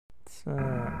So,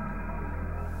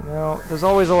 you know, there's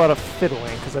always a lot of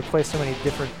fiddling because I play so many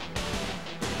different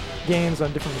games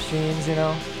on different machines, you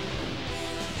know.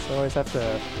 So I always have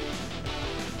to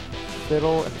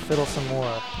fiddle and fiddle some more.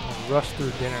 I rushed through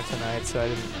dinner tonight, so I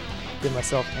didn't give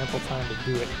myself ample time to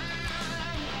do it.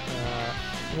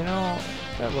 You know,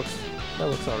 that looks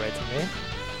all right to me.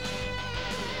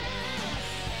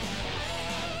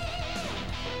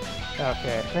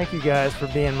 Okay, thank you guys for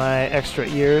being my extra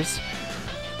ears.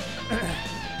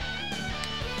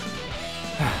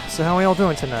 So how are we all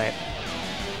doing tonight?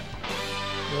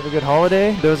 You have a good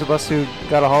holiday? Those of us who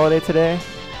got a holiday today?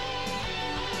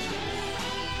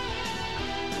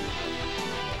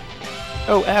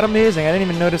 Oh, Adam Amazing, I didn't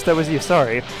even notice that was you,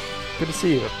 sorry. Good to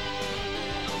see you.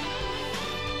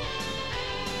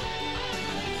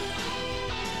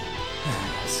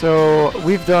 So,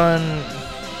 we've done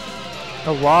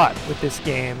a lot with this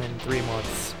game in 3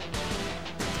 months.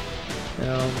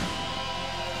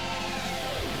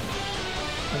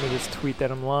 Let me just tweet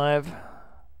that I'm live.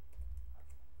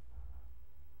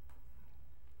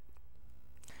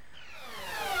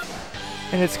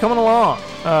 And it's coming along.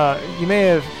 You may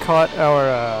have caught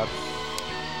our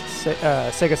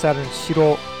Sega Saturn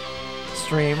Shiro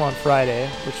stream on Friday,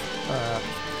 which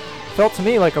felt to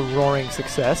me like a roaring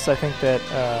success. I think that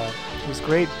it was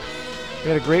great. We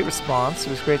had a great response.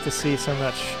 It was great to see so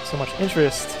much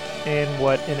interest in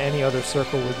what in any other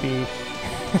circle would be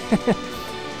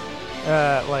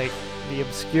like the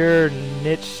obscure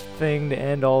niche thing to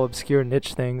end all obscure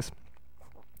niche things.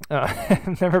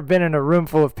 I've never been in a room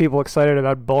full of people excited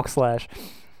about Bulk Slash.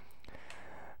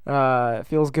 It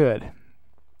feels good.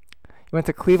 Went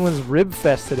to Cleveland's Rib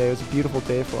Fest today. It was a beautiful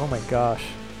day for. Oh my gosh.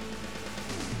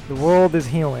 The world is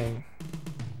healing.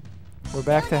 We're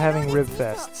back to having Rib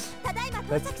Fests.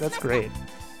 That's great.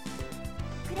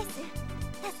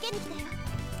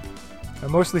 I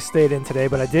mostly stayed in today,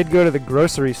 but I did go to the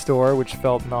grocery store, which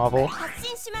felt novel.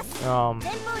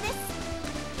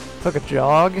 Took a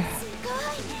jog,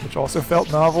 which also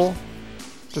felt novel,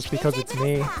 just because it's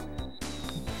me.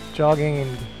 Jogging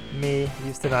and me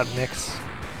used to not mix,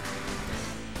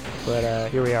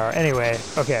 but here we are. Anyway,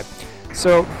 okay.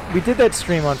 So we did that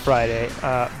stream on Friday,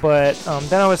 but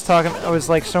then I was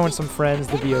like showing some friends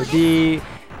the VOD,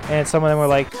 and some of them were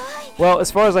like, "Well,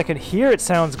 as far as I can hear, it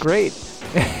sounds great,"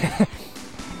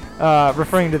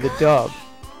 referring to the dub.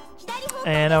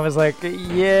 And I was like,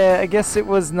 "Yeah, I guess it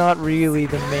was not really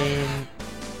the main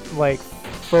like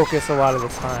focus a lot of the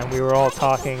time. We were all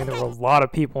talking, and there were a lot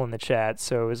of people in the chat,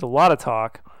 so it was a lot of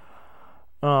talk."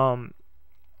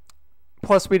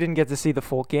 Plus, we didn't get to see the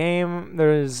full game.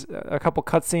 There's a couple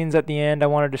cutscenes at the end I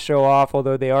wanted to show off,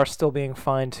 although they are still being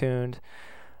fine-tuned.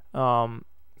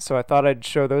 So I thought I'd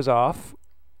show those off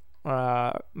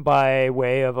by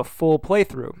way of a full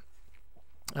playthrough.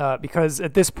 Because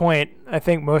at this point, I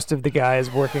think most of the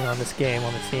guys working on this game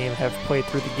on the team have played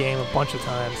through the game a bunch of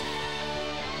times.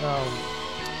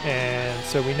 And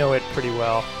so we know it pretty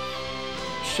well.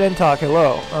 Shentak,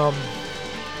 hello.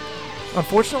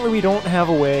 Unfortunately, we don't have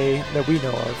a way that we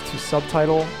know of to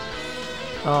subtitle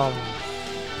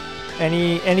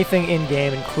anything in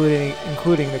game, including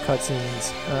the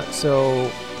cutscenes. So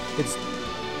it's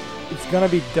gonna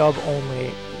be dub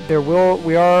only.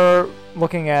 We are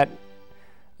looking at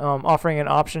offering an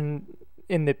option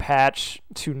in the patch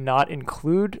to not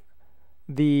include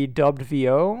the dubbed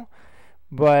VO,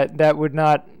 but that would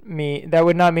not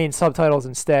mean subtitles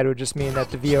instead. It would just mean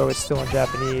that the VO is still in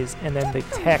Japanese and then the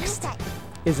text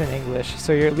is in English.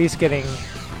 So you're at least getting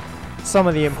some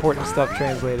of the important stuff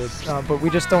translated, but we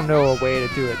just don't know a way to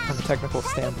do it from a technical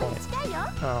standpoint.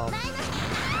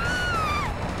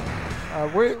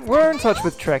 We're in touch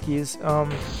with Trekkies,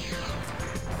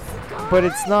 but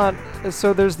it's not.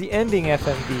 So there's the ending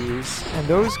FMVs, and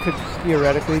those could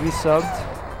theoretically be subbed.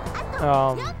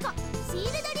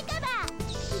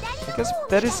 I guess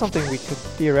that is something we could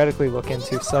theoretically look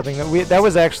into, subbing. That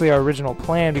was actually our original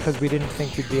plan because we didn't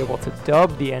think we'd be able to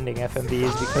dub the ending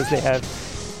FMVs because they have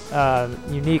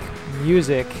unique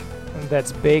music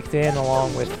that's baked in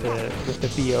along with the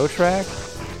VO track.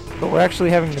 But we're actually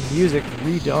having the music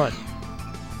redone.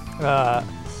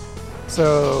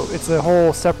 So it's a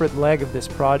whole separate leg of this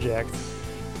project.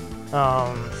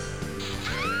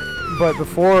 But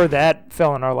before that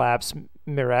fell in our laps,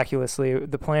 miraculously,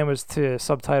 the plan was to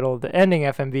subtitle the ending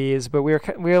FMVs, but we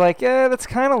were like, yeah, that's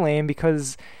kind of lame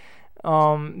because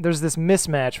there's this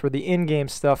mismatch where the in-game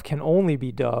stuff can only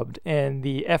be dubbed and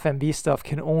the FMV stuff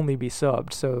can only be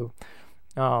subbed. So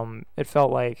it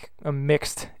felt like a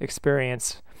mixed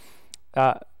experience.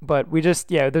 But we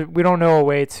just, we don't know a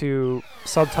way to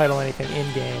subtitle anything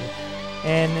in-game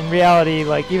And in reality,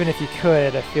 like, even if you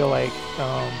could, I feel like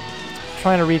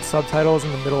trying to read subtitles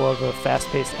in the middle of a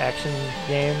fast-paced action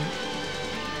game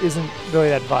isn't really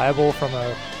that viable from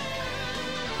a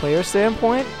player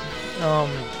standpoint.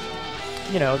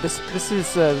 You know, this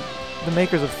is the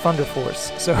makers of Thunder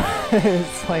Force, so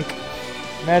it's like,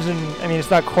 imagine, I mean, it's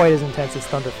not quite as intense as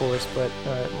Thunder Force, but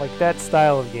like that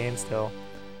style of game still.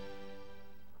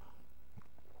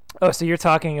 Oh, so you're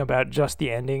talking about just the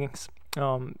endings.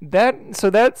 So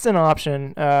that's an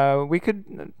option. We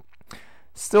could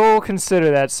still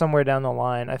consider that somewhere down the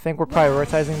line. I think we're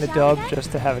prioritizing the dub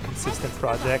just to have a consistent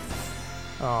project.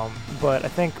 But I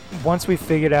think once we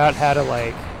figured out how to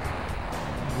like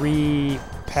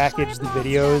repackage the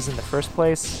videos in the first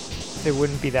place, it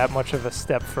wouldn't be that much of a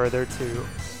step further to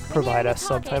provide a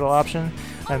subtitle option.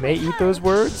 I may eat those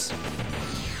words,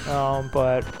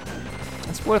 but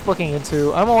it's worth looking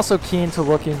into. I'm also keen to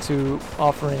look into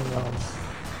offering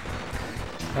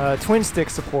twin stick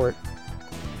support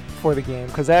for the game,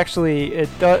 because actually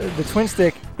the twin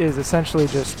stick is essentially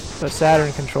just a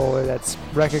Saturn controller that's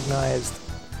recognized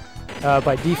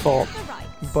by default,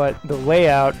 but the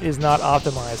layout is not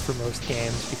optimized for most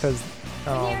games because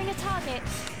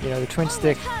you know, the twin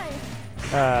stick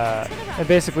it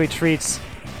basically treats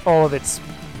all of its,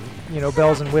 you know,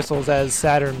 bells and whistles as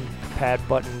Saturn pad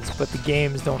buttons, but the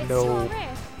games don't know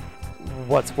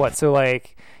what's what. So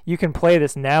like, you can play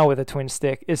this now with a twin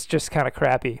stick, it's just kind of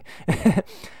crappy.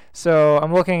 So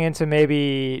I'm looking into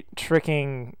maybe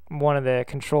tricking one of the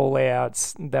control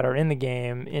layouts that are in the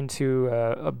game into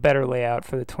a better layout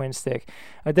for the twin stick.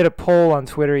 I did a poll on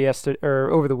Twitter yesterday, or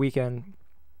over the weekend,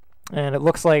 and it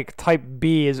looks like Type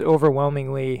B is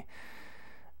overwhelmingly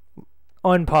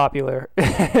unpopular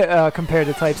compared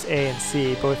to Types A and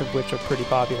C, both of which are pretty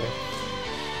popular.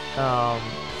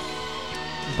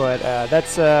 But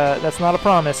that's not a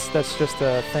promise. That's just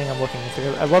a thing I'm looking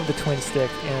into. I love the twin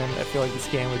stick, and I feel like this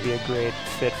game would be a great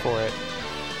fit for it.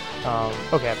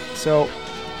 Okay, so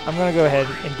I'm gonna go ahead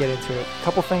and get into it. A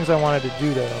couple things I wanted to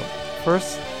do though.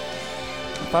 First,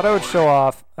 I thought I would show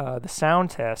off the sound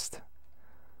test,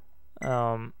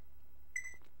 and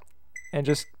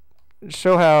just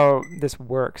show how this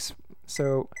works.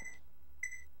 So,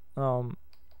 oh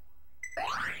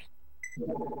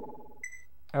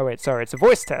wait, sorry, it's a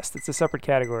voice test. It's a separate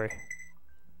category.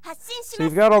 So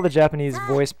you've got all the Japanese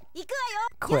voice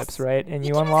clips, right? And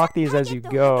you unlock these as you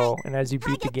go, and as you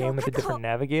beat the game with the different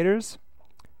navigators.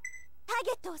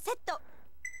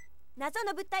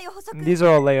 These are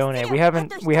all Leone. We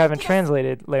haven't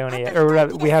translated Leone yet, or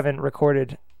we haven't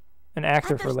recorded an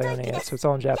actor for Leone yet, so it's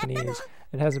all in Japanese.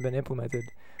 It hasn't been implemented.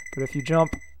 But if you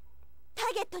jump,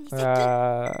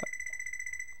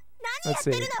 let's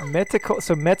see,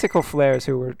 Metical Flair is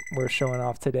who we're showing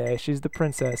off today. She's the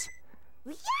princess.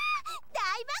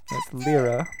 That's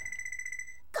Lyra.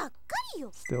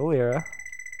 Still Lyra.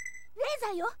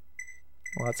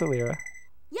 Lots of Lyra.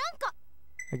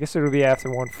 I guess it would be after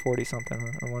 140 something,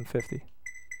 or 150.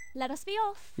 Let us be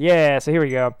off. Yeah, so here we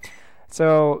go.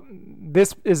 So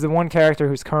this is the one character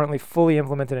who's currently fully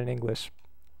implemented in English.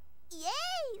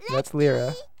 That's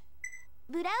Lyra.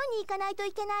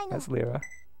 That's Lyra.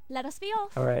 Let us be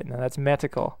off. Alright, now that's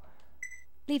Metical.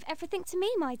 Leave everything to me,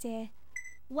 my dear.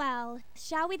 Well,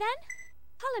 shall we then?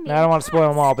 Follow me. Now I don't want to spoil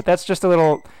them all, but that's just a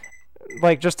little,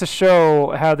 like, just to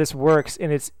show how this works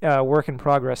in its work in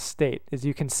progress state. Is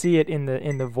you can see it in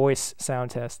the voice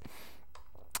sound test.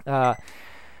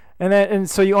 And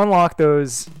so you unlock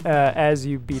those as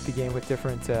you beat the game with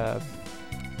different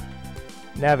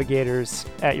navigators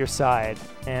at your side,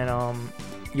 and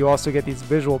you also get these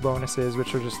visual bonuses,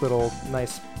 which are just little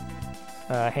nice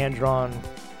hand-drawn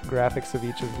graphics of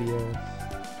each of the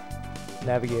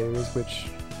navigators, which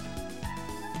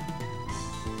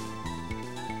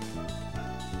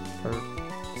are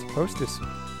supposed to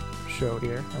show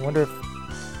here. I wonder if...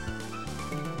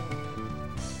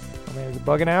 Oh man, is it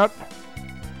bugging out?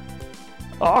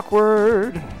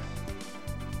 Awkward!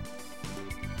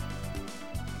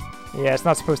 Yeah, it's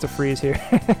not supposed to freeze here.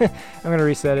 I'm gonna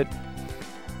reset it.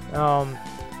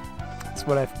 That's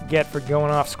what I get for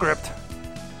going off script.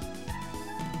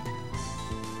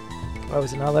 Oh,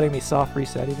 is it not letting me soft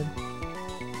reset even?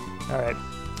 Alright.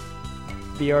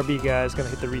 BRB guy is gonna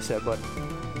hit the reset button.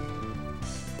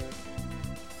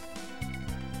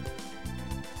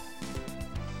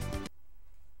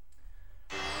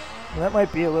 Well, that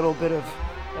might be a little bit of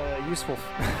useful.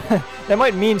 That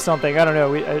might mean something. I don't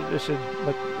know. I should.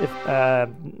 But if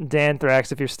Dan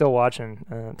Thrax, if you're still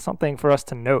watching, something for us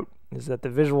to note is that the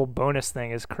visual bonus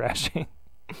thing is crashing.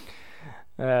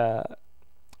 But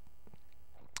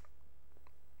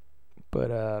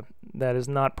that is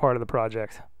not part of the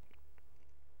project.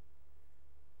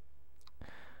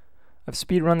 I've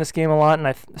speedrun this game a lot, and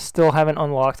I still haven't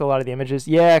unlocked a lot of the images.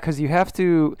 Yeah, because you have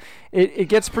to. It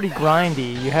gets pretty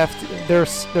grindy. You have to.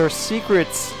 There are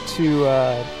secrets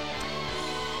to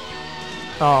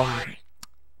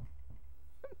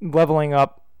leveling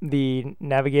up the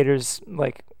navigator's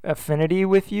like affinity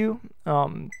with you.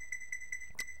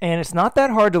 And it's not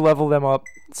that hard to level them up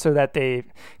so that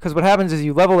because what happens is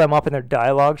you level them up and their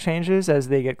dialogue changes as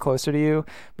they get closer to you,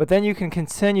 but then you can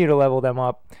continue to level them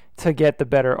up to get the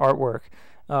better artwork.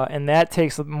 And that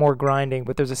takes more grinding,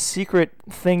 but there's a secret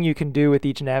thing you can do with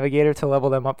each navigator to level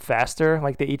them up faster.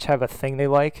 Like they each have a thing they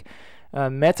like.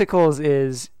 Meticals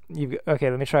is,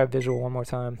 okay, let me try a visual one more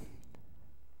time.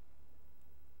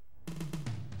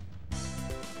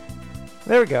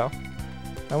 There we go.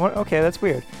 Okay, that's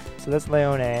weird. So that's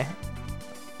Leone.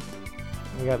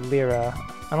 We got Lyra.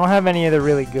 I don't have any of the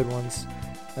really good ones.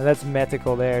 And that's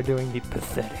Metical there doing the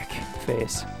pathetic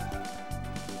face.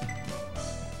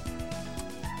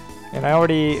 And I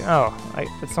already... Oh,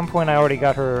 at some point I already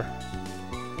got her...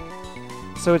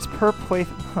 So it's per play...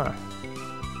 Huh.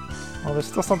 Well, there's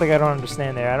still something I don't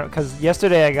understand there. Because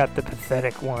yesterday I got the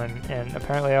pathetic one, and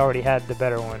apparently I already had the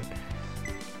better one.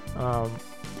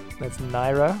 That's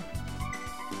Naira.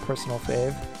 Personal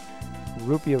fave.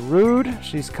 Rupia Rude,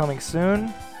 she's coming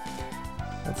soon.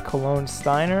 That's Cologne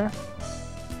Steiner.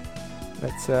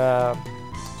 That's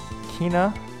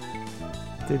Kina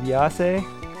Dibiase.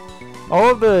 All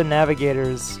of the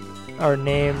navigators are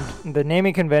named. The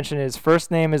naming convention is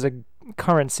first name is a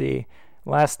currency,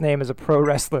 last name is a pro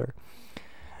wrestler.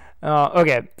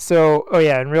 Okay, so, oh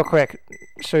yeah, and real quick,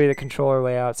 show you the controller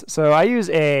layouts. So I use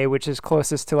A, which is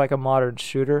closest to like a modern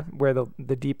shooter, where the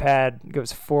D-pad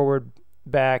goes forward,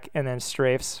 back, and then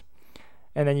strafes,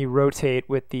 and then you rotate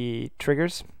with the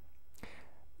triggers.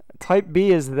 Type B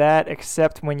is that,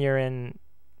 except when you're in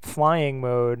flying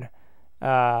mode,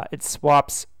 it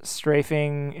swaps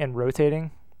strafing and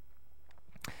rotating.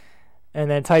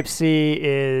 And then type C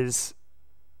is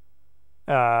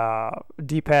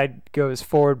D-pad goes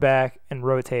forward, back, and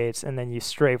rotates, and then you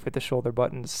strafe with the shoulder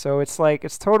buttons. So it's like,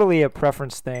 it's totally a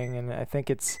preference thing, and I think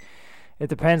it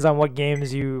depends on what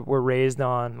games you were raised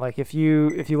on. Like if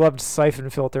you loved Siphon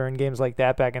Filter and games like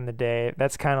that back in the day,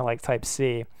 that's kind of like type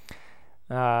C.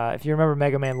 If you remember,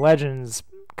 Mega Man Legends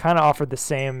kind of offered the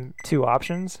same two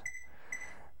options.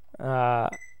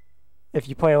 If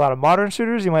you play a lot of modern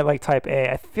shooters, you might like type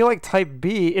A. I feel like type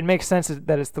B, it makes sense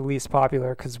that it's the least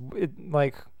popular, because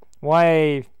like,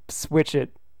 why switch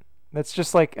it? That's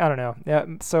just like, I don't know. Yeah,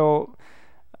 so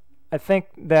I think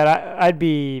that I'd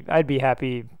be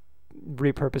happy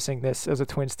repurposing this as a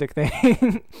twin stick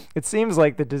thing. It seems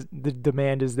like the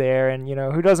demand is there, and you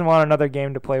know, who doesn't want another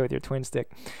game to play with your twin stick?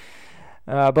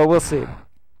 But we'll see.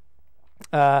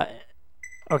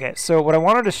 Okay, so what I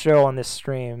wanted to show on this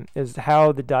stream is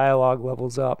how the dialogue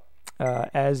levels up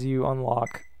as you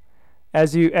unlock,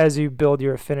 as you build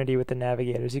your affinity with the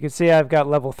navigators. You can see I've got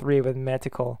level 3 with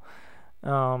Metical,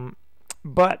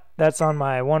 but that's on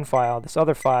my one file. This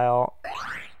other file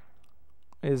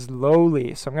is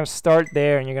lowly, so I'm going to start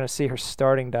there, and you're going to see her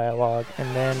starting dialogue,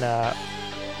 and then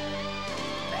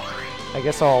I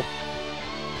guess I'll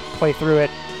play through it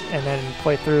and then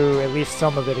play through at least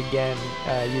some of it again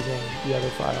using the other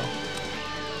file.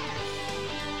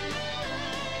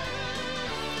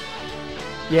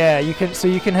 Yeah, you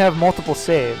can have multiple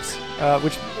saves,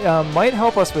 which might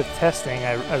help us with testing.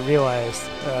 I realized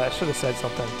I should have said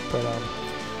something, but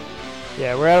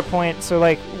yeah, we're at a point. So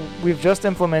like, we've just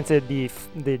implemented the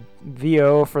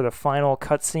VO for the final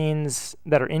cutscenes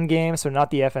that are in game, so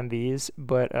not the FMVs,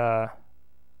 but oh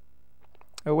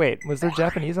wait, was there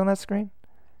Japanese on that screen?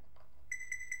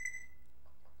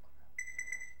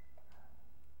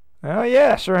 Oh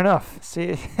yeah, sure enough.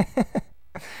 See,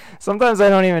 sometimes I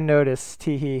don't even notice.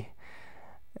 Teehee.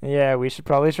 Yeah, we should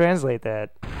probably translate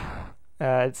that.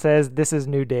 It says this is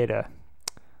new data.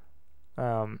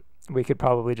 We could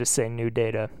probably just say new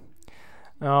data.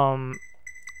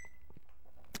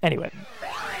 Anyway,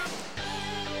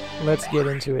 let's get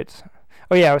into it.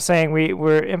 Oh yeah, I was saying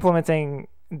we're implementing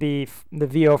the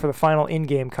VO for the final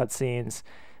in-game cutscenes,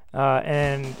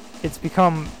 and it's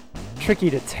become tricky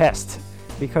to test,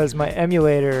 because my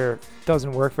emulator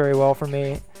doesn't work very well for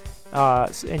me.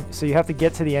 So you have to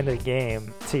get to the end of the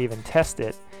game to even test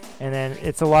it. And then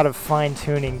it's a lot of fine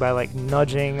tuning by like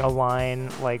nudging a line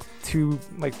like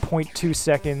 0.2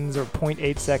 seconds or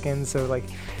 0.8 seconds. So like,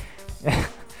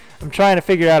 I'm trying to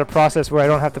figure out a process where I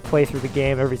don't have to play through the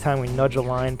game every time we nudge a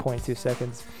line 0.2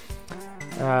 seconds.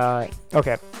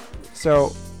 Okay,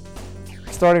 so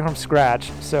starting from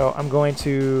scratch, so I'm going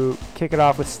to kick it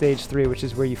off with stage 3, which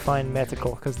is where you find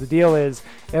Metical, because the deal is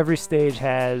every stage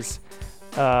has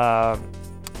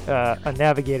a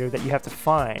navigator that you have to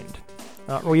find.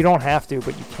 Well, you don't have to,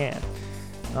 but you can.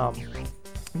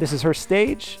 This is her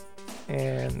stage,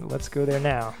 and let's go there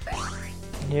now.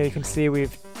 And here you can see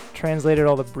we've translated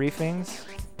all the briefings.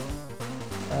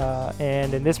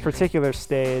 And in this particular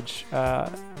stage,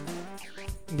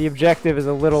 the objective is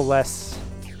a little less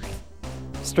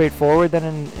straightforward than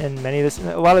in many of this.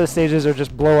 A lot of the stages are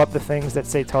just blow up the things that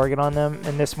say target on them.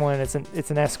 In this one, it's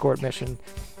an escort mission.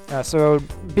 So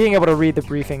being able to read the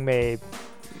briefing may,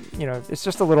 you know, it's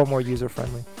just a little more user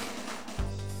friendly.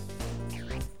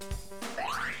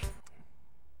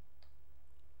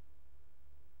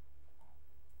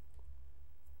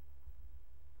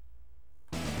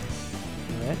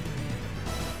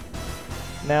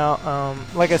 Now,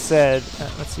 like I said,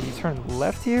 let's see, you turn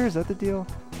left here? Is that the deal?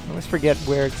 I always forget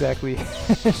where exactly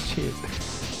she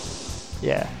is.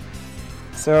 Yeah.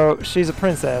 So, she's a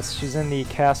princess. She's in the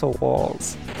castle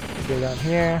walls. You go down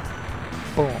here.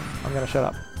 Boom. I'm gonna shut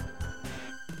up.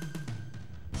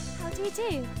 How do you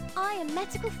do? I am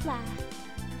Metical Flair.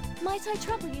 Might I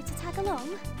trouble you to tag along?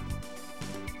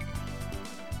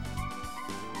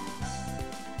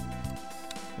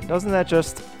 And doesn't that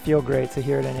just feel great to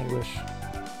hear it in English?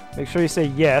 Make sure you say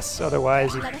yes,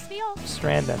 otherwise you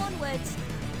strand them. Onwards.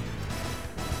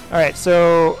 Alright,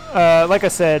 so, like I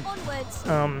said,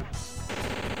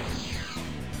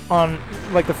 on,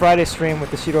 like, the Friday stream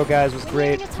with the Shiro guys was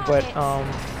great, but,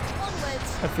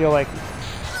 I feel like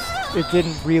it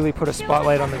didn't really put a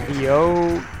spotlight on the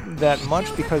VO that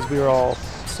much because we were all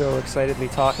so excitedly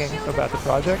talking about the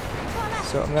project.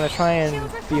 So I'm going to try and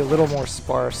be a little more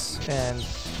sparse and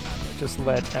just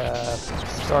let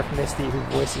Dark Misty, who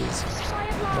voices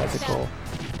Metical,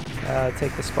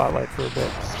 take the spotlight for a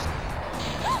bit.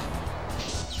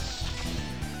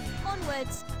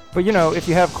 Onwards. But you know, if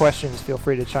you have questions, feel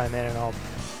free to chime in and I'll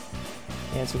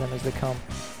answer them as they come.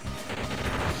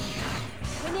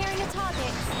 We're nearing a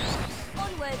target.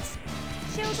 Onwards.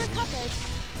 Shield recovered.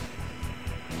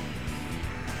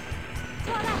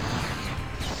 To our left.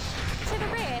 To the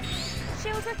rear.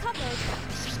 Shield recovered.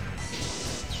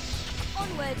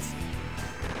 Onwards.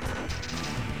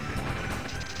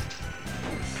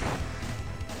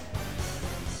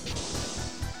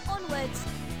 Onwards.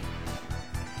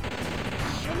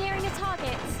 We're nearing a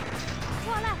target. To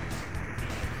our left.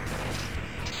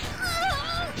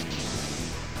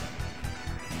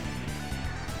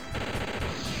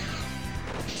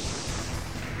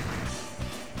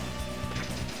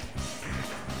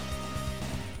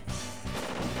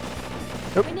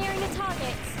 Nope. We're nearing a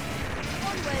target.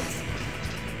 Onwards.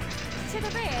 To the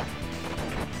rear.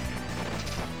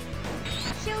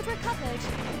 Shield recovered.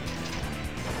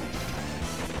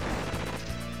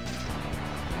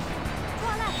 To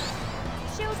our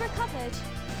left. Shield recovered.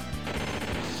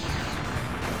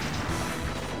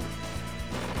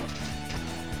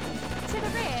 To the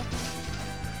rear.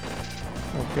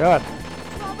 Oh god, To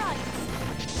our right.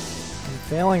 I'm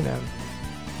failing them.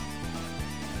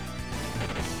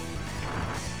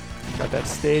 Got that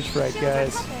stage fright, Shield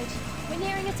guys. recovered. We're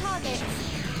nearing a target.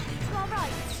 To our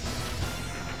right.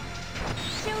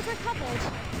 Shield recovered.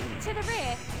 To the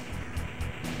rear.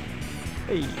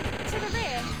 Hey. To the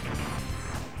rear.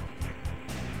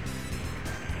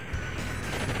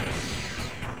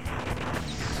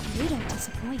 You don't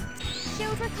disappoint.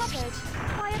 Shield recovered.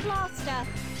 Fire blaster.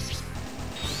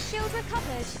 Shield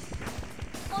recovered.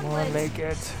 Come on, Onwards. make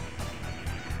it.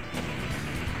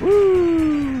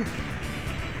 Woo!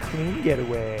 Clean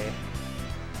getaway.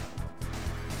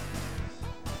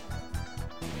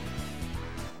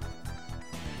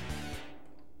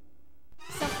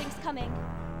 Something's coming.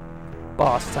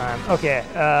 Boss time. Okay,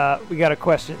 we got a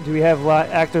question. Do we have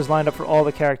actors lined up for all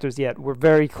the characters yet? We're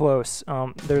very close.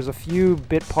 There's a few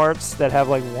bit parts that have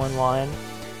like one line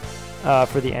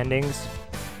for the endings.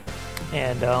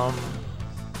 And To our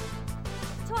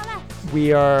left.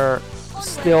 we are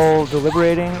still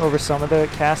deliberating over some of the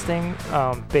casting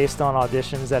based on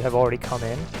auditions that have already come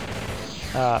in.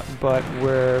 But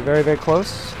we're very, very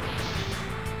close.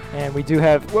 And we do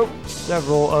have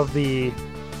several of the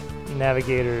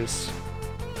navigators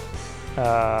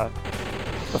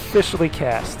officially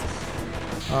cast.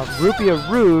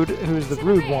 Rupia Rude, who's the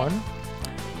rude one,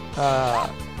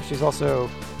 she's also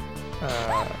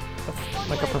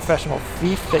like a professional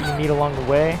thief that you meet along the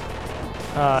way,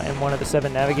 and one of the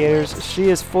 7 navigators. She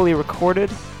is fully recorded.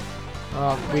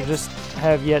 We just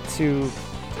have yet to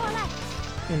To our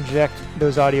left. inject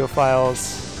those audio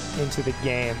files into the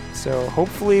game. So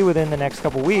hopefully within the next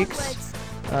couple weeks,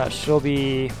 Onwards. she'll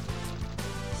be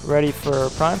ready for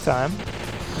prime time,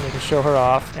 and we can show her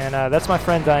off. And that's my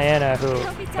friend Diana, who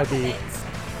Hope you I'd double be it.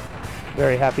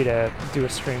 very happy to do a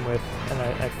stream with, and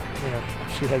you know,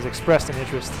 she has expressed an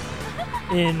interest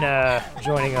in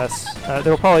joining us.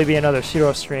 There will probably be another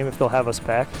Shiro stream if they'll have us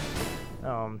back.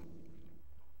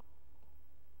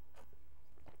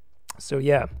 So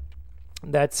yeah,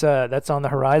 that's on the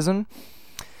horizon.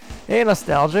 Hey,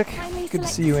 Nostalgic, good to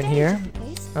see you in here.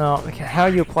 How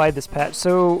you applied this patch?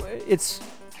 So it's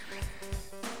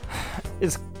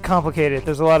complicated.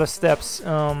 There's a lot of steps.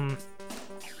 A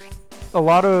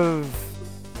lot of,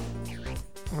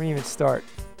 where do you even start?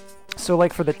 So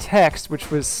like for the text,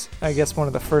 which was I guess one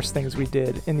of the first things we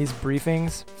did in these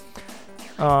briefings,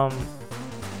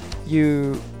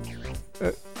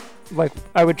 like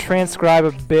I would transcribe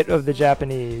a bit of the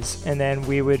Japanese, and then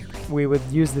we would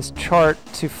use this chart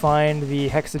to find the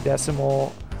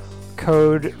hexadecimal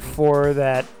code for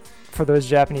those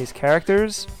Japanese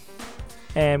characters,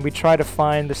 and we try to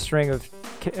find the string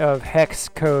of hex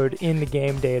code in the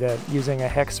game data using a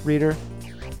hex reader,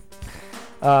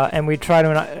 and we try to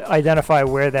identify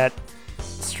where that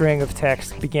string of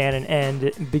text began and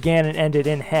ended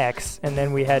in hex, and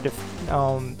then we had to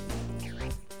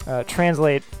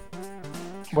translate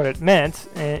what it meant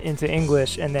into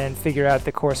English, and then figure out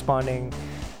the corresponding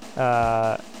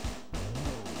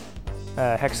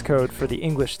hex code for the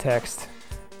English text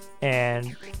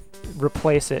and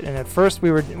replace it. And at first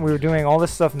we were doing all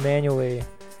this stuff manually,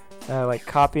 like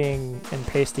copying and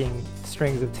pasting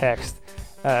strings of text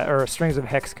or strings of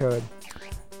hex code,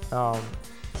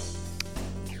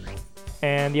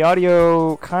 and the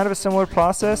audio, kind of a similar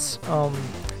process.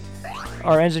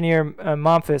 Our engineer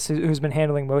Momphis, who's been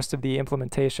handling most of the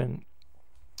implementation,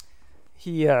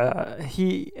 he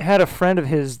had a friend of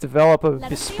his develop a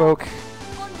bespoke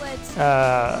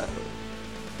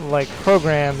like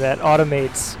program that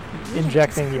automates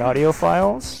injecting the audio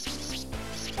files,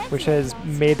 which has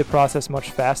made the process much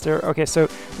faster. Okay, so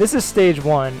this is stage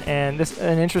 1, and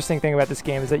an interesting thing about this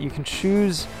game is that you can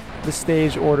choose the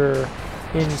stage order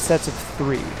in sets of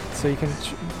 3. So you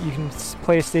can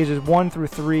play stages 1 through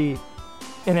 3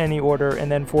 in any order,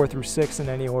 and then 4 through 6 in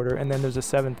any order, and then there's a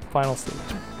 7th final stage.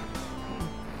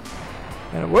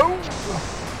 And whoa!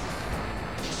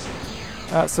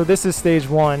 So this is stage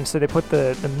 1, so they put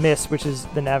the miss, which is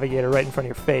the navigator, right in front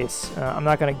of your face. I'm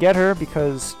not going to get her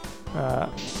because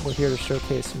we're here to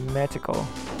showcase Metical,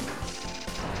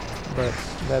 but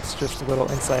that's just a little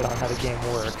insight on how the game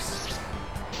works.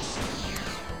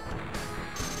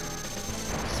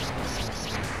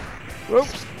 Whoa!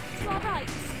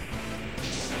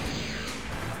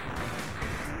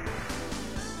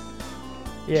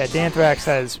 Yeah, Danthrax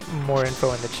has more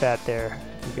info in the chat there,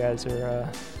 if you guys are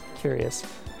curious.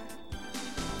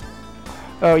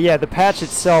 Oh yeah, the patch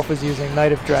itself is using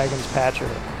Night of Dragons patcher.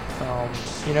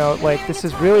 You know, like, this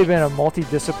has really been a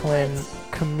multi-discipline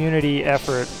community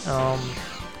effort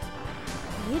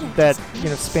that, you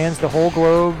know, spans the whole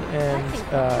globe, and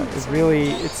is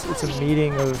really, it's a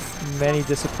meeting of many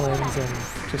disciplines and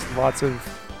just lots of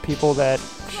people that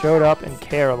showed up and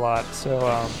care a lot.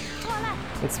 So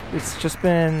it's just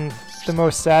been the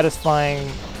most satisfying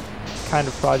kind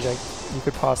of project you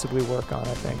could possibly work on,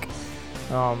 I think.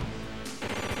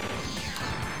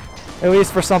 At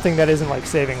least for something that isn't like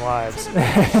saving lives.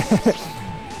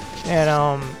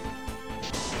 And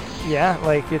yeah,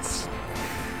 like it's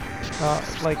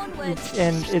like,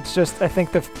 and it's just, I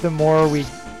think the more we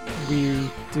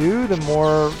do, the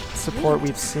more support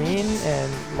we've seen,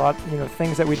 and you know,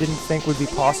 things that we didn't think would be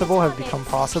possible have become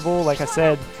possible. Like I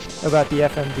said about the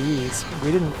FMVs,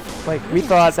 we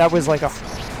thought that was like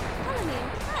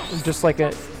just like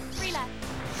a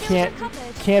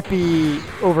can't be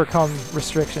overcome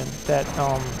restriction, that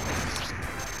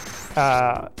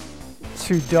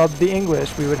to dub the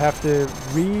English we would have to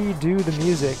redo the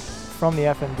music from the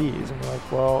FMVs, and we're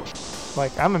like, well,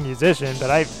 like, I'm a musician, but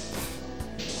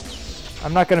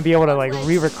I'm not gonna be able to like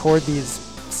re-record these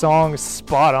songs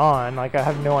spot on. Like, I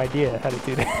have no idea how to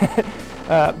do that.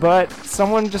 But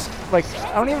someone just, like,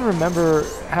 I don't even remember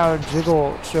how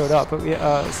Jiggle showed up, but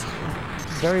a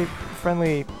very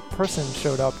friendly person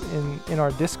showed up in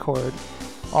our Discord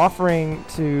offering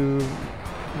to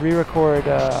re-record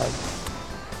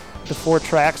the 4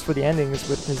 tracks for the endings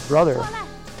with his brother.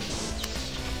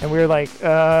 And we were like,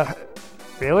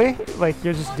 really? Like,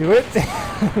 you just do it?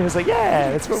 He was like,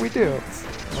 yeah, that's what we do.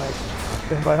 I'm like,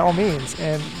 then by all means.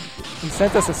 And he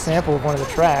sent us a sample of one of the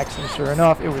tracks, and sure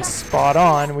enough, it was spot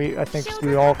on. I think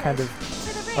we all kind of,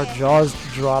 our jaws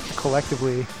dropped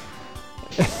collectively.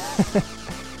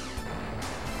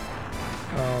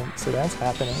 So that's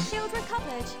happening.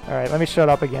 Alright, let me shut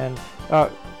up again.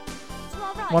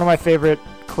 One of my favorite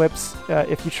clips,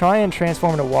 if you try and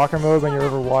transform into walker mode when you're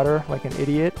over water, like an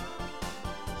idiot,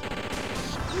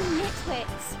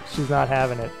 she's not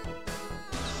having it.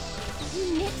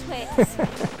 You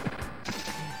nitwits.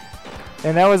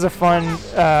 And that was a fun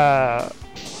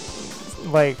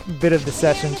like bit of the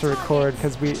session to record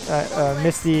because we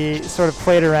Misty sort of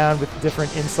played around with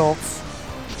different insults,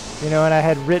 you know, and I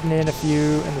had written in a few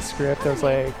in the script. I was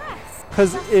like,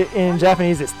 because in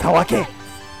Japanese it's tawake,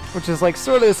 which is like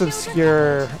sort of this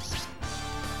obscure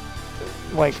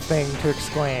like thing to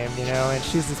exclaim, you know, and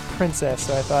she's this princess,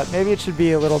 so I thought maybe it should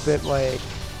be a little bit like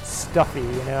stuffy,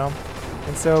 you know.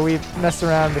 And so we messed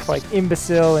around with like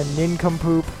imbecile and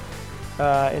nincompoop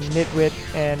and nitwit,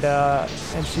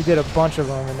 and she did a bunch of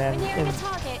them, and then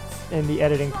in the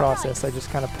editing process I just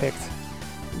kind of picked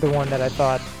the one that I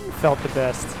thought felt the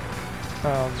best.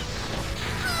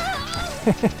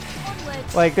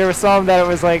 Like there was some that it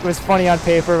was funny on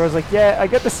paper. It was like, yeah, I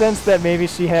get the sense that maybe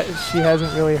she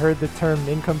hasn't really heard the term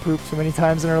nincompoop too many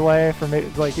times in her life, or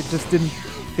maybe like it just didn't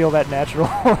feel that natural.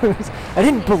 I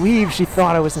didn't believe she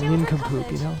thought I was a nincompoop,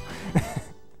 you know.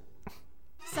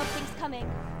 Something's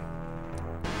coming.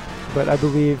 But I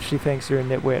believe she thinks you're a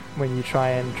nitwit when you try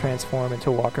and transform into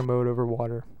walker mode over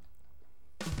water.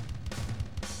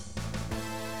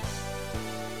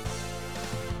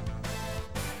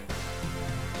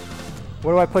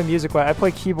 What do I play music-wise? I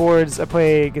play keyboards, I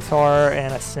play guitar,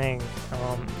 and I sing.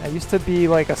 I used to be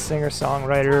like a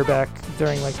singer-songwriter back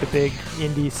during like the big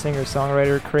indie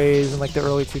singer-songwriter craze in like the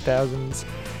early 2000s.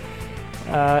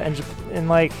 And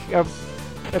like I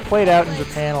played out in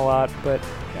Japan a lot, but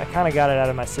I kind of got it out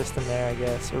of my system there, I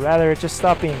guess. Or rather, it just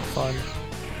stopped being fun.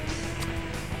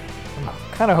 I'm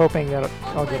kind of hoping that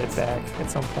I'll get it back at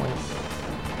some point.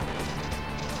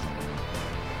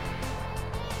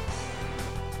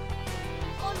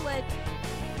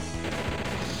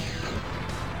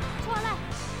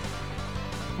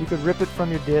 You could rip it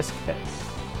from your disc.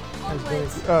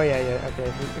 Oh yeah,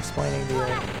 okay. Explaining the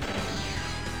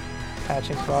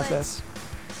patching process.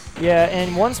 Yeah,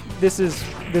 and once this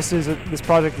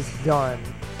project is done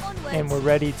and we're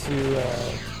ready to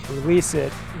release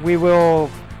it, we will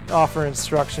offer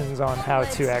instructions on how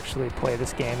to actually play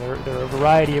this game. There are a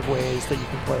variety of ways that you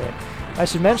can play it. I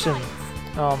should mention,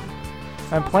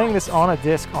 I'm playing this on a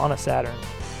disc on a Saturn.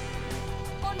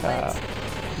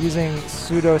 Using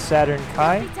pseudo Saturn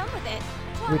Kai,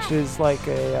 which is like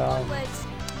a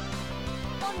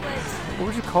what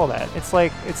would you call that? It's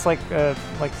like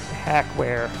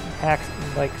hackware,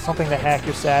 like something to hack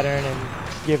your Saturn and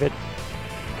give it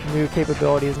new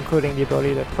capabilities, including the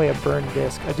ability to play a burned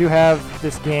disc. I do have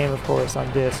this game, of course,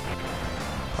 on disc.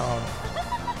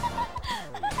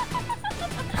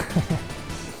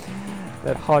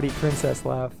 That haughty princess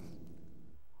laugh.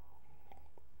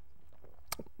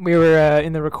 We were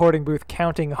in the recording booth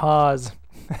counting ha's.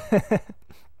 I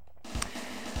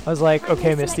was like,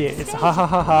 okay, Misty, it's ha ha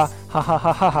ha ha ha ha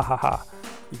ha ha ha ha ha.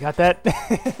 You got that?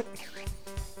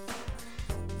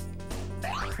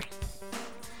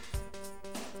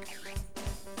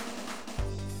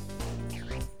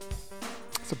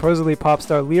 Supposedly pop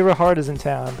star Lyra Hart is in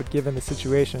town, but given the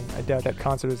situation, I doubt that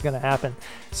concert is going to happen.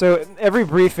 So every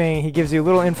briefing, he gives you a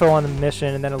little info on the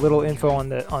mission and then a little info on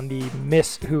the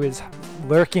miss who is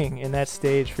lurking in that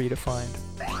stage for you to find.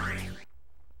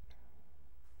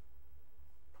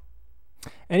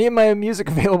 Any of my music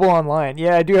available online?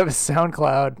 Yeah, I do have a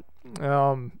SoundCloud.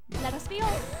 Let us be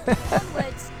off.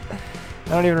 Onwards. I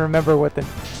don't even remember what the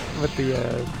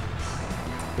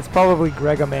it's probably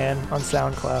Gregoman on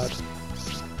SoundCloud.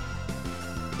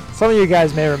 Some of you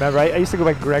guys may remember. I used to go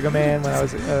by Gregoman when I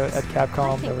was at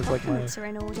Capcom. That was like my. Are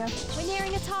in order. We're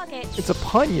nearing a target. It's a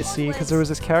pun, you see, because there was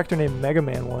this character named Mega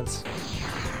Man once.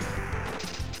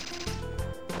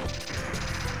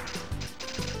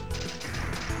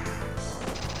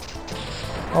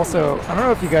 Also, I don't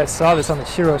know if you guys saw this on the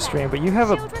Hero stream, but you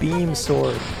have a beam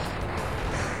sword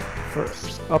for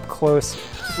up close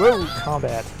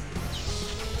combat.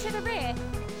 To the rear.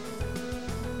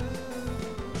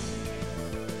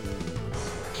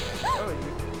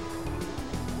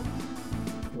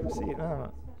 See,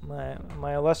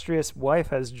 my illustrious wife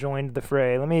has joined the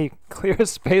fray. Let me clear a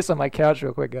space on my couch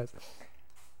real quick, guys.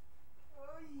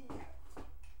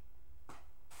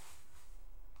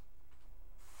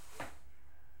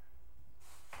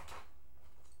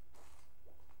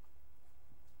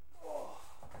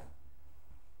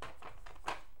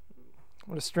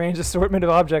 What a strange assortment of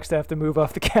objects to have to move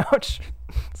off the couch.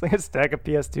 It's like a stack of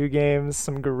PS2 games,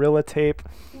 some Gorilla Tape,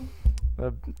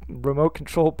 a remote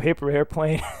controlled paper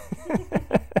airplane.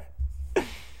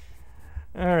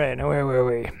 Alright, now where were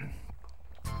we?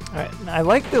 Alright, I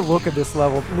like the look of this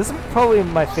level. This is probably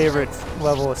my favorite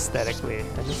level aesthetically.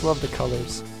 I just love the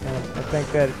colors. And I think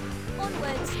that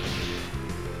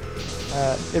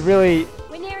It really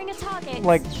We're nearing a target.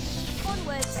 like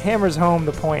Onwards. hammers home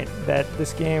the point that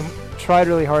this game tried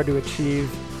really hard to achieve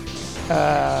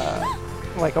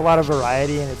like a lot of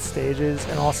variety in its stages,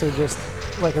 and also just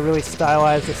like a really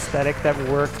stylized aesthetic that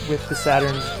worked with the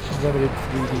Saturn's limited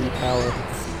 3D power.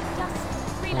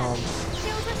 Just relax.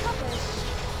 Shield recovered.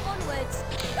 Onwards.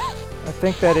 I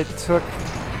think that it took,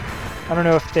 I don't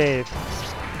know if they,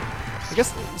 I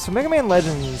guess, so Mega Man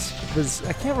Legends was,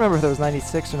 I can't remember if it was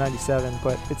 96 or 97,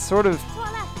 but it sort of To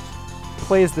our left.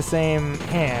 plays the same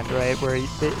hand, right, where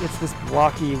it's this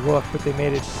blocky look, but they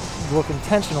made it look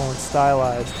intentional and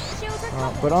stylized. Shield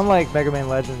recovered. But unlike Mega Man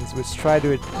Legends, which tried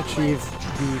to achieve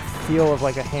the feel of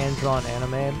like a hand-drawn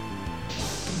anime,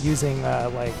 using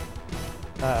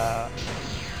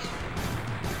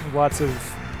lots of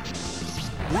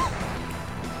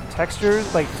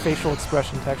textures, like facial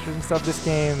expression textures and stuff, this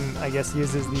game, I guess,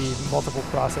 uses the multiple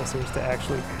processors to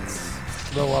actually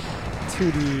throw up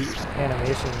 2D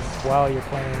animation while you're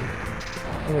playing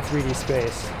in a 3D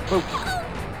space. Oh.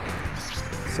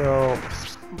 So,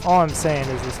 all I'm saying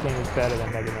is this game is better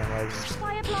than Mega Man Legends.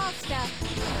 Fire blaster.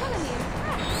 Economy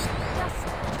impressed. Just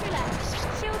relax.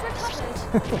 Shield recovered.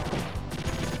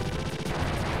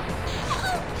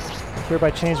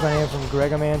 Hereby change my name from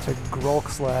Gregaman to Grolk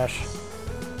Slash.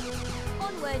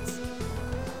 Onwards.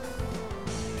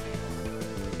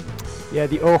 Yeah,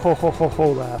 the oh ho ho ho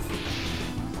ho laugh.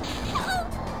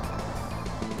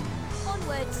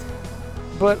 Onwards.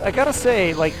 But I gotta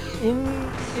say, like,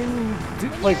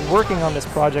 like working on this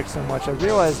project so much, I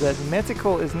realized that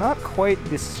Metical is not quite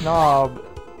the snob,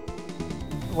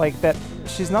 like that.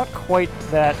 She's not quite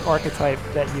that archetype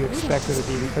that you expect her to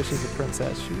be because she's a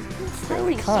princess. She's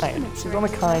fairly kind. She's on the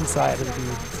kind side of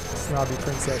the snobby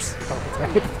princess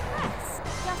archetype. Press.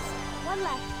 Just one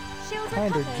left. Shield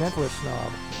Kinder, recovered. gentler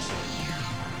snob.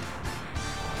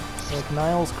 Like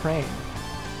Niles Crane.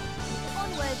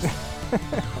 Onwards.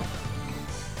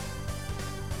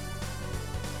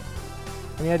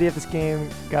 Any idea if this game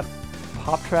got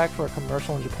pop track for a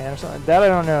commercial in Japan or something? That I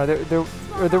don't know.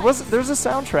 There's a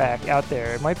soundtrack out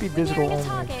there. It might be We're digital nearing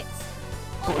a only. target.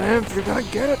 Blimp, you're gonna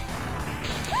get it.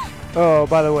 Oh,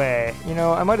 by the way, you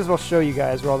know, I might as well show you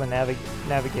guys where all the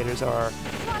navigators are.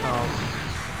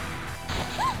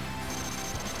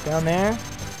 Down there,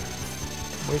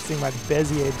 wasting my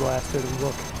Bezier blaster to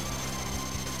look.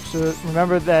 So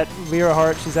remember that Lyra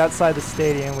Hart, she's outside the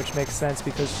stadium, which makes sense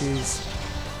because she's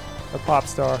a pop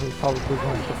star who's probably going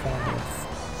to perform here.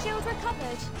 Shield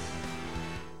recovered.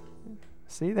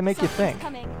 See, they make you think.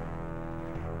 Coming.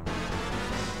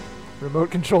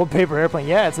 Remote controlled paper airplane.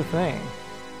 Yeah, it's a thing.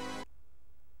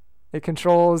 It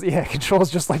controls, yeah, it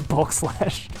controls just like Bulk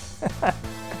Slash.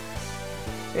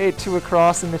 Hey, Two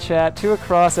Across in the chat. Two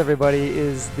Across, everybody,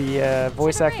 is the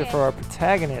voice actor for our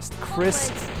protagonist, Chris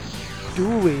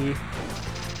Dooley,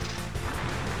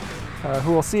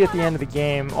 who we'll see at the end of the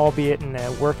game, albeit in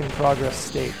a work-in-progress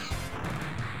state.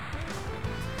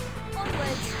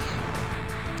 Onwards.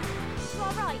 To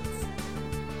our right.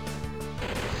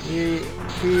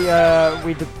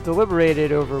 We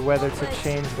deliberated over whether to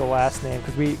change the last name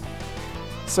because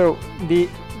so the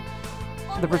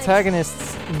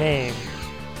protagonist's name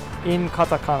in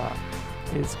katakana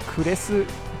is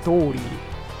Dooley.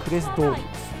 Dooley.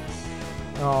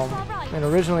 And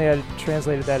originally I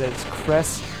translated that as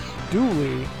Cress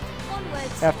Dooley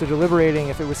Onwards. after deliberating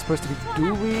if it was supposed to be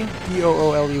Dooley,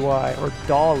 D-O-O-L-E-Y, or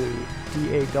Dolly,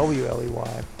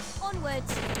 D-A-W-L-E-Y.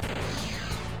 Onwards.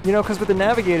 You know, because with the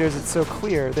navigators it's so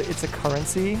clear that it's a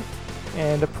currency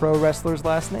and a pro wrestler's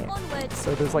last name. Onwards.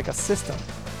 So there's like a system.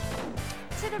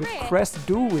 To the With rear. Crest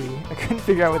Dooley, I couldn't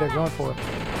figure out what they're going for. To the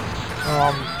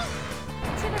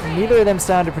rear. Neither of them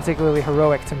sounded particularly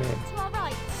heroic to me. To our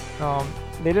right.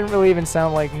 They didn't really even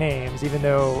sound like names, even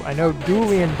though I know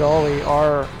Dooley and Dolly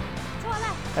are, To our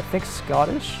left. I think,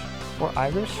 Scottish or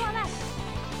Irish To our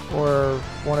left. or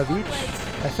one of each.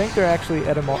 I think they're actually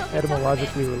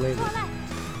etymologically related. To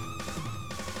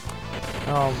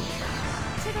our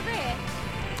left. To the rear.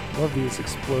 Love these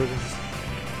explosions.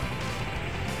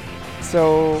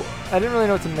 So I didn't really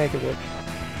know what to make of it.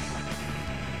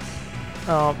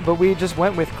 But we just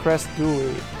went with Crest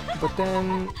Dooley. But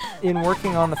then, in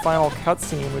working on the final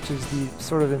cutscene, which is the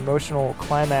sort of emotional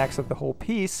climax of the whole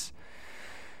piece,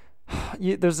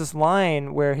 there's this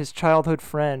line where his childhood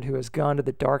friend, who has gone to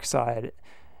the dark side,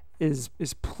 is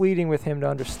pleading with him to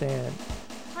understand.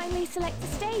 Kindly select the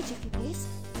stage, if you please.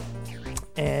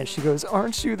 And she goes,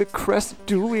 "Aren't you the Crest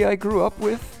Dooley I grew up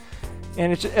with?"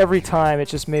 And every time it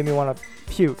just made me want to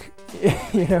puke,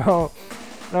 you know.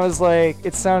 And I was like,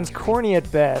 it sounds corny at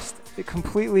best. It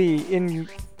completely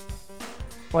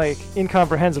like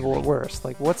incomprehensible at worst.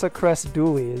 Like, what's a crest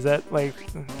Dooley? Is that like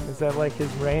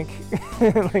his rank?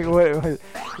 Like, what is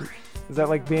that,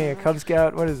 like being a Cub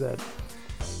Scout? What is that?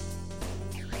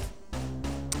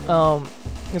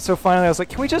 And so finally I was like,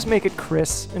 can we just make it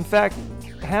Chris? In fact,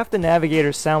 half the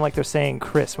navigators sound like they're saying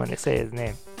Chris when they say his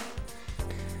name.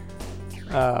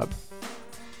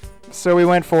 So we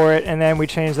went for it, and then we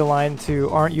changed the line to,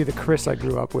 aren't you the Chris I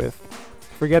grew up with?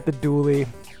 Forget the Dooley.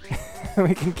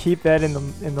 We can keep that in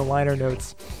the liner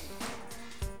notes.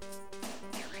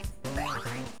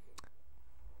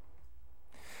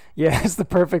 Yeah, it's the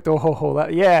perfect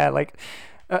yeah,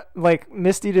 like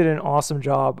Misty did an awesome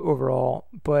job overall,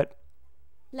 but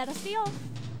Let us be off.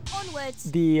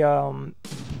 Onwards. The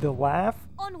laugh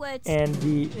Onwards. and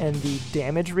the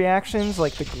damage reactions,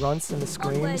 like the grunts and the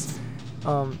screams,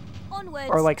 Onwards.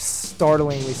 are like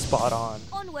startlingly spot on.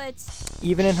 Onwards.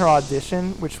 Even in her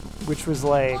audition, which was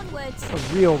like Onwards. a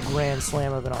real grand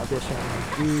slam of an audition,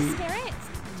 we Spirit.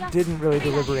 Just didn't really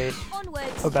relax. deliberate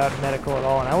Onwards. about Metical at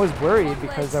all, and I was worried Onwards.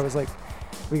 because I was like,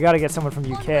 we got to get someone from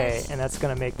UK, Onwards. and that's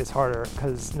gonna make this harder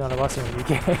because none of us are in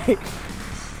UK.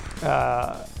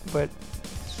 But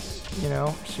you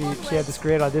know, she had this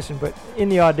great audition, but in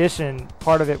the audition,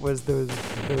 part of it was those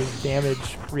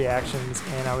damage reactions,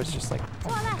 and I was just like,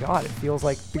 oh my god, it feels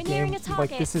like the game,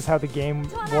 like this is how the game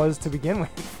was to begin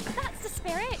with. That's the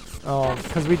spirit.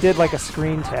 Because we did like a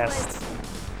screen test.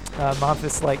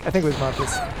 Monfus, like, I think it was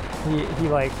Monfus, he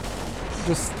like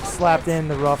just slapped in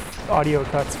the rough audio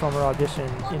cuts from her audition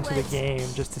into the game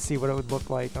just to see what it would look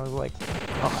like. I was like,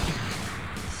 oh.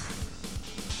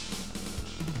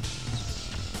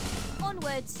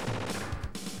 Onwards.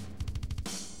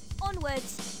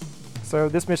 Onwards. So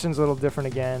this mission's a little different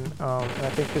again, and I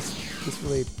think this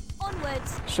really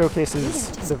Onwards.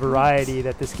 showcases the variety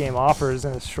that this game offers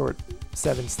in its short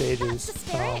 7 stages. That's the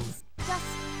spirit. Just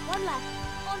one left.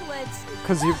 Onwards.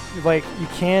 Because you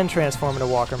can transform into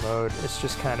walker mode. It's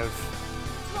just kind of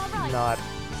To our right.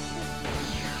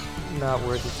 not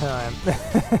worth the time.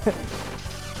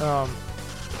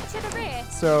 To the rear.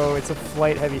 So it's a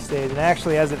flight-heavy stage, and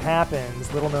actually, as it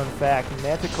happens, little-known fact,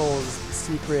 Metical's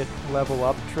secret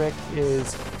level-up trick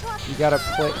is you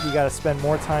gotta spend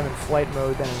more time in flight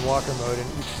mode than in walker mode in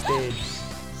each stage.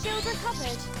 Shield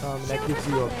recovered. And that Shield gives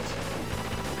you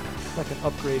recovered. like an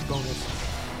upgrade bonus.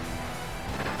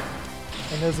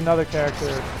 And there's another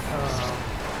character,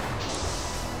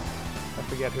 I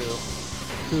forget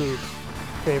who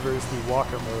favors the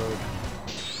walker mode.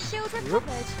 Shield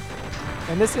recovered.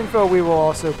 And this info we will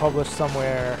also publish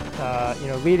somewhere, you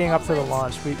know, leading up to the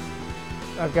launch.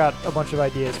 I've got a bunch of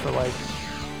ideas for like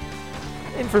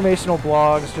informational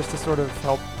blogs just to sort of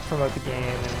help promote the game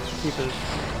and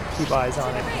keep eyes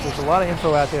on it. There's a lot of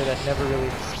info out there that never really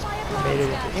made it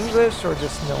into English, or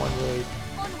just no one really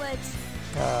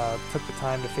took the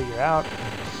time to figure out.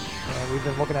 And we've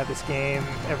been looking at this game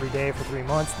every day for 3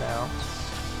 months now.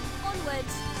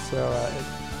 Onwards. So,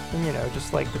 and, you know,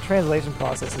 just like the translation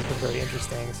process has been very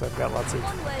interesting. So I've got lots of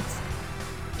Onwards.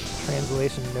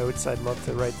 translation notes I'd love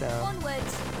to write down.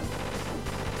 Onwards.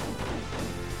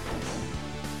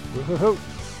 Woohoo!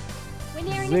 We're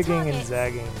nearing the Zigging and target.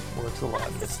 zagging works a lot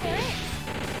in That's the this stage. spirit.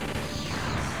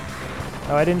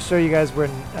 Oh, I didn't show you guys where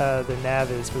the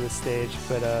nav is for this stage,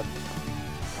 but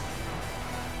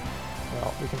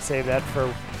well, we can save that for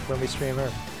when we stream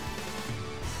her.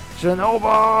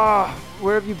 Genova!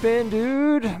 Where have you been,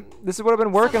 dude? This is what I've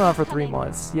been working on for 3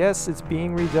 months. Yes, it's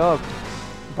being redubbed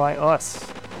by us.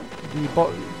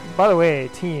 By the way,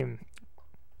 team,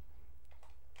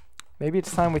 maybe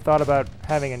it's time we thought about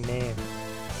having a name.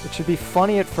 It should be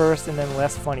funny at first and then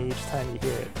less funny each time you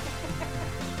hear it.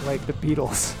 Like the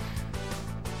Beatles.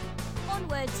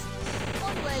 Onwards.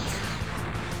 Onwards.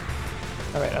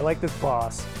 Alright, I like this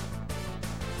boss.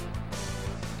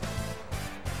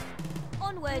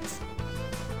 Onwards.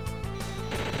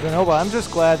 Grenoble, I'm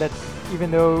just glad that even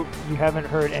though you haven't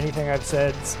heard anything I've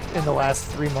said in the last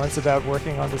 3 months about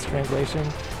working on this translation,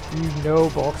 you know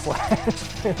Bulk Slash.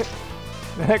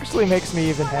 That actually makes me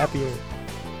even happier.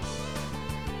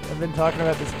 I've been talking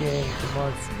about this game for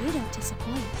months. You don't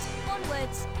disappoint.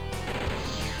 Onwards.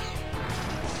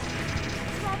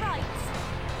 To our right.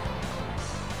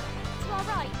 To our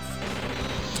right.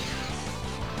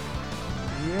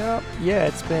 Yep. Yeah,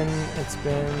 it's been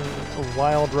a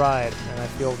wild ride, and I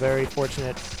feel very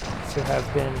fortunate to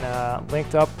have been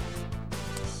linked up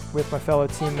with my fellow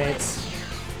teammates.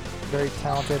 Very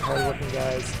talented, hardworking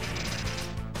guys.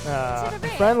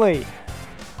 And friendly.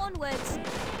 Onwards.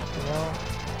 You know,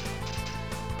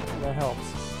 that helps.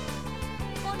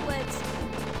 Onwards.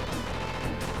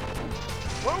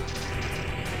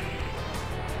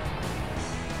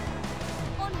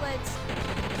 Onwards.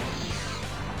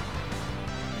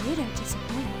 You don't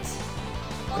disappoint.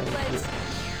 Onwards.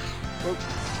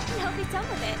 I'll be done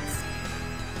with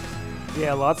it.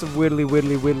 Yeah, lots of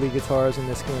widdly guitars in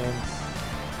this game.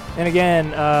 And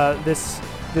again, this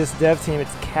dev team,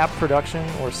 it's CAP Production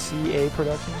or CA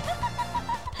Production.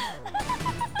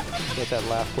 Let that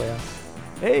laugh play out.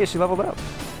 Hey, she leveled up.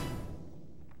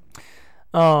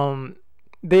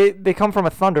 They come from a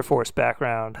Thunder Force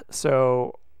background,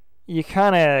 so you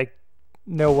kind of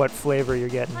know what flavor you're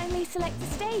getting. Kindly select the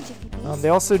stage if you please. They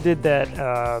also did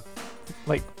that,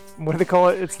 like, what do they call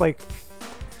it? It's like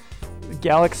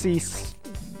Galaxy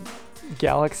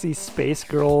Space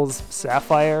Girls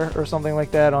Sapphire or something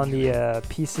like that on the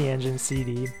PC Engine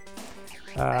CD,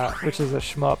 which is a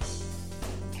shmup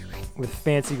with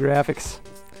fancy graphics.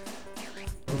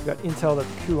 We've got intel that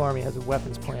the Coup Army has a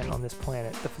weapons plant on this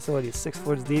planet. The facility is 6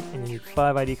 floors deep, and you need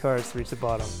 5 ID cards to reach the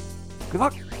bottom. Good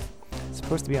luck! It's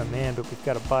supposed to be unmanned, but we've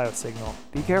got a biosignal.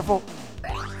 Be careful!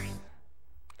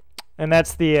 And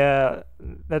that's the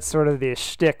that's sort of the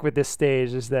shtick with this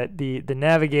stage, is that the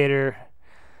navigator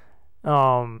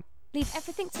Leave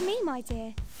everything to me, my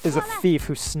dear. is a thief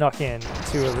who snuck in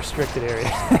to a restricted area.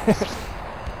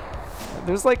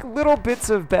 There's like little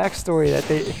bits of backstory that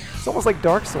it's almost like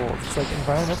Dark Souls. It's like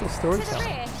environmental To the storytelling.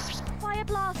 rear. Fire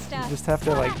blaster. You just have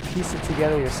to like piece it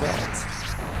together yourselves.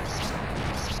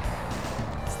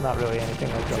 It's not really anything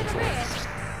like To Dark the Souls. rear.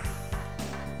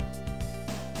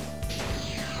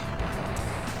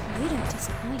 You don't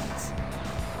disappoint.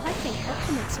 I think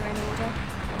compliments are in order.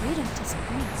 You don't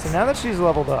disappoint. So now that she's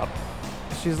leveled up,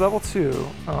 she's level 2,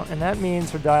 and that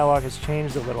means her dialogue has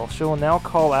changed a little. She will now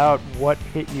call out what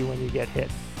hit you when you get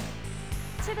hit,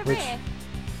 To the which rear.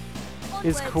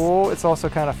 is Onwards. cool. It's also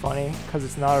kind of funny because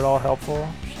it's not at all helpful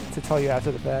to tell you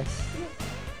after the fact.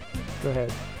 Go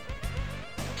ahead.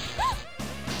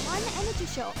 One energy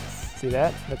shots. See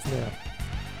that? That's new.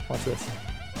 Watch this.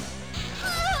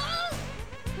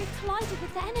 We've collided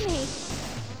with the enemy.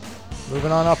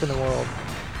 Moving on up in the world.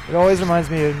 It always reminds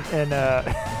me of, in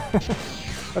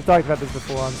I've talked about this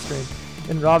before on stream.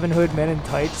 In Robin Hood Men in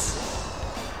Tights,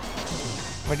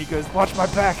 when he goes, "Watch my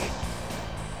back!"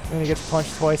 and he gets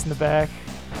punched twice in the back.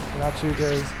 Nacho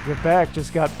goes, "Your back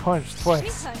just got punched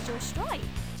twice." Returned your strike.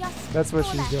 Just That's what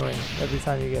your she's left. doing every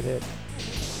time you get hit.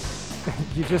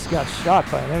 You just got shot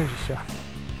by an energy shot.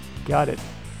 Got it.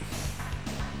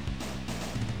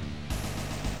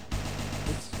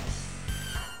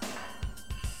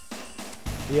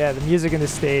 Yeah, the music in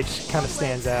this stage kind of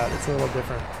stands out. It's a little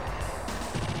different.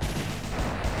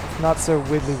 It's not so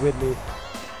widdly. We're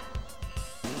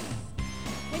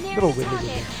near Little the widdly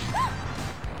target.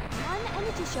 One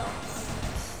energy shots.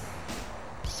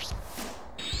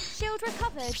 Shield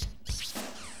recovered.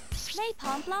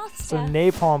 Napalm blaster. So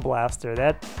Napalm Blaster,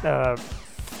 that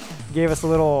gave us a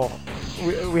little...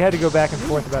 We had to go back and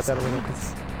forth about that a little,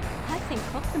 because I think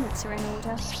compliments are in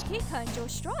order. You earned your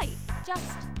strike. Just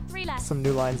 3 left. some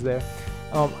new lines there.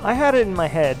 I had it in my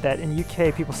head that in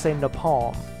UK people say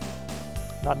napalm,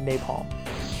 not napalm.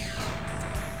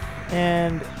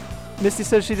 And Misty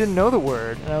said she didn't know the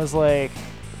word, and I was like,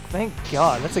 thank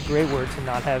God, that's a great word to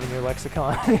not have in your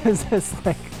lexicon. it's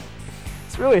like,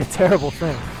 it's really a terrible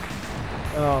thing.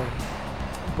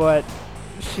 But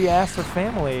she asked her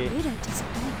family, You don't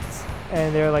disappoint.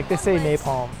 and they're like, they say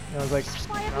napalm. And I was like,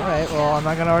 all right, well, I'm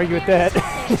not gonna argue with that.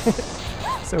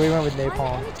 So we went with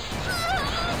napalm. We've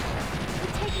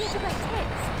taken it to great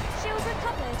hits. Shields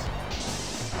recovered.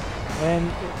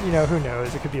 And, you know, who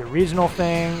knows? It could be a regional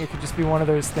thing. It could just be one of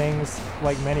those things,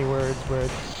 like many words, where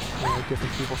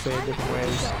different people say it different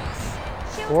ways.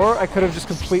 Or I could have just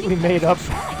completely made up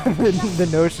the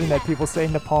notion that people say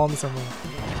napalm somewhere.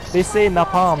 They say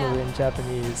napalm in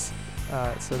Japanese,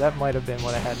 so that might have been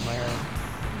what I had in my head.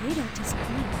 You don't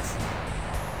disappoint.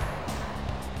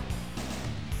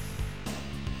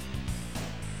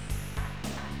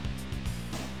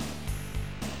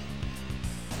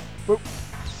 Whoop.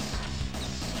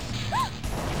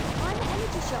 One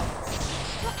energy shots.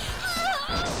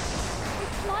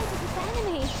 We've collided with the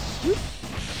enemy.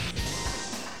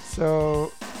 So,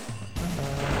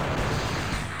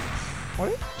 what?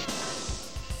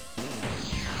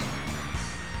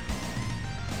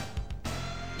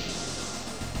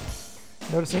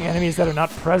 Noticing enemies that are not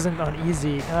present on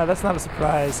easy. That's not a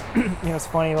surprise. You know, it's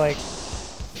funny, like,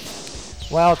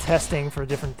 while testing for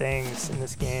different things in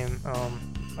this game,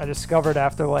 I discovered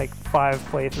after like 5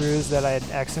 playthroughs that I had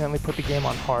accidentally put the game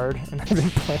on hard, and I've been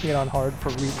playing it on hard for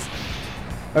weeks.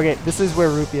 Okay, this is where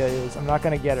Rupia is. I'm not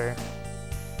gonna get her,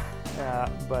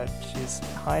 but she's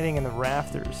hiding in the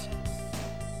rafters.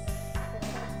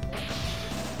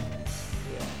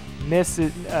 Yeah. Miss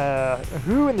is,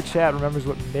 who in the chat remembers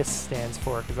what Miss stands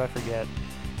for? Because I forget.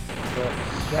 But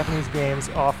Japanese games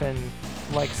often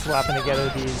like slapping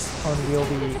together these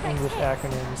unwieldy English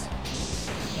acronyms.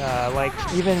 Like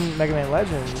even Mega Man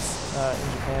Legends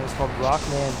in Japan is called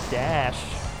Rockman Dash.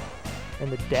 And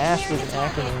the Dash was an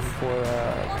acronym for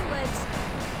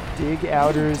Dig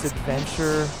Outers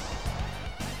Adventure.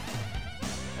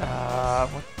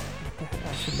 What the heck?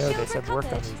 I should know this. I've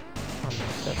worked on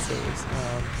that series.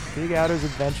 Dig Outers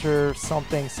Adventure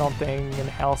something something and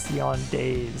Halcyon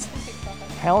Days.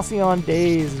 Halcyon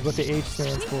Days is what the H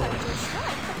stands for.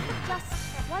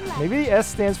 Maybe the S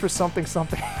stands for something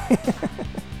something.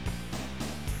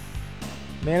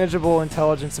 Manageable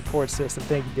Intelligent Support System.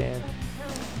 Thank you, Dan.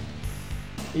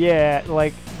 Yeah,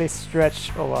 like they stretch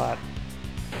a lot.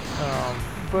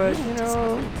 But you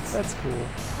know, that's cool.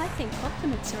 I think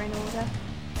compliments are in order.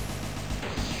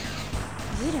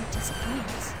 You don't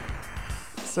disappoint.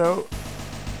 So,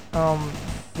 the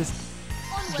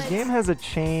game has a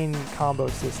chain combo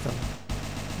system.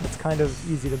 It's kind of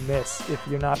easy to miss if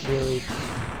you're not really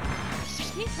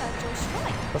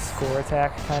a score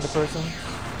attack kind of person.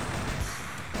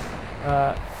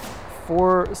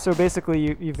 So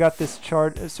basically, you've got this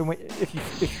charge. So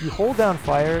if you hold down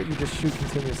fire, you just shoot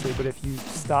continuously. But if you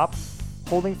stop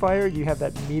holding fire, you have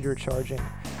that meter charging.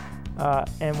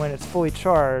 And when it's fully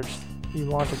charged, you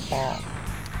launch a bomb.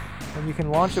 And you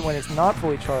can launch it when it's not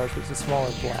fully charged, which is a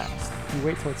smaller blast. If you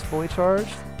wait till it's fully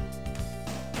charged,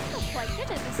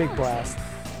 big blast.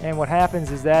 And what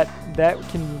happens is that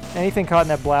anything caught in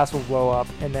that blast will blow up,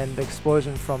 and then the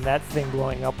explosion from that thing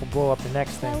blowing up will blow up the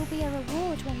next thing. There will be a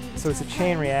reward when we So it's a return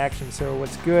chain home. reaction. So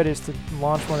what's good is to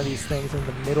launch one of these things in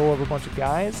the middle of a bunch of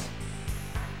guys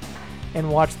and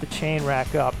watch the chain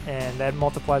rack up, and that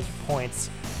multiplies your points.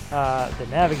 The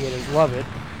navigators love it,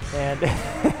 and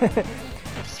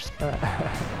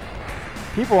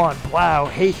people on Blau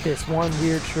hate this one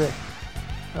weird trick.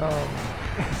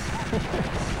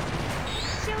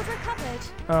 Shield recovered.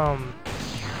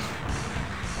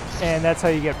 And that's how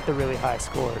you get the really high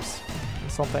scores.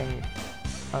 Something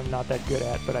I'm not that good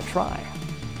at, but I try.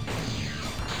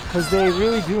 Because they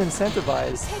really do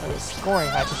incentivize scoring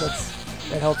high, because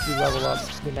that helps you level up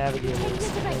the navigators,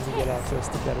 and then you get access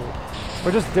to better,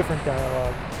 or just different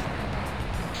dialogue.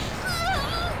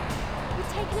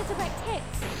 We've taken a direct hit.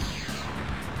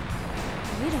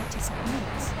 We don't disappoint.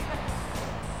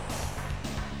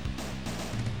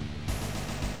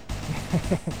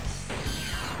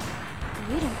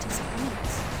 You don't disappoint.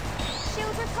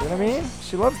 Shield recovered. See what I mean?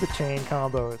 She loves the chain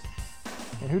combos.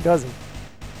 And who doesn't?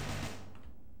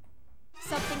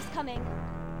 Something's coming.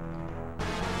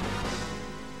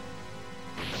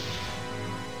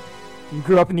 You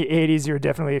grew up in the 80s, you're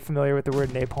definitely familiar with the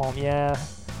word napalm. Yeah.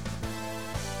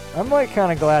 I'm like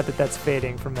kind of glad that that's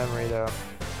fading from memory though.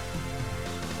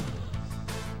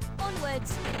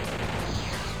 Onwards.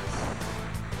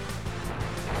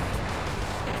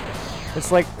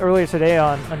 It's like earlier today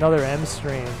on another M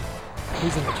stream.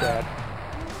 Who's in the chat?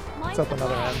 What's up,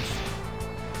 another M?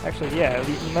 Actually, yeah,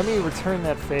 let me return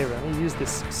that favor. Let me use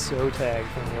this so tag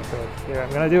thing real quick. Here,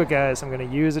 I'm gonna do it, guys. I'm gonna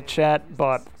use a chat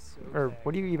bot, or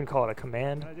what do you even call it? A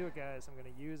command? I'm gonna do it, guys. I'm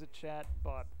gonna use a chat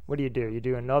bot. What do? You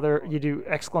do another. You do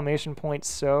exclamation point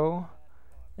so,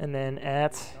 and then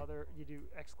at. You do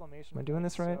exclamation. Am I doing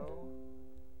this right? Oh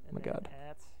my god.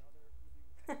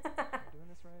 Am I doing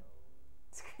this right?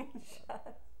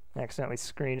 Screenshot. Accidentally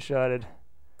screenshotted.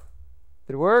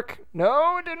 Did it work?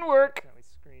 No, it didn't work.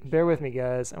 Bear with me,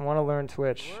 guys. I want to learn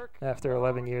Twitch after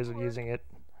 11 years of using it.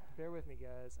 Bear with me,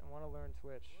 guys. I want to learn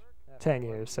Twitch. 10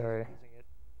 years, sorry.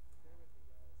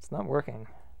 It's not working.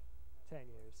 10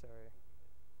 years, sorry.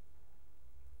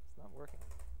 It's not working.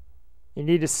 You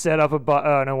need to set up a bot.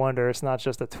 Oh, no wonder. It's not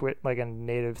just a like a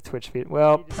native Twitch feed.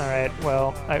 Well, all right.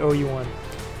 Well, I owe you one.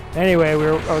 Anyway,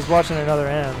 I was watching another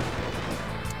M.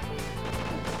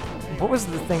 What was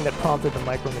the thing that prompted the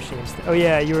Micro Machines? Oh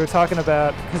yeah, you were talking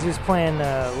about, because he was playing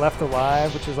Left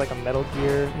Alive, which is like a Metal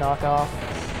Gear knockoff.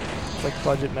 It's like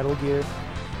budget Metal Gear.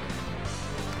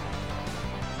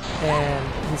 And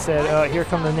he said, oh, here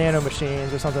come the nano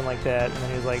machines or something like that. And then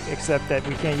he was like, except that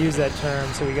we can't use that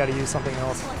term, so we got to use something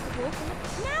else.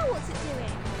 Now what's it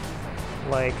doing?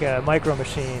 Like Micro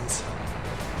Machines.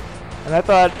 And I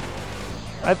thought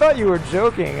you were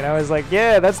joking, and I was like,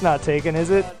 yeah, that's not taken,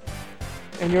 is it?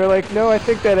 And you were like, no, I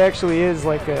think that actually is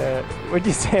like a, what'd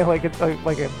you say, like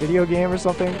a video game or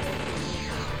something?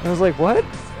 And I was like, what?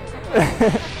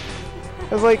 I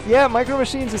was like, yeah, Micro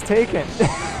Machines is taken. We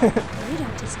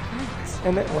don't disappoint.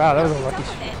 And then, wow, that was a lucky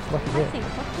I hit. think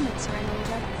compliments are in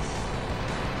order.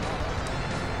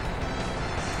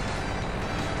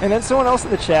 And then someone else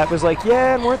in the chat was like,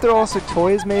 yeah, and weren't there also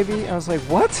toys maybe? I was like,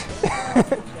 what?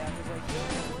 I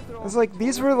was like,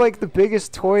 these were like the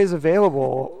biggest toys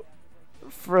available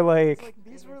for like,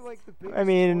 I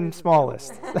mean,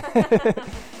 smallest.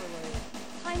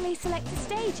 Kindly select the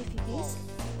stage if you please.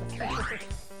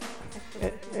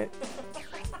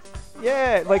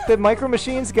 Yeah, like the Micro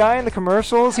Machines guy in the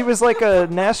commercials, he was like a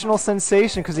national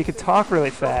sensation because he could talk really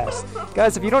fast.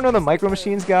 Guys, if you don't know the Micro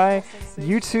Machines guy,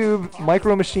 YouTube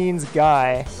Micro Machines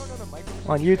guy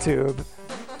on YouTube,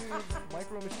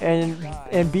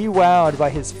 and be wowed by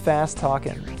his fast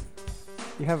talking.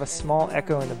 You have a small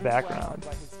echo in the background.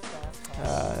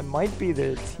 It might be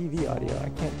the TV audio. I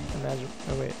can't imagine.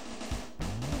 Oh wait.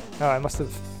 Oh, I must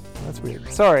have. That's weird.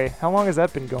 Sorry. How long has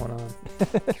that been going on?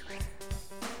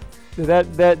 Did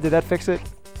that fix it?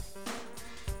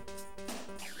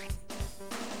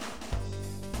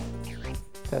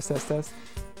 Test.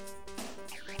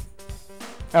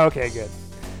 Okay, good.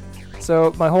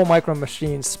 So my whole Micro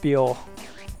Machine spiel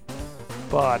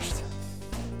botched.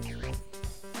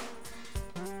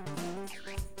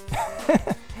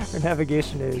 Our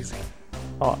navigation is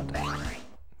odd.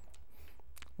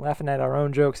 Laughing at our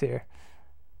own jokes here.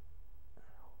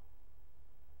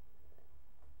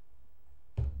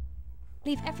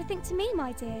 Leave everything to me,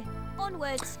 my dear.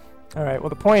 Onwards. All right. Well,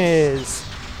 the point is,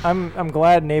 I'm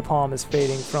glad napalm is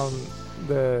fading from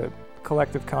the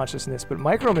collective consciousness, but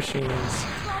Micro Machines, To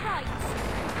our right.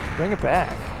 bring it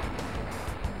back.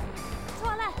 To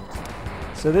our left.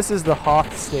 So this is the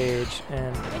Hoth stage,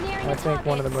 and We're nearing I the think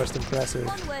one of the target. most impressive.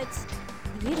 Onwards.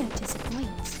 You don't disappoint.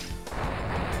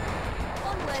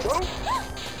 Onwards.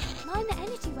 Mind the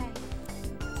energy wave.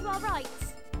 To our right.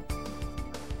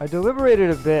 I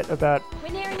deliberated a bit about We're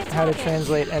nearing the how to target.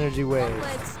 translate energy wave,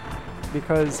 Onwards.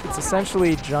 because it's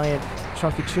essentially giant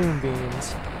chunky tune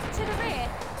beams To the rear.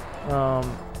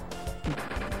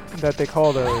 that they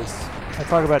call those. I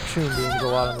talk about tune beams a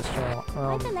lot on this channel.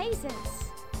 Mind the lasers.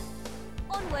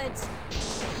 Onwards.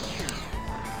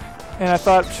 And I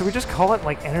thought, should we just call it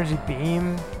like energy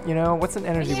beam? You know, what's an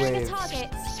energy We're nearing wave? the target.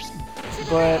 To the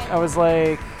But rear. I was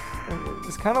like,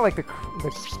 it's kind of like the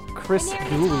Chris We're nearing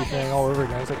the Dooley target. thing all over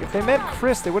again. I was like, if they meant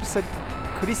Chris, they would have said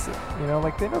Chris. You know,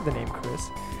 like they know the name Chris.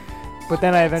 But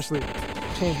then I eventually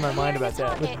changed my mind about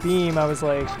that. With beam, I was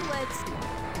like, Onwards.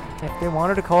 if they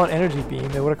wanted to call it energy beam,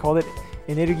 they would have called it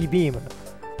energy beam.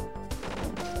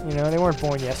 You know, they weren't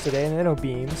born yesterday, and they know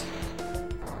beams. To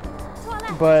our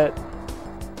left. But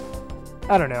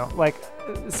I don't know, like,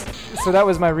 so that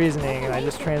was my reasoning, and I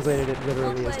just translated it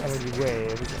literally as energy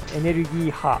waves. Energy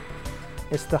hop.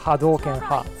 It's the To our Hadouken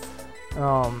hop.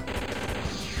 right.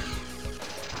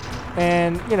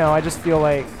 And you know, I just feel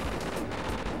like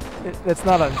it's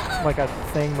not a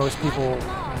thing most people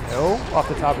know off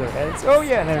the top of their heads. Oh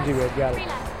yeah, an energy wave, got Three it.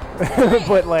 left.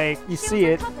 But like, you see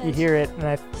it, you hear it, and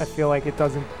I feel like it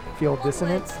doesn't feel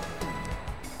dissonant.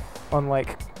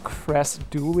 Unlike Cress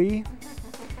Dooley.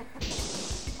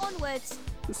 Onwards.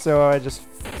 So I just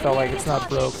felt like it's not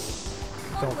broke.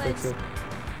 Don't fix it.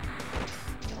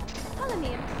 Follow me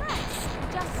and press.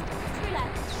 Just three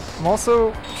left. I'm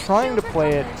also trying to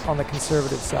play it on the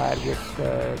conservative side with,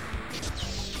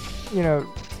 you know,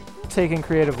 taking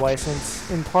creative license,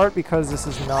 in part because this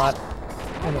is not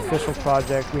an official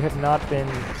project. We have not been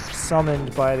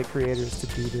summoned by the creators to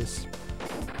do this.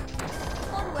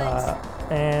 Onwards.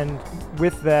 And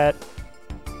with that,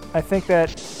 I think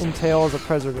that entails a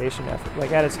preservation effort.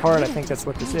 Like, at its heart, I think that's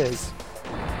what this is.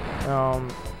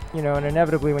 You know, and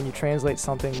inevitably when you translate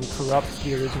something, you corrupt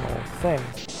the original thing.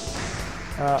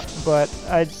 But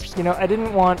I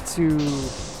didn't want to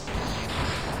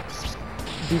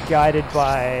be guided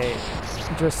by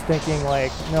just thinking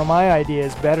like, no, my idea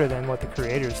is better than what the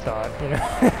creators thought, you know?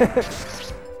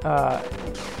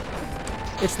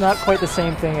 It's not quite the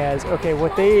same thing as, okay,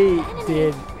 what they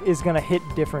did is gonna hit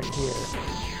different here.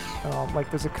 Like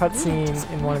there's a cutscene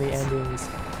in one of the endings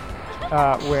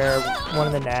where one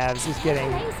of the navs is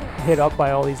getting hit up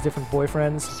by all these different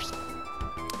boyfriends.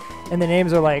 And the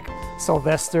names are like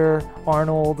Sylvester,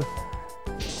 Arnold,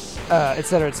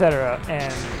 etc., etc.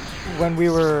 And when we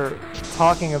were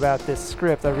talking about this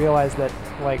script, I realized that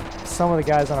like some of the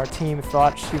guys on our team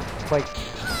thought she like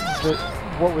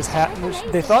what was happening.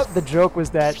 They thought the joke was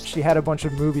that she had a bunch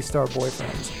of movie star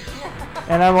boyfriends.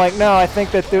 And I'm like, no, I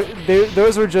think that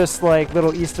those were just like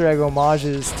little Easter egg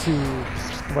homages to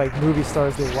like movie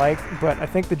stars they like. But I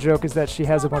think the joke is that she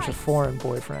has a bunch of foreign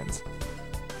boyfriends.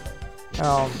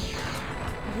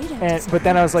 But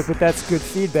then I was like, but that's good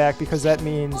feedback because that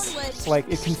means like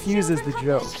it confuses the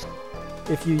joke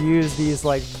if you use these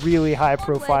like really high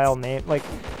profile names. Like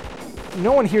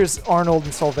no one hears Arnold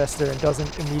and Sylvester and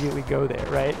doesn't immediately go there,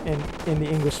 right? In the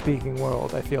English-speaking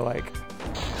world, I feel like.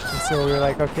 And so we were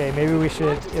like, okay, maybe we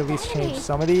should at least change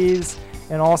some of these.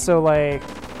 And also, like,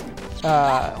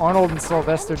 Arnold and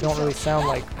Sylvester don't really sound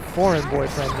like foreign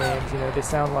boyfriend names, you know? They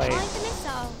sound like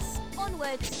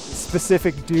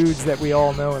specific dudes that we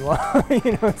all know and love.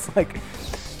 You know, it's like...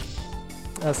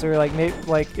 so we're like, maybe,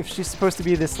 like, if she's supposed to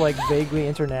be this, like, vaguely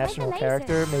international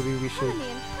character, maybe we should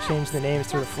change the names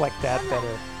to reflect that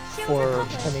better for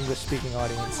an English-speaking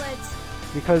audience.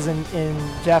 Because in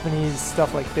Japanese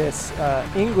stuff like this,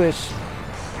 English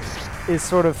is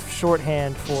sort of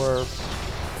shorthand for,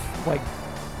 like,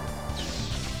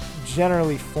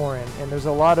 generally foreign, and there's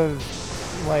a lot of,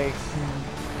 like,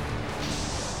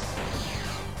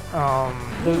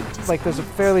 there's a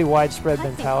fairly widespread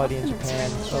mentality in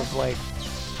Japan of, like,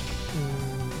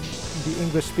 the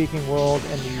English-speaking world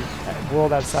and the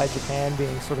world outside Japan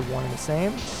being sort of one and the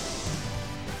same,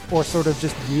 or sort of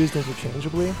just used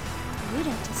interchangeably.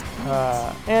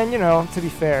 And, you know, to be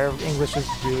fair, English is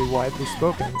really widely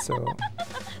spoken, so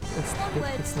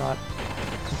it's not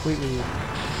completely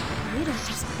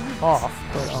off,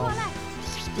 but,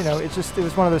 you know, it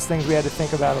was one of those things we had to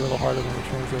think about a little harder when we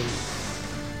translated.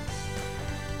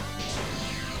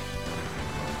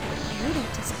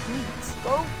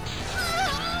 Oh!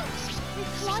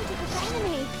 We've collided with the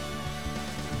enemy!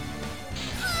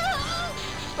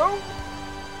 Oh!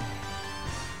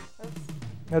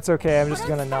 That's okay, I'm just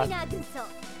gonna not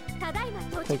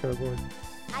take our board.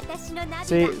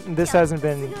 See, this hasn't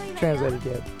been translated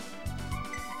yet.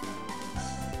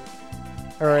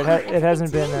 Or it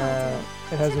hasn't been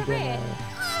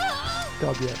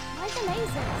dubbed yet.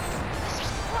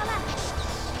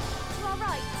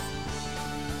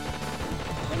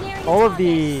 All of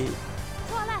the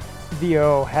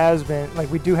VO has been,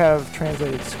 like, we do have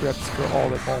translated scripts for all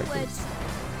the characters.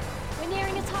 We're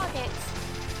nearing a target.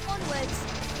 Onwards.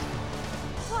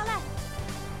 To our left.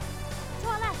 To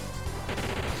our left.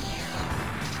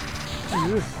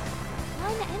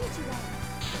 Line the energy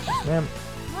well. Ma'am.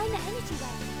 Line the energy well.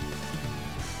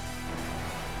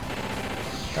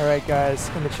 Alright guys,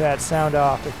 in the chat, sound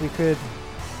off. If we could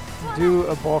do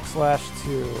a Bulk Slash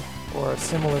 2 or a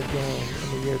similar game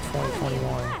in the year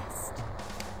 2021,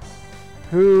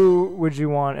 who would you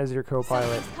want as your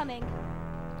co-pilot?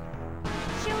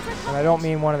 And I don't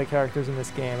mean one of the characters in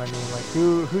this game, I mean, like,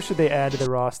 who should they add to the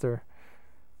roster?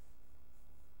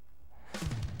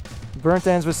 Burnt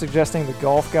Ends was suggesting the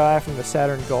golf guy from the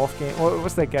Saturn golf game.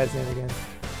 What's that guy's name again?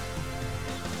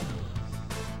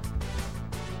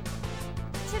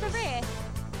 To the rear.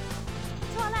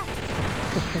 To our left.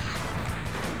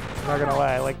 I'm not gonna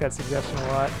lie, I like that suggestion a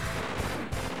lot.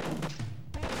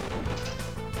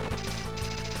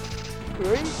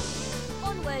 Onwards.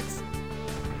 Onwards.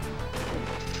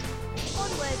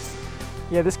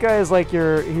 Yeah, this guy is like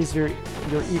he's your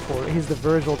equal. He's the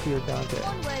Virgil to your Dante.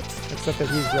 Onwards. Except that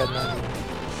he's red now.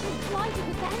 We've collided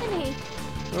with the enemy.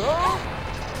 Oh!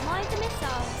 Mind the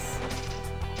missiles.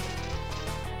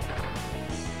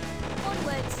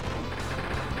 Onwards.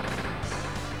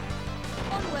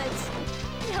 Onwards.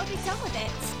 He'll be done with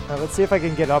it. Let's see if I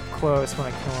can get up close when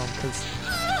I kill him, because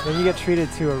then you get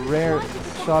treated to a rare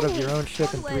shot of your own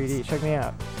ship in 3D. Check me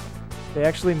out. They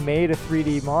actually made a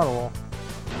 3D model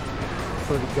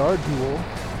for the guard duel.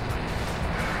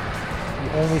 You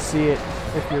only see it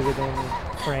if you're within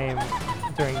frame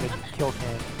during the kill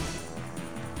cam.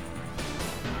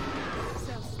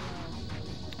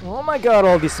 Oh my god,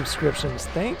 all these subscriptions.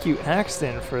 Thank you,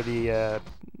 Axton, for the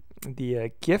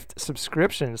gift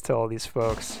subscriptions to all these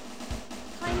folks.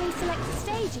 Kindly select the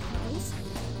stage, if please.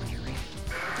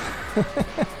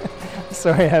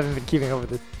 Sorry, I haven't been keeping up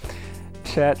with the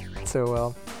chat so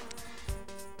well.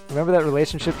 Remember that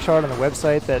relationship chart on the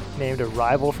website that named a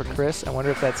rival for Chris? I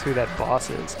wonder if that's who that boss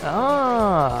is.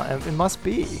 Ah, it must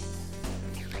be.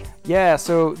 Yeah,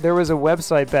 so there was a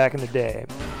website back in the day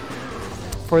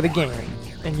for the game,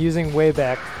 and using the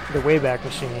Wayback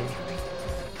Machine,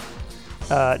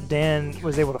 Dan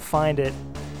was able to find it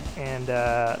and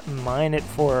mine it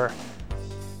for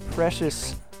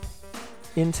precious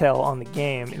intel on the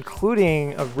game,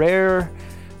 including a rare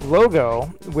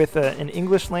logo with an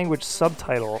English language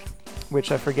subtitle,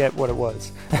 which I forget what it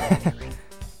was.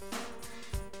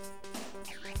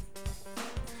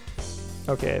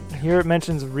 Okay, here it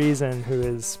mentions Riesen, who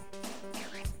is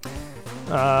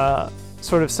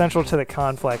sort of central to the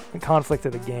conflict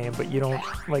of the game, but you don't,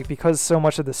 like, because so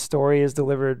much of the story is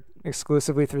delivered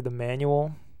exclusively through the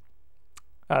manual.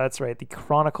 That's right, the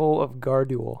Chronicle of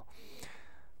Garduel.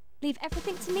 Leave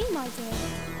everything to me, my dear.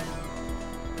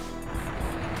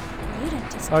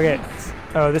 Okay.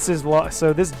 Oh, this is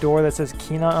so this door that says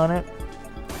Kina on it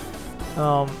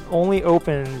only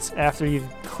opens after you've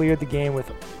cleared the game with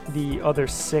the other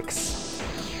 6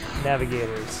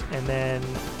 navigators, and then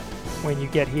when you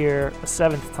get here a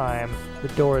 7th time, the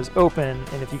door is open,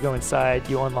 and if you go inside,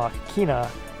 you unlock Kina,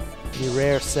 the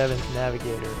rare 7th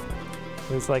navigator.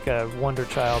 It's like a wonder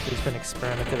child who's been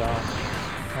experimented on.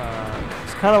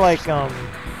 It's kind of like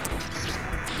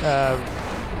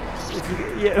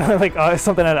like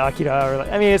something out of Akira, or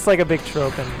I mean, it's like a big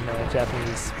trope in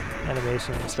Japanese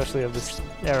animation, especially of this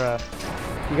era.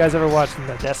 You guys ever watched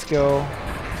Nadesco?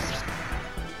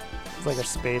 It's like a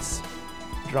space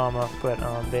drama, but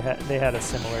they had a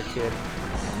similar kid.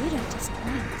 You don't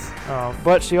disappoint.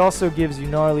 But she also gives you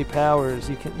gnarly powers.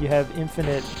 You have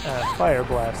infinite fire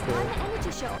blaster,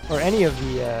 Energy shot. or any of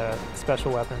the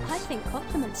special weapons. I think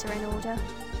compliments are in order.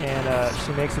 And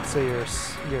she makes it so your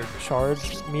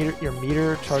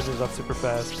meter charges up super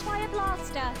fast. Fire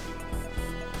blaster.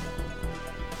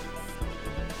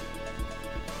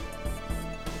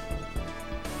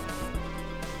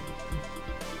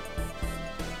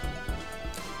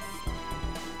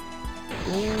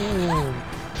 Boom.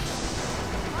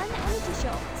 Energy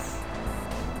shots.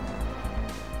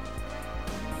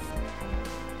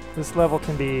 This level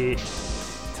can be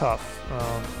tough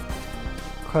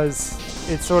because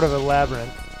it's sort of a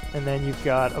labyrinth, and then you've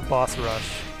got a boss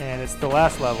rush, and it's the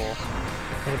last level.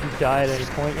 And if you die at any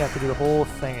point, you have to do the whole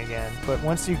thing again. But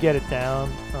once you get it down,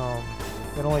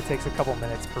 it only takes a couple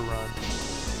minutes per run.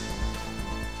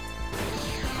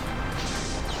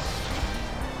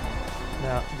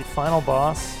 Now, the final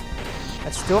boss, I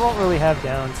still don't really have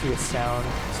down to a sound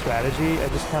strategy. I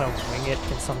just kind of wing it,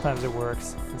 and sometimes it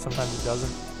works, and sometimes it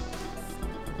doesn't.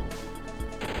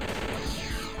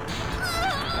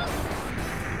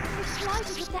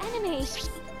 With the enemy.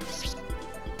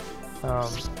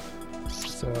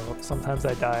 So sometimes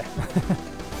I die.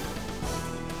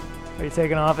 Are you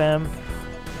taking off, Em?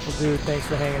 Well, dude, thanks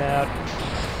for hanging out.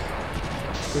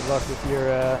 Good luck with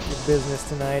your business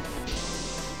tonight.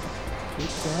 Get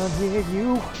down here,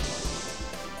 you.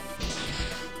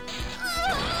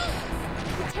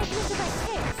 You're taking us away,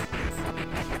 kids.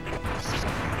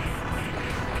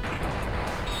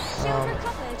 Shield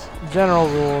recovered. General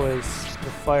rule is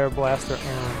the fire blaster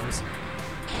owns.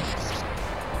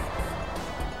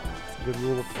 It's a good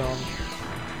rule of thumb.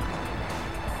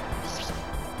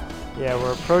 Yeah,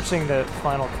 we're approaching the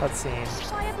final cutscene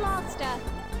Fire blaster.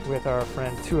 with our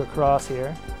friend Two Across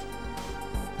here,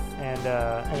 and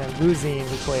then Luuzine,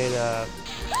 who played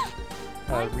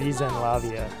Riesen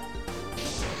Lavia.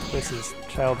 This is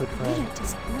childhood You friend. don't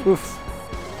disappoint. Oof.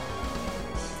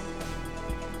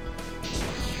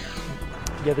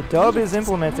 Yeah, the dub is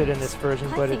implemented in this version,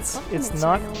 but it's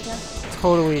not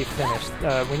totally finished.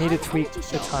 We need to tweak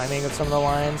the timing of some of the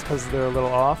lines because they're a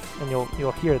little off, and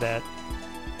you'll hear that.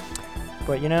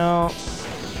 But you know,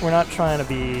 we're not trying to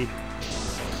be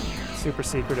super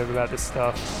secretive about this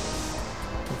stuff.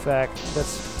 In fact, that's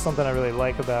something I really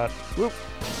like about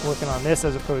working on this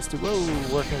as opposed to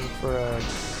working for a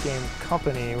game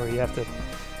company where you have to,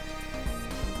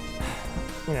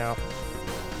 you know,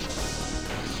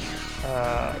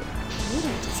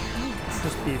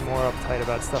 just be more uptight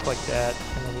about stuff like that,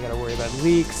 and then you gotta worry about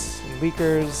leaks and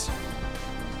leakers.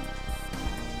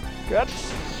 Good.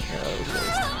 This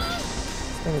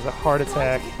thing is a heart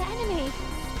attack.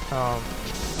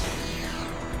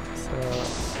 So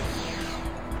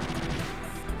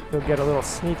you'll get a little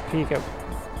sneak peek at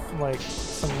like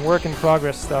some work in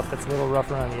progress stuff that's a little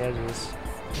rough around the edges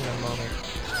in a moment.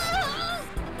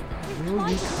 Will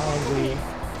you kindly?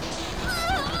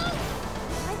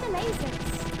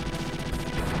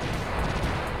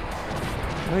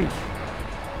 Oy.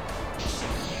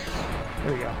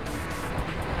 There we go.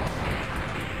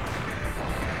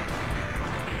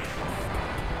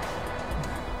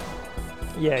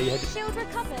 Yeah, you had to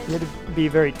be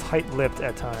very tight-lipped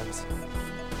at times.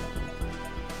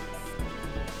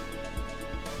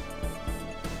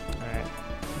 Alright.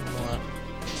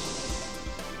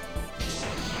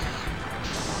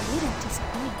 You don't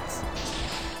disappoint.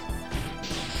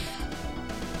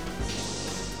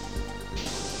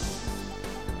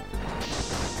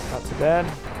 Not too bad.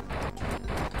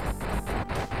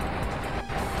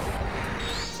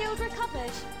 Shield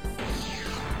recovered.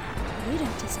 You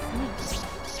don't disappoint.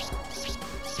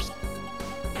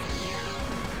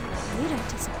 You don't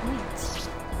disappoint.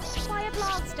 Fire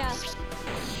blaster.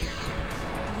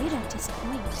 You don't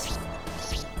disappoint.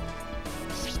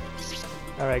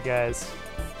 Alright, guys.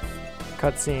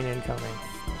 Cutscene incoming.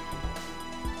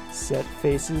 Set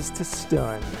faces to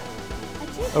stun.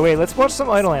 Oh wait, let's watch some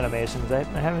idle animations. I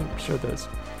haven't showed those.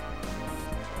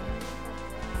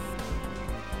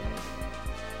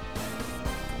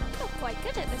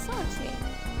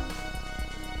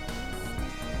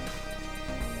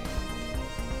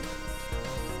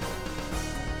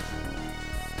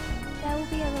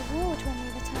 be a reward when we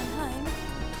return home.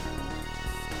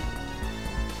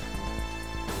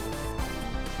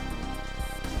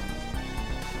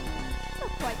 You're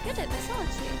quite good at this, aren't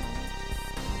you?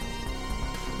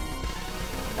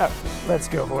 Oh, let's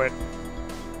go for it.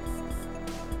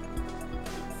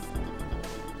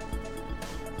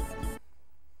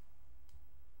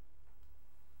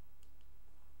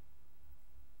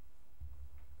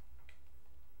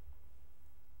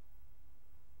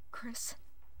 Chris,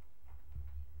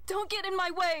 don't get in my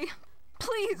way,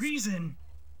 please. Riesen,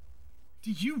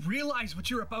 do you realize what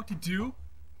you're about to do?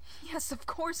 Yes, of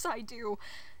course I do.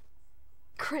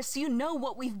 Chris, you know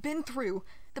what we've been through.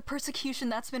 The persecution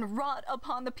that's been wrought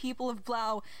upon the people of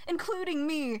Blau, including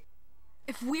me.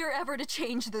 If we're ever to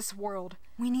change this world,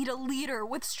 we need a leader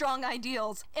with strong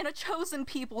ideals and a chosen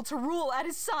people to rule at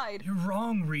his side. You're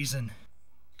wrong, Riesen.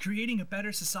 Creating a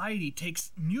better society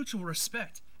takes mutual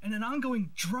respect and an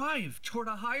ongoing drive toward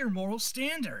a higher moral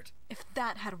standard. If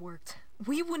that had worked,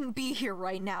 we wouldn't be here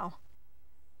right now.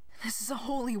 This is a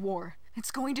holy war.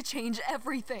 It's going to change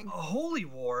everything. A holy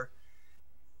war?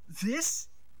 This?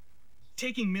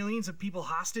 Taking millions of people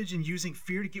hostage and using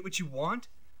fear to get what you want?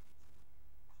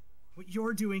 What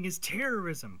you're doing is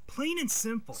terrorism, plain and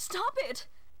simple. Stop it!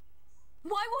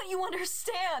 Why won't you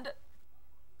understand?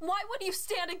 Why would you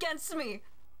stand against me?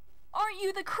 Aren't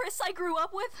you the Chris I grew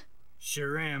up with?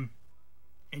 Sure am.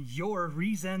 And you're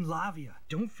Riesen Lavia.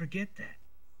 Don't forget that.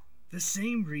 The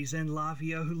same Riesen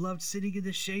Lavia who loved sitting in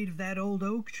the shade of that old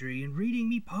oak tree and reading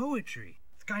me poetry.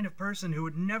 The kind of person who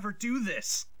would never do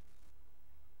this.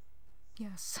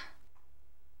 Yes.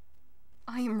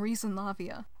 I am Riesen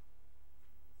Lavia.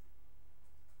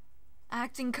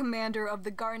 Acting commander of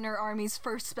the Gardner Army's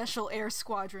 1st Special Air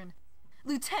Squadron.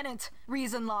 Lieutenant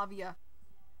Riesen Lavia.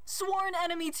 Sworn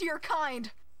enemy to your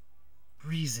kind.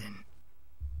 Riesen.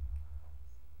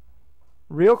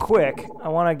 Real quick, I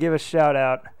want to give a shout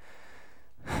out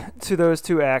to those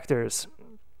two actors.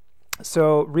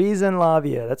 So, Riesen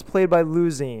Lavia, that's played by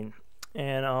Luuzine.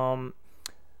 And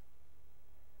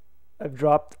I've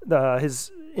dropped his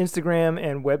Instagram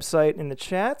and website in the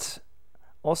chat.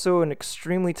 Also an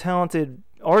extremely talented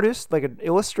artist, like an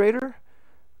illustrator.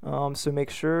 So make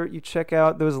sure you check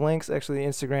out those links. Actually, the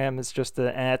Instagram is just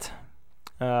the @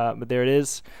 but there it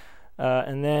is.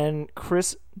 And then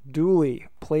Chris Dooley,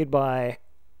 played by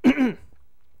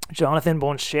Jonathan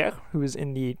Boncher, who is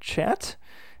in the chat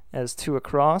as Two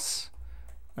Across.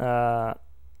 And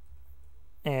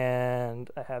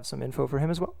I have some info for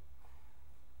him as well.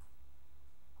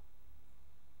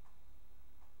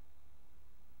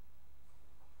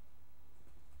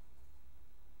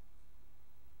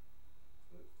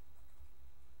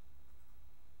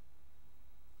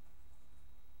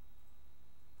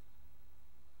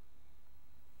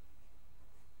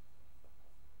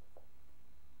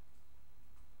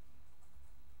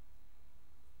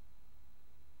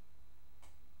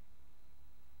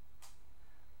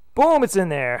 Boom, it's in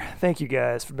there. Thank you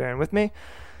guys for bearing with me.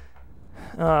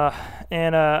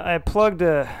 I plugged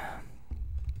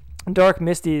Dark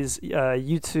Misty's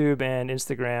YouTube and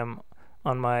Instagram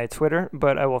on my Twitter,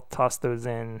 but I will toss those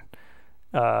in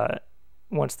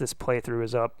once this playthrough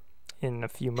is up in a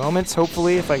few moments,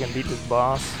 hopefully, if I can beat this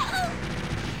boss. Where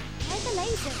are the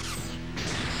lasers?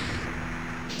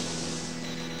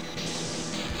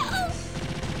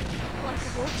 Like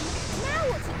a walkie? Now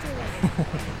what's it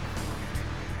doing?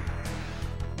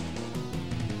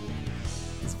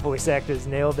 Voice actors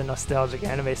nailed the nostalgic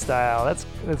anime style.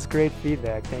 That's great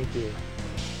feedback. Thank you.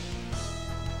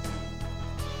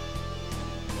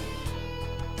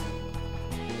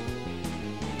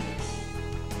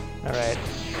 All right.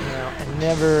 Now I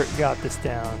never got this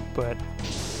down, but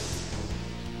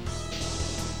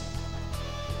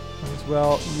might as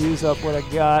well use up what I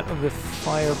got of the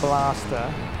fire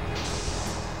blaster.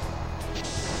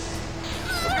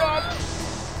 Oh God!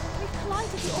 We've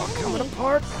collided with It's all the coming enemy.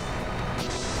 apart.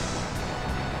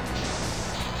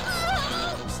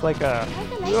 It's like a Where are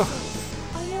the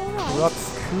lasers? Are you alright? corrupt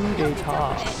coup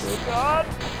d'etat. Oh God!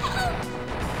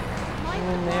 My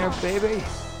Get in there, gosh. baby.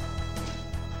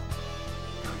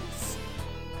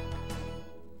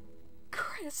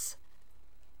 Chris.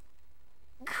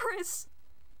 Chris.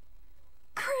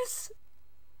 Chris.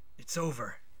 It's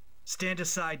over. Stand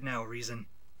aside now, Riesen.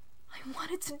 I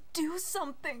wanted to do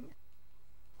something.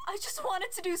 I just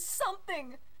wanted to do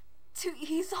something to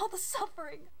ease all the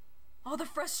suffering, all the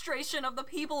frustration of the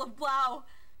people of Blau.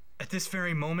 At this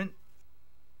very moment,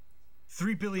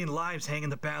 3 billion lives hang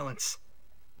in the balance.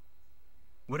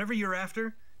 Whatever you're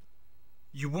after,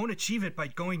 you won't achieve it by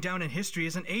going down in history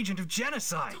as an agent of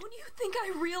genocide. Don't you think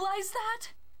I realize that?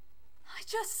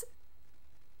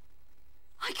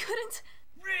 I couldn't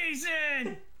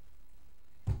Riesen!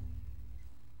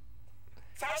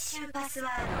 最終パスワ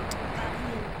ード確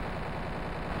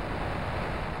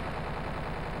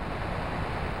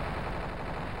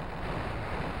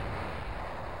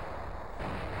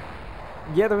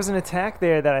認。 Yeah, there was an attack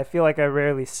there that I feel like I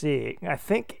rarely see. I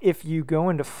think if you go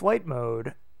into flight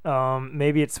mode,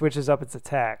 maybe it switches up its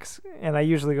attacks. And I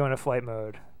usually go into flight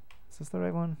mode. Is this the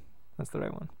right one? That's the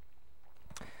right one.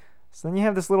 So then you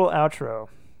have this little outro.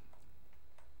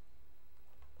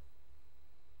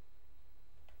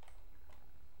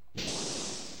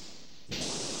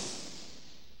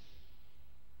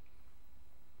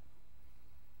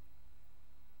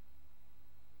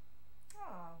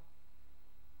 Oh.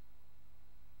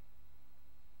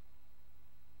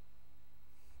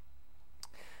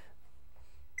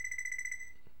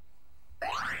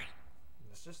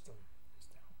 The system is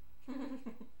down.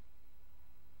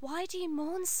 Why do you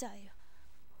mourn so?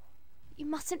 You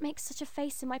mustn't make such a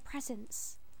face in my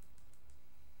presence.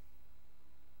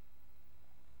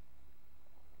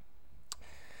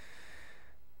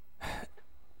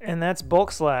 And that's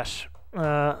Bulk Slash.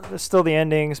 There's still the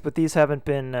endings, but these haven't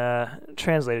been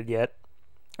translated yet.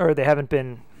 Or they haven't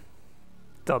been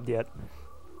dubbed yet.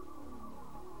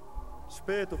 シュ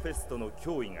ペートフェストの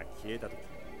脅威が消えた時、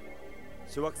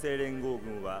諸惑星連合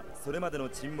軍はそれまでの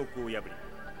沈黙を破り、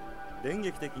電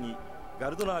撃的にガ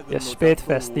ルドナー軍 Yeah, の雑踏を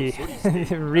Spätfest, 処理 the し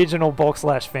て regional Bulk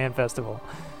Slash fan festival.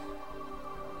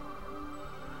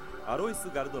 アロイス・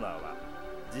ガルドナーは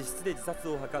自室で自殺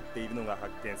を図っているのが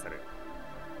発見され、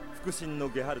腹心の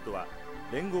ゲハルトは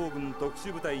連合軍特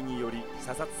殊部隊により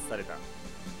射殺された。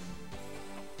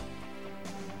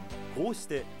こうし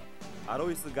てアロ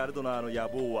イス・ガルドナーの野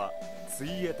望はつ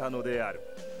いえたのである。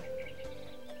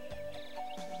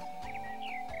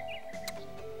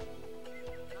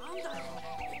なんだよ。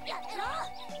やめろ。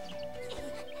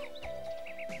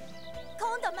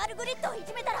今度マルグリットをい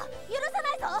じめたら許さ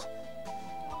ないぞ。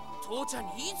父ちゃん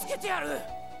に言いつけてやる。もう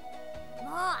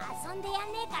遊んでや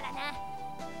んねえからな。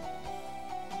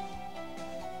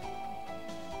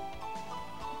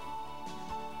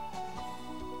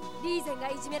リーゼンが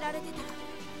いじめられてたら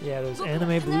Yeah, those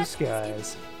anime blue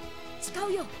skies. 誓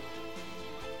うよ。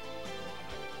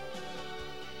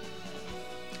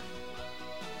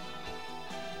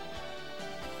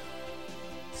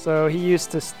So he used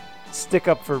to stick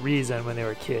up for Riesen when they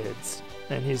were kids.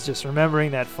 And he's just remembering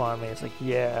that fondly. It's like,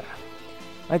 yeah,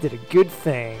 I did a good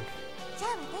thing. じゃ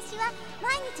あ私は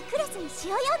毎日クラスに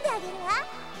詩を読んであげるわ。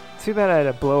 Too bad I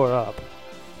had to blow her up.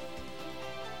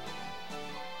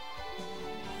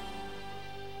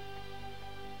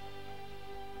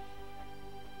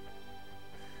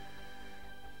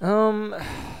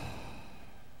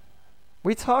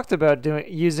 We talked about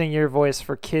using your voice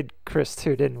for Kid Chris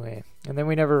too, didn't we? And then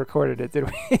we never recorded it, did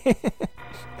we?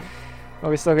 Oh,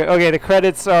 we still get okay. The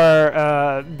credits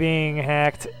are being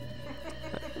hacked.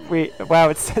 Wow,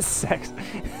 it says sex.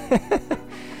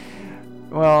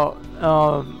 Well,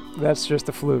 that's just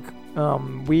a fluke.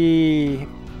 We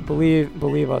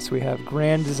believe us. We have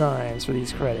grand designs for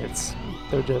these credits.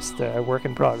 They're just a work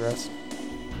in progress.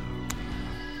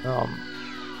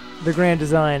 The grand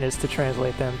design is to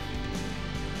translate them.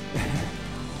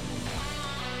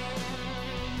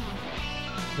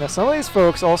 Now, some of these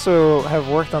folks also have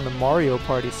worked on the Mario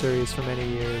Party series for many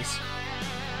years.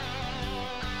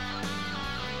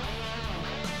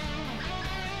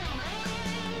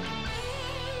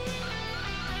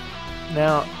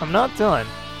 Now, I'm not done,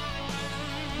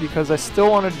 because I still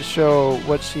wanted to show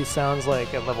what she sounds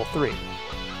like at level 3.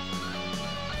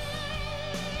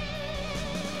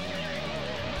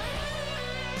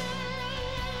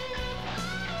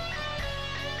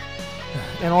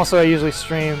 And also, I usually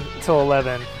stream till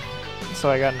 11, so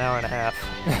I got an hour and a half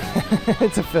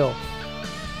to fill.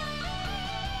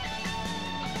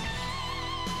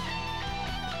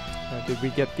 Did we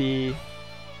get the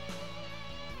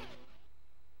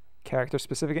character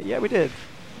specific? Yeah, we did.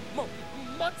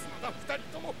 待つな、二人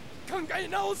とも考え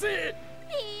直せ。いい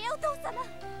え、お父様。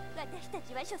私た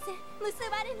ちは所詮結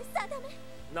ばれぬ定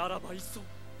め。ならばいっそ、こ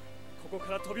こ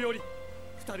から飛び降り、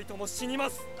二人とも死にま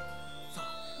す。さあ、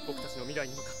僕たちの未来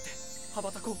に向かって羽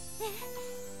ばたこう。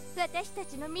私た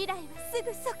ちの未来はす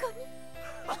ぐそこに。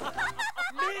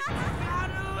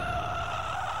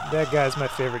That guy's my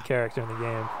favorite character in the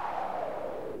game.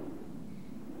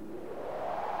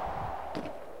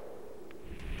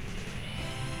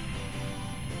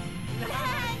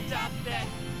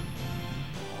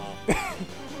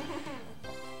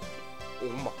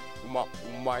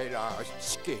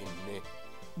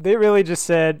 They really just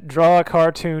said, draw a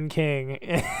cartoon king.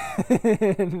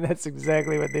 And that's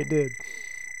exactly what they did.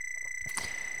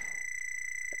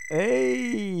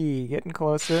 Hey, getting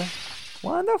closer.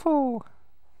 Wonderful.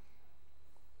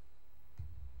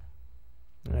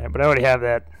 Alright, but I already have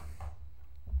that.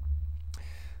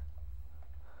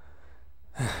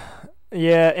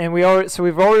 Yeah, and we've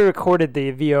already recorded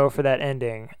the VO for that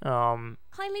ending.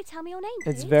 Kindly tell me your name,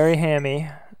 please. It's very hammy.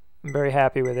 I'm very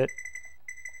happy with it.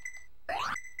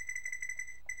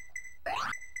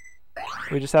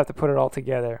 We just have to put it all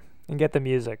together and get the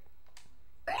music.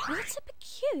 What a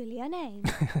peculiar name.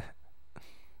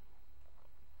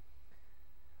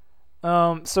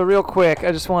 So real quick,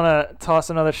 I just want to toss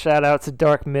another shout out to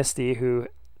Dark Misty, who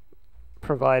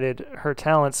provided her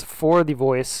talents for the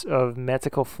voice of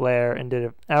Metical Flair and did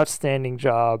an outstanding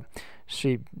job.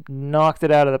 She knocked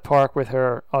it out of the park with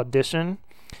her audition,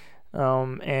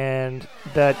 and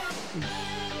that,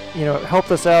 you know,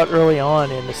 helped us out early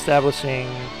on in establishing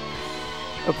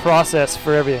a process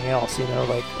for everything else. You know,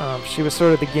 like she was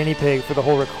sort of the guinea pig for the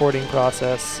whole recording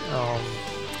process,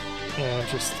 and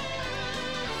just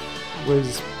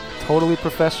was totally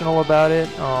professional about it.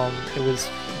 It was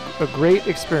a great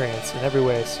experience in every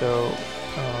way. So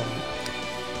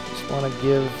just want to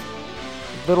give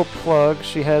a little plug.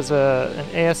 She has an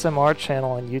ASMR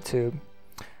channel on YouTube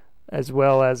as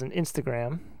well as an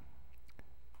Instagram,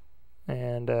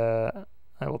 and I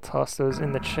will toss those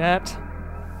in the chat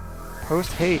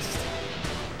post haste.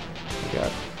 I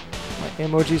got my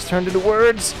emojis turned into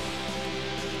words.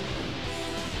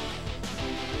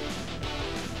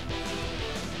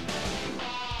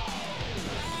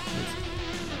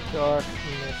 Dark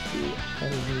Misty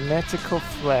and Metical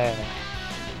Flair.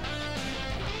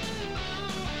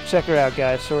 Check her out,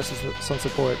 guys. Show us some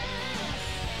support.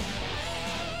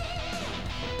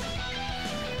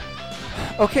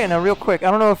 Okay, now real quick.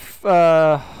 I don't know if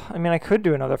I mean, I could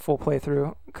do another full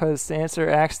playthrough, because to answer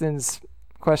Axton's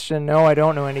question, no, I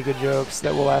don't know any good jokes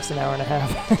that will last an hour and a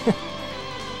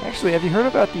half. Actually, have you heard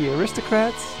about the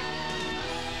aristocrats?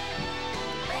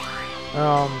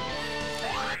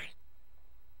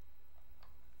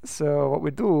 So what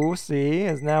we do, see,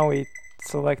 is now we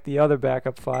select the other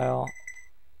backup file.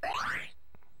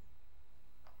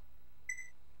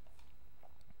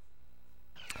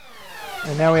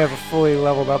 And now we have a fully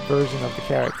leveled up version of the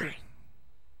character.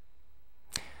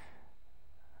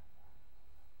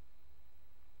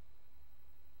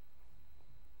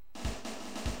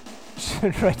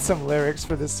 Should write some lyrics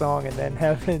for this song and then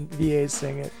have VA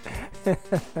sing it.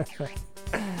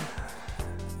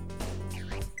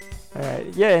 Alright,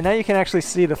 yeah, now you can actually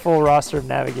see the full roster of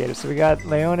navigators. So we got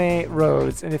Leone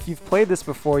Rhodes, and if you've played this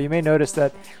before, you may notice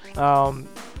that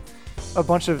a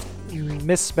bunch of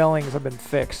misspellings have been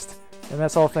fixed. And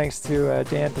that's all thanks to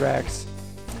Danthrax.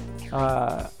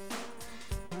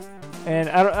 And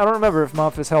I don't remember if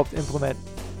Momphis helped implement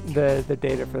the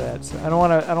data for that. So I don't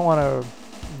want to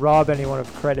rob anyone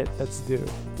of credit that's due.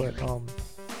 But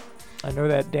I know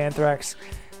that Danthrax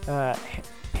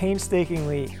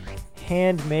painstakingly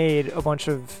handmade a bunch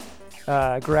of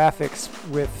graphics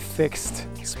with fixed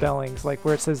spellings, like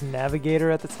where it says navigator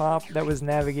at the top, that was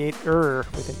navigator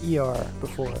with an ER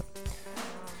before.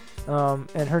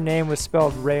 And her name was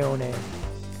spelled Rayone.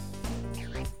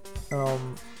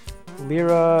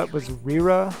 Lyra was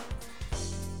Rira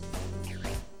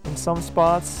in some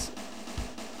spots,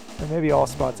 or maybe all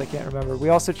spots, I can't remember. We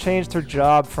also changed her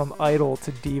job from idol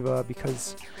to diva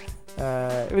because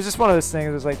it was just one of those things.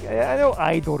 It was like, I know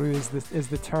idol is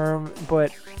the term,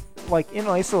 but like in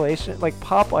isolation, like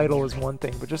pop idol is one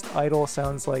thing, but just idol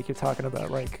sounds like you're talking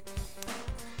about like,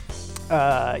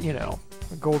 you know,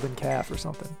 a golden calf or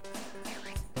something.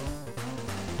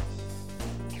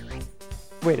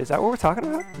 Wait, is that what we're talking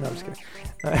about? No, I'm just kidding.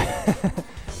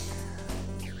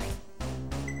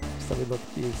 So we look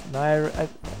at these. Naira.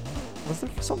 Was there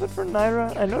something for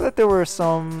Naira? I know that there were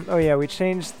some. Oh yeah, we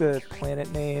changed the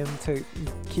planet name to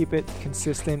keep it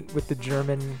consistent with the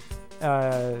German.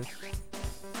 Because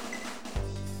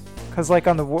like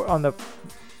on the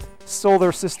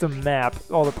solar system map,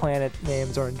 all the planet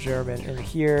names are in German, and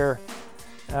here,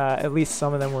 at least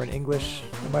some of them were in English.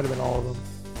 It might have been all of them.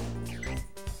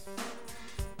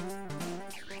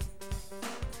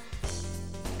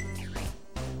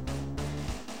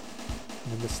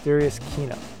 Mysterious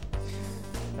Kina.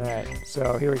 Alright,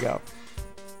 so here we go.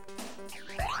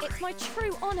 It's my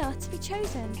true honor to be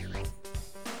chosen.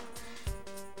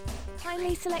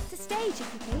 Kindly select a stage,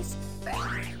 if you please.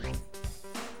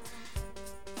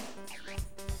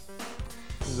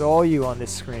 This is all you on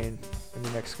this screen and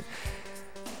the next screen.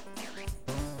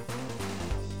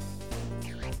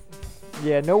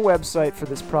 Yeah, no website for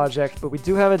this project, but we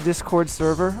do have a Discord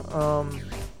server.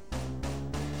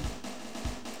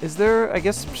 Is there, I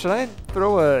guess, should I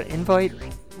throw a invite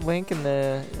link in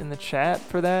the chat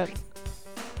for that?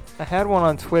 I had one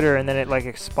on Twitter and then it like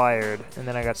expired and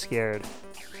then I got scared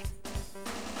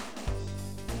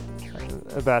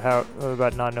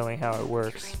about not knowing how it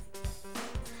works.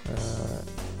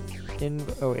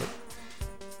 Oh wait.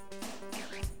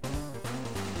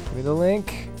 Give me the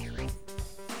link.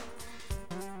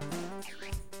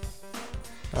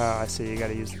 Oh, I see. You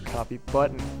gotta use the copy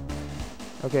button.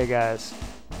 Okay, guys.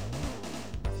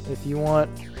 If you want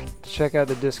to check out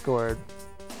the Discord,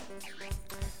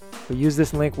 but use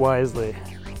this link wisely.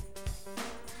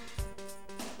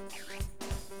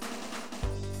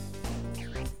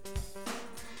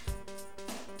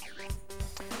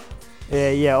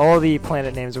 Yeah, all the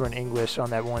planet names were in English on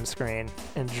that one screen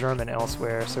and German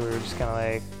elsewhere, so we were just kind of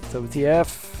like,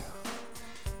 WTF?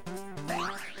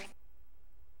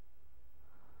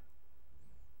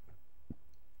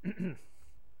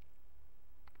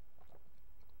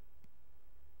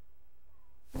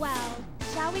 Well,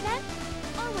 shall we then?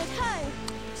 Onward ho!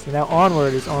 So now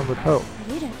onward is onward ho.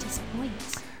 You don't disappoint.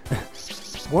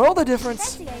 World of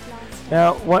difference. Bessie Blaster.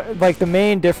 Now, like the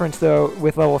main difference though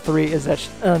with level 3 is that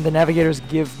the navigators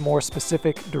give more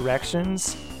specific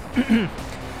directions.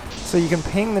 So you can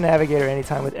ping the navigator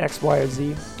anytime with X, Y, or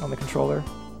Z on the controller,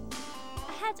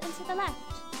 Ahead and to the left.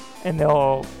 and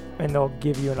they'll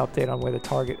give you an update on where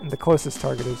the closest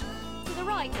target is. To the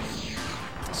right.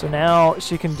 So now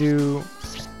she can do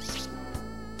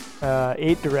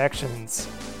 8 directions.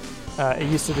 It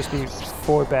used to just be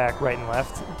 4 back, right, and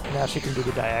left. Now she can do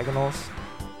the diagonals.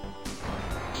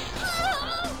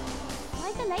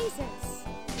 By the lasers.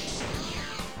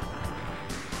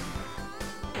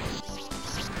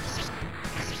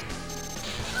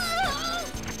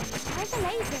 By the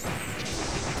lasers.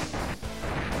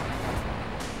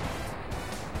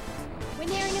 We're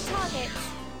nearing a target.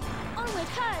 Onward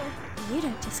ho! You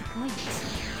don't disappoint.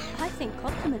 I think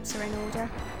compliments are in order.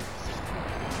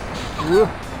 Woo.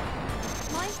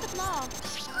 Mind the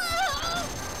blast.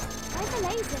 By the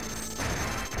lasers.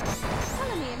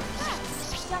 Follow me and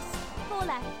press. Just 4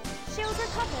 left. Shield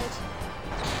recovered.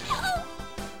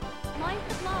 Mind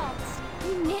the blast.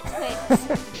 You nitwits.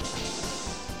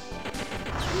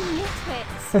 You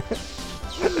nitwits.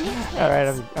 You nitwits. Alright,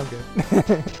 I'm good.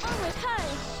 Onward ho!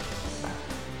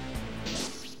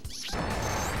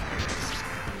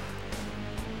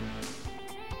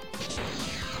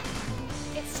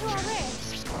 It's to our rear.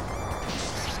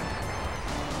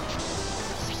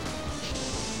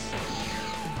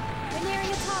 We're nearing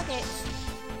a target.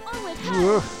 Onward ho!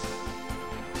 Woo.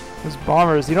 Those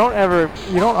bombers, you don't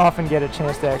often get a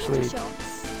chance to actually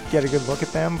Shots. get a good look at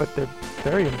them, but they're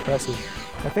very impressive.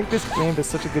 I think this game does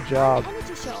such a good job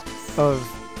Energy shots. of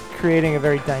creating a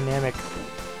very dynamic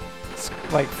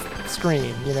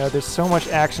screen. You know, there's so much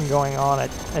action going on at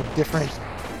different To the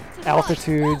right.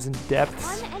 altitudes and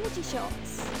depths One energy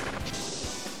shots.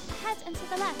 Ahead and to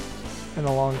the left. and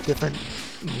along different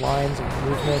lines of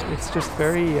movement. It's just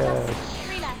very 3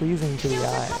 left. pleasing to the Shield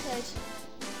eye. recovered.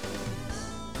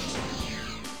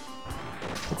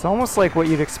 It's almost like what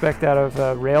you'd expect out of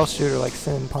a rail shooter like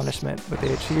Sin and Punishment, but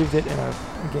they achieved it in a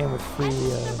game with Head to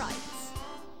the right.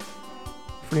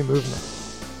 free movement.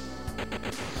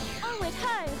 Onward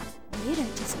ho! You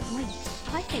don't disappoint.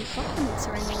 I think compliments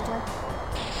are in order.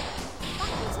 Back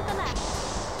and to the left.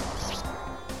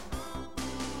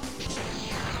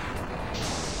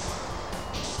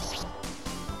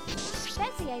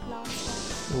 Bezier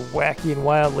blaster. The wacky and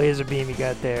wild laser beam you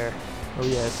got there. Oh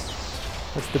yes.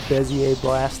 That's the Bezier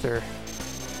blaster.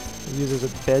 It uses a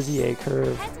Bezier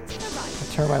curve, Head and to the right.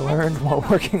 a term I learned while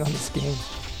working on this game.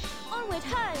 Onward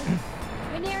ho!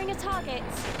 We're nearing a target.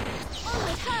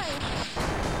 Onward ho!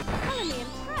 Follow me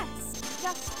and press.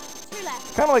 Just 2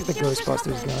 left. Kind of like the Shield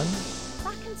Ghostbusters recovered. gun,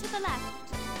 Back and to the left.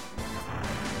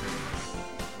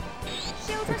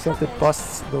 Shield except it recovered.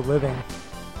 busts the living.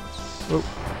 Oh,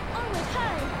 Onward ho!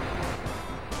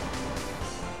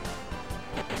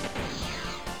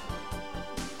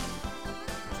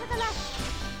 To the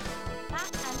left.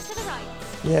 Back and to the right.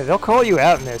 yeah, they'll call you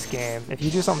out in this game. If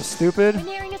you do something stupid, We're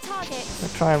nearing a target.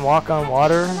 like try and walk on Head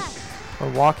water, to the left. or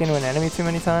walk into an enemy too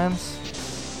many times,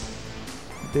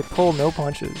 they pull no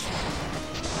punches.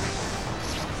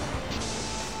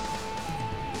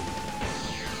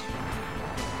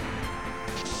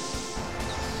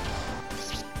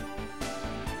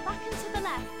 Back and to the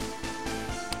left.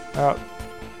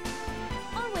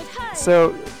 Onward ho!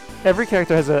 So every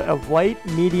character has a light,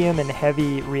 medium, and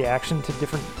heavy reaction to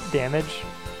different damage.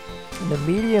 And the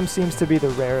medium seems to be the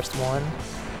rarest one,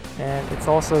 and it's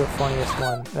also the funniest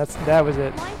one. That was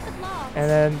it. Mind the blast. And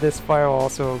then this fire will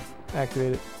also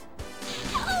activate it.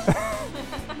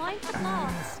 Mind the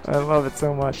blast. I love it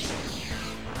so much.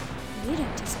 You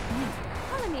don't disappoint.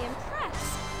 Follow me and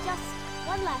press. Just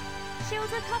one left.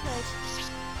 Shield recovered.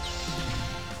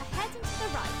 Ahead and to the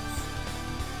right.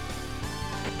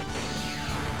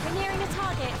 We're nearing a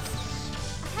target.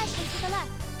 Ahead and to the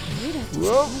left. You don't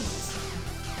Whoa. disappoint.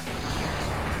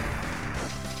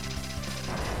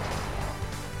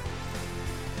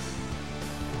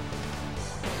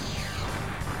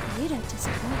 You don't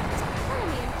disappoint. Follow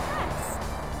me and press.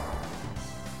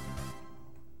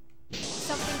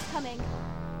 Something's coming.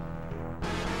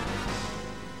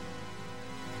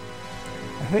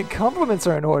 I think compliments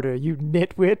are in order, you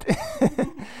nitwit.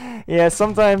 Yeah,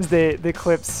 sometimes the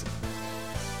clips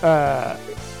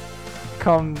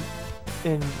come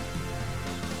in.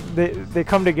 They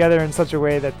come together in such a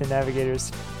way that the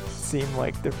navigators seem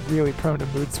like they're really prone to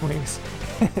mood swings.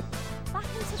 Back and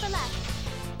to the left.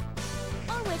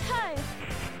 Onward ho!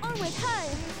 Onward ho!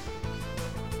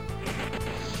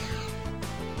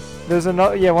 There's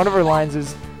another. Yeah, one of her lines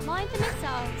is, Mind the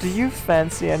missiles. "Do you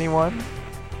fancy anyone?"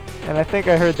 And I think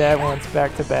I heard that once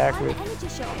back to back Mind with the energy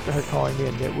shots. her calling me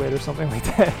a nitwit or something like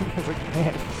that. I was like,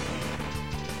 man, I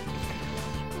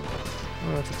don't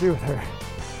know what to do with her.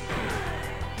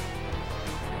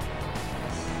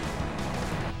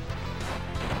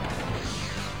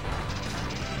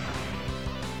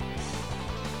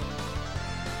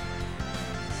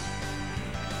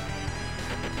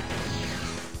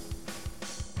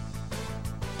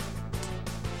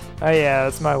 Oh yeah,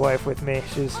 that's my wife with me.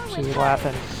 She's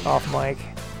laughing off mic.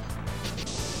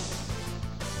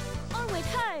 Onward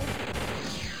ho!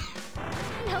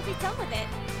 Now be done with it.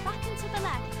 Back and to the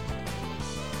left.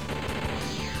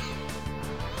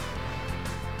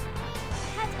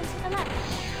 Ahead and to the left.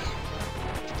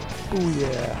 Ooh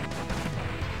yeah.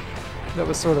 That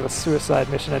was sort of a suicide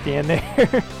mission at the end there.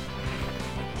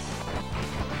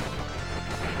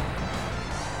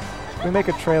 If we make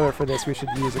a trailer for this, we should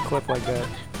use a clip like that.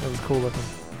 That was cool looking.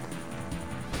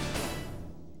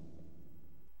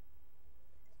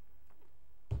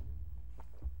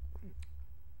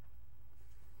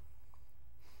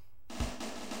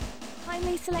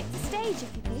 Kindly select a stage,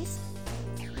 if you please.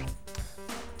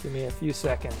 Give me a few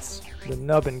seconds. The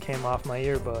nubbin came off my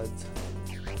earbuds.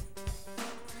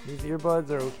 These earbuds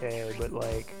are okay, but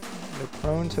like, they're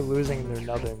prone to losing their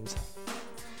nubbins.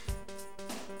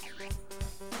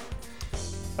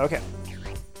 Okay.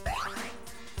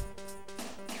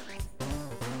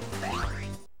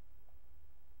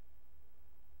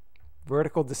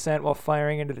 Vertical descent while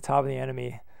firing into the top of the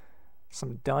enemy.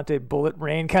 Some Dante bullet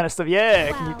rain kind of stuff.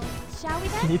 Yeah! Well, shall we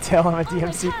then? Can you tell I'm a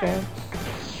DMC fan?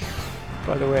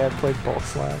 By the way, I played Bulk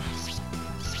Slash.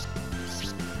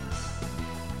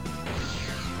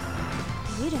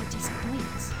 You don't disappoint.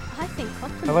 I think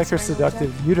compliments I like her are in order.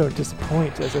 seductive, "You don't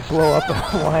disappoint," as I blow up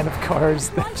a line of cars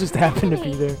that just happen to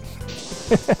be there.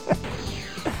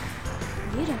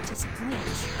 You don't disappoint.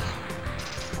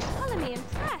 Follow me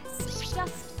and press.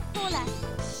 Just four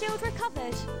left. Shield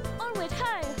recovered. Onward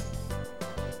ho!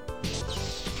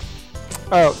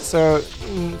 Oh, so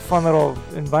fun little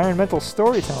environmental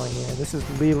storytelling here. This is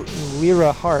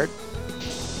Lira Hart,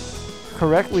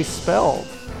 correctly spelled.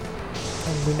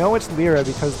 And we know it's lira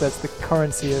because that's the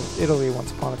currency of Italy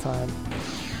once upon a time.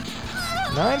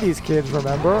 90s kids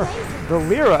remember the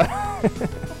lira. Back and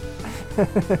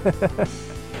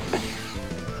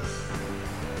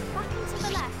to the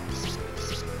left.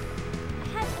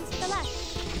 Ahead and to the left.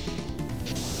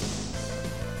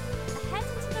 Ahead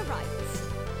and to the right.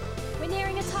 We're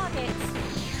nearing a target.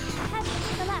 Ahead and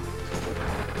to the left.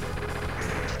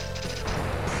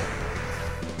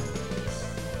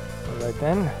 Alright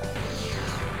then.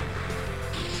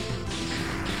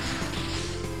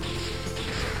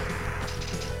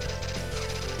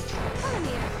 Follow me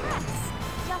and press.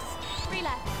 Just three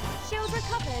left. Shield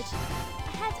recovered.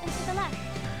 Ahead and to the left.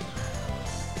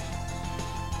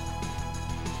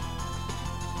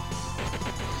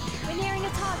 We're nearing a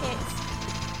target.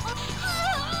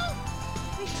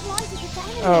 We've collided with the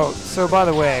enemy. Oh, so by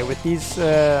the way, with these,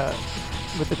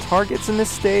 with the targets in this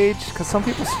stage, because some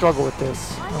people struggle with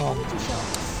this, Energy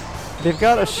shots. they've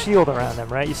got a shield around them,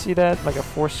 right? You see that? Like a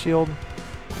force shield?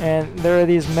 And there are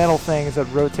these metal things that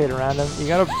rotate around them. You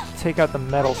gotta take out the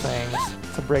metal things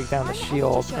to break down the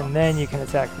shield, and then you can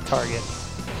attack the target.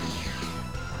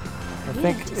 I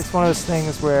think it's one of those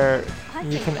things where I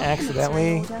you think can compliments are in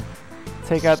accidentally order.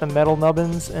 take out the metal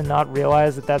nubbins and not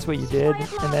realize that that's what you did,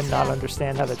 and then not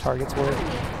understand how the targets work. Follow me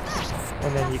and press.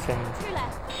 And then you Just can- two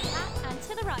left. Back and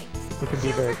to the right. It can be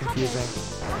Shield very recovered. confusing.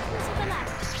 Back and to the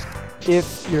left.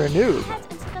 If you're a noob. Ahead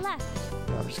and to the left.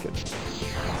 No, I'm just kidding.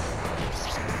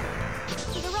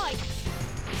 To the right.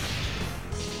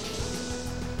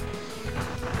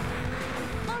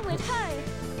 Onward ho!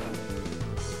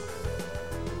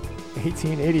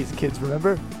 1880s kids,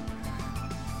 remember?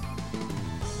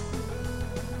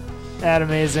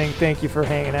 Amazing. Thank you for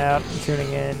hanging out and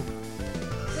tuning in.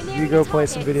 We're You nearing go the play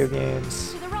some target. video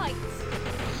games. To the right.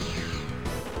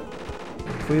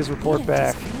 Please report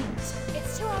back.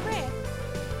 It's to our rear.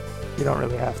 You don't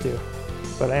really have to,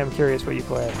 but I am curious what you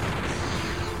play.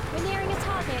 We're nearing a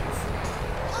target.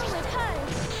 Onward ho!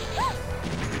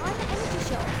 I'm the energy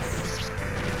shots.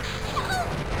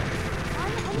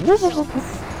 I'm the energy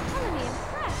shots. Follow me and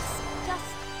press. Just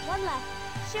one left.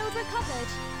 Shield recovered.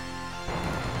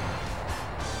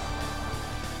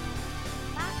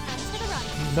 Back and to the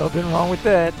right. Nothing wrong with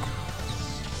that.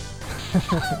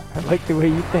 I like the way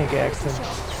you think, Energy Axton.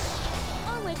 shots.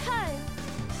 Onward ho!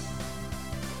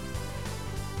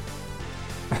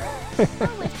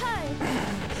 Onward ho!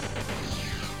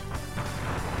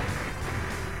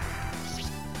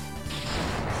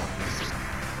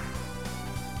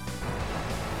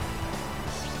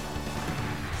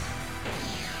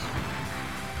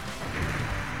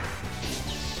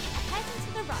 Heading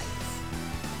to the right.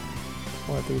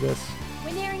 Want to do this?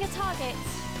 We're nearing a target.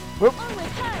 Whoop. Onward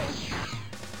ho!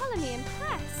 Follow me and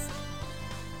press.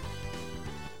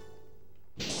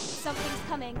 Something's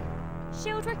coming.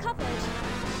 Shield recovered.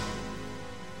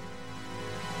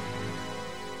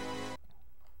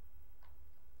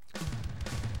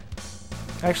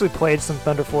 I actually played some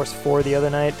Thunder Force 4 the other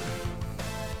night.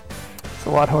 It's a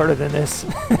lot harder than this.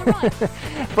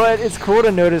 But it's cool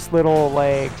to notice little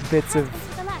like bits of,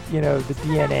 To the left. you know, the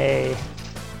DNA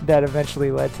that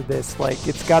eventually led to this. Like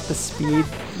it's got the speed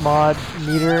mod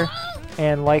meter,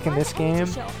 and like in this game,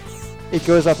 it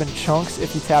goes up in chunks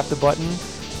if you tap the button,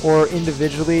 or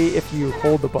individually if you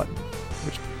hold the button,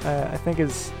 which I think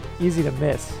is easy to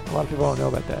miss. A lot of people don't know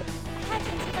about that.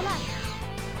 Heading to the left.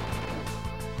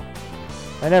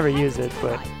 I never use Heading it, to the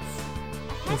but right.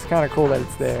 it's kind of cool that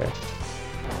it's there. To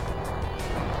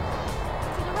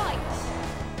the right.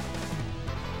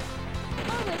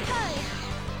 Onward ho!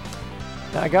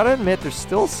 Now I gotta admit, there's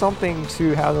still something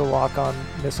to how the lock-on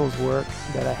missiles work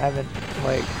that I haven't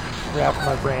like wrapped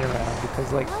my brain around,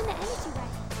 because like Find the energy ray.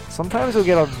 sometimes you'll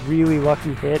get a really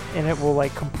lucky hit and it will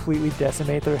like completely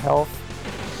decimate their health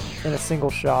in a single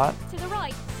shot, To the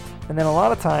right. and then a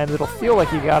lot of times it'll feel like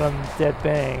you got them dead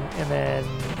bang, and then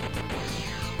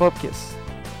bupkis.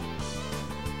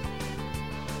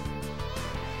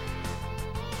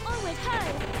 Onward ho!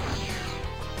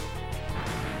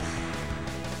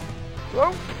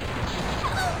 Whoa!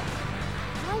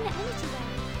 Find the energy ray.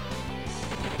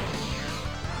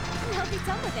 I'll be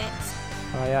done with it.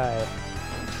 Aye aye.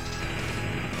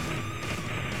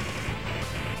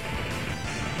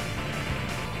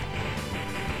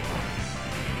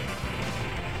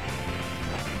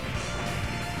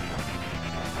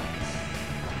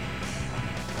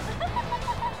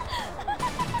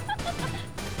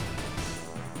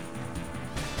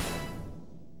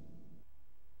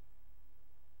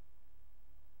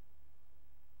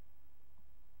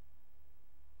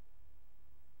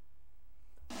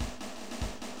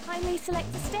 Kindly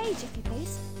select a stage, if you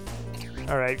please.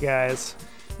 Alright guys,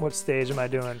 what stage am I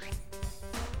doing?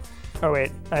 Oh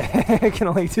wait, I can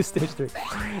only do stage 3.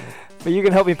 But you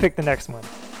can help me pick the next one.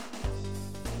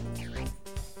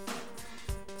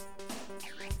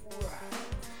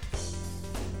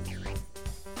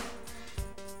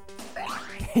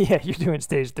 Yeah, you're doing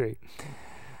stage 3.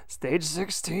 Stage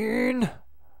 16!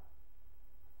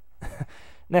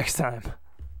 Next time.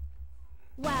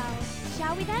 Well,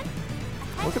 shall we then?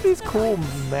 Look at these cool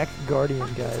mech guardian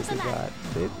guys they got.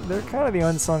 They're kind of the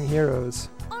unsung heroes.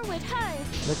 Onward ho!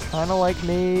 They're kind of like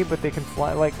me, but they can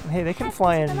fly. Like, hey, they can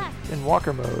fly in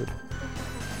walker mode.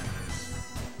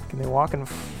 Can they walk in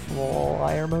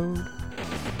flyer mode?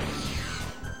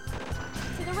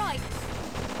 To the right.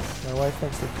 My wife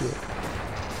thinks they're cute.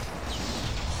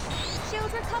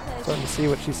 Shield recovered. Starting to see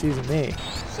what she sees in me.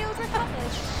 Shield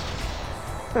recovered.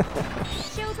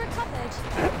 Shield recovered.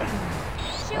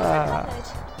 Shield Ah. recovered.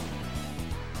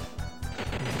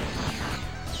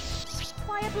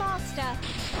 Fire blaster.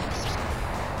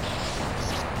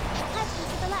 Head to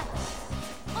the left.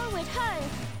 Onward ho!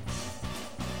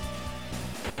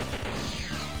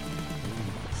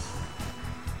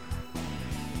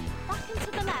 Back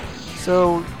into the left.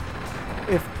 So,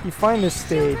 if you find this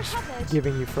stage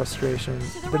giving you frustration,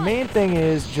 the main thing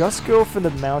is just go for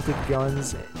the mounted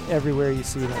guns everywhere you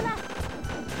see To the them.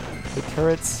 left. The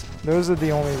turrets, those are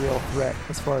the only real threat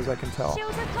as far as I can tell.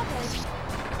 Shield recovered.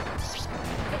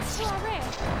 It's to our rear.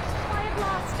 Fire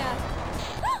blaster.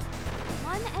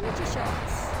 Mind the energy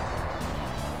shots.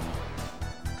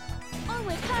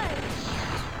 Onward ho!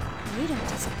 You don't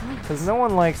disappoint. Because no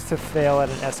one likes to fail at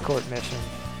an escort mission.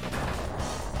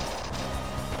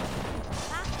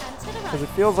 Back and to the Because right. it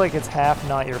feels like it's half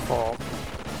not your fault.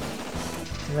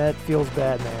 And that feels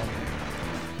bad, man.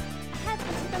 Ahead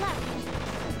and to the left.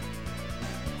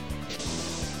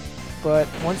 But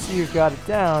once you've got it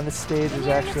down, this stage is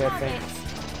Nearing actually, the I think, targets.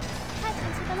 Head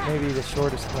and to the left. maybe the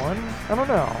shortest one. I don't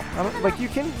know. Like you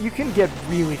can get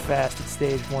really fast at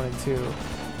stage 1 and 2, if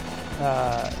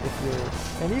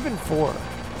you're, and even 4,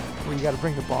 where you got to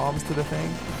bring the bombs to the thing.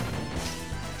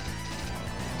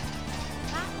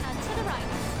 Back and to the right.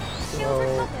 Shield So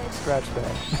recovered. scratch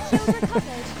that. Shield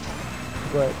recovered.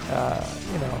 But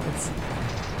you know,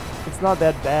 it's not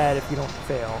that bad if you don't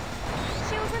fail.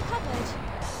 Shield recovered.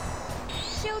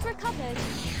 Shield recovered.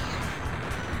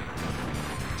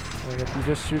 And if you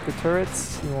just shoot the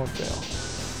turrets, you won't fail.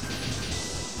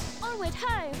 Onward,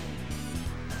 ho!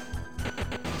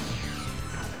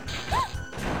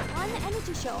 One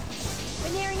energy shot.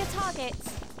 We're nearing a target.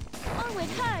 Onward,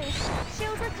 ho!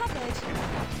 Shield recovered.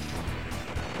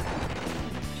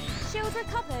 Shield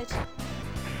recovered.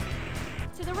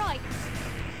 To the right.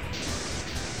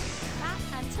 Back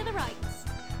and to the right.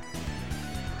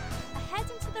 Ahead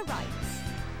and to the right.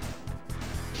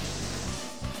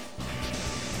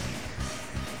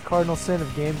 Cardinal sin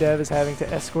of game dev is having to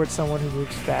escort someone who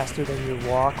moves faster than your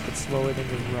walk but slower than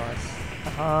your run.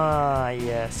 Ah,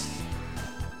 yes.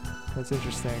 That's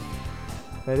interesting.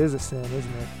 That is a sin,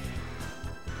 isn't it?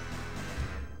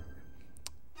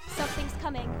 Something's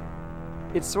coming.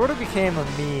 It sort of became a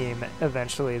meme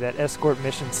eventually that escort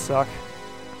missions suck.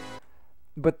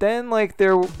 But then like they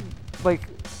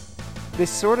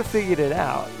sort of figured it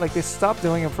out. Like they stopped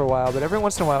doing them for a while, but every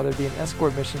once in a while there'd be an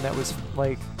escort mission that was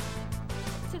like,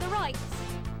 To the right.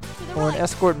 To the or right. an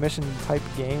escort mission type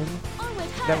game Onward,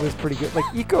 ho! that was pretty good. Like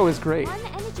Eco is great. One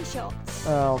energy shot.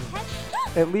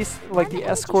 At least like the One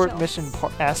escort energy mission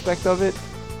shots. aspect of it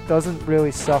doesn't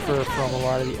really suffer from a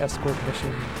lot of the escort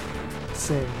mission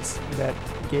sins that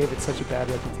gave it such a bad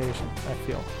reputation, I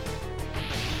feel.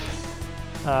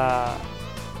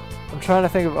 I'm trying to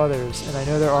think of others, and I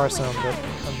know there are some, but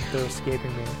they're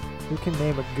escaping me. Who can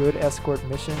name a good escort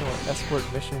mission or escort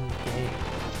mission game?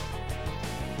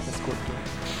 Escort game.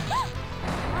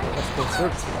 Escort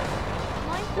service.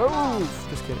 Whoa!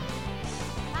 Just kidding.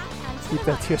 Keep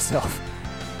that to yourself.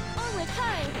 Onward,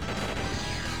 ho!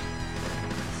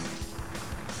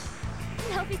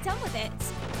 I'll be done with it.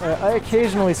 I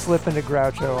occasionally slip into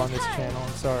Groucho on this channel.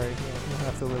 I'm sorry. You don't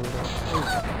have to live with it.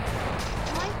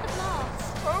 Mind the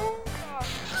blast. Oh god.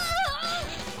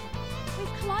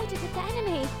 We've collided with the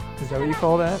enemy. Is that what you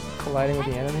call that? Colliding with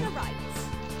the Head enemy? To the right.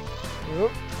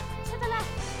 Yep. To the left.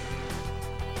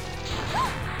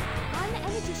 One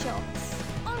energy shots.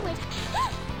 Onward.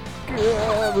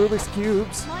 Yeah, Rubik's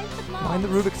Cubes. Mind the blast. Mind the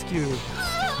Rubik's Cube.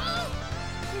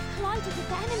 We've collided with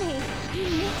the enemy. You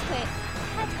nitwit.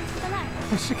 Head and to the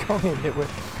left. You should call me a nitwit.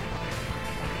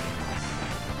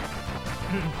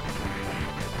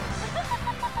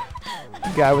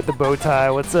 Guy with the bow tie,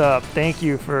 what's up? Thank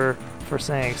you for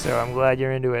saying so. I'm glad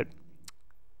you're into it.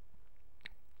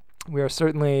 We are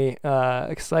certainly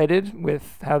excited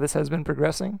with how this has been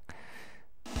progressing.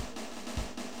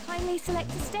 Kindly select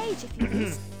a stage if you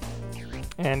please.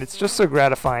 And it's just so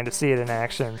gratifying to see it in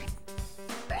action.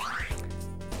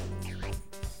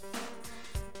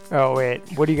 Oh wait,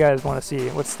 what do you guys want to see?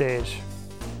 What stage?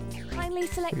 Kindly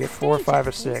select We a get 4, stage, 5,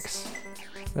 or please. 6.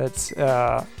 That's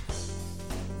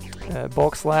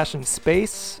bulk slash in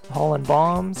space, hauling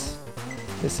bombs.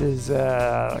 This is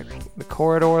the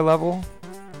corridor level,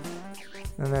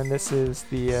 and then this is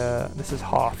the this is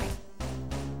Hoth.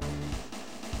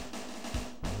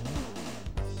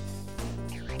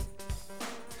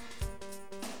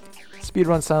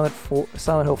 Speedrun Silent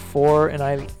Hill 4,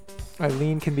 and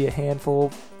Eileen can be a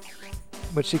handful,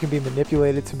 but she can be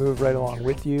manipulated to move right along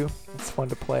with you. It's fun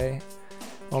to play.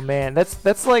 Oh man,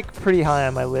 that's like pretty high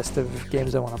on my list of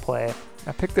games I want to play.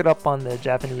 I picked it up on the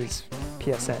Japanese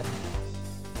PSN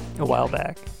a while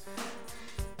back.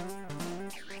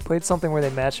 Played something where they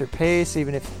match your pace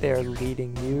even if they're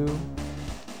leading you.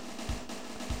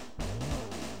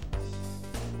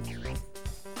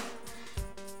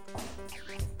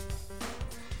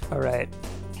 Alright.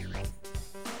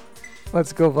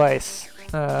 Let's go Vice.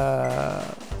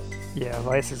 Yeah,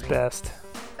 Vice is best.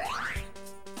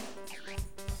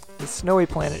 The snowy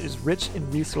planet is rich in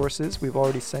resources. We've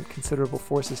already sent considerable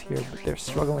forces here, but they're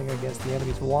struggling against the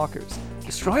enemy's walkers.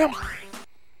 Destroy them!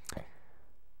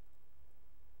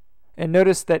 And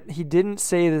notice that he didn't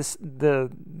say the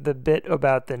bit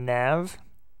about the nav.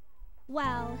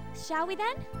 Well, shall we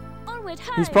then? Onward,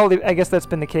 ho! He's probably, I guess that's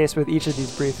been the case with each of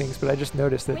these briefings, but I just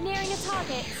noticed that We're nearing a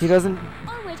target. he doesn't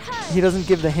Onward, ho! he doesn't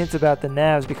give the hint about the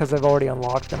navs because I've already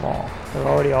unlocked them all. They're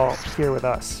already all here with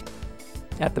us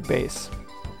at the base.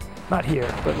 Not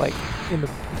here, but like in the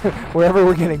wherever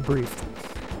we're getting briefed.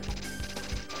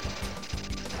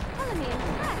 Follow me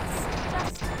and press.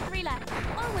 Just 3 left.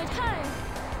 Onward, ho!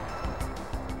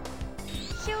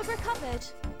 Shield recovered.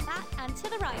 Back and to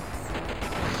the right.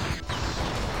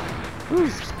 Woo.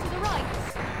 To the right.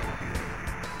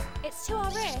 It's to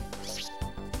our rear.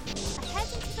 Ahead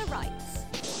and to the right.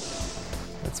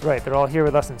 That's right, they're all here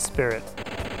with us in spirit.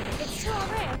 It's to our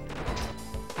rear.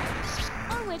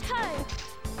 Onward, ho!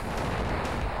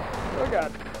 Oh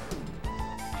god.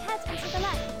 Ahead and to the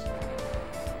left.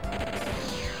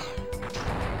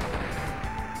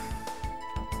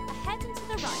 Ahead and to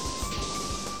the right.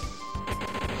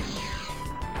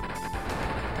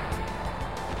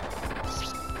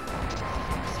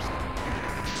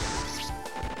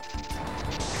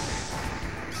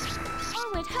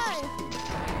 Onward, ho!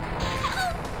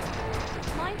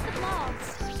 Mind the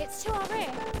blobs. It's to our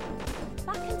rear.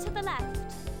 Back and to the left.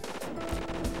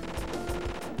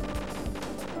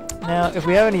 Now, if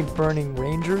we have any Burning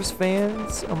Rangers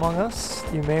fans among us,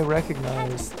 you may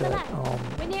recognize that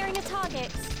We're nearing a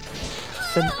target.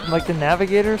 the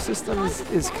navigator system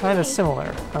is kind of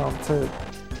similar to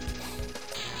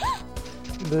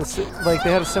this. Like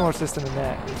they had a similar system in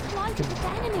that. Collided with the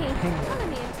enemy. ping them. Follow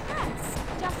me and press.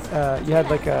 Just You had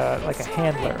like a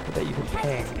handler that you could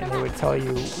ping, and it would tell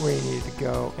you where you needed to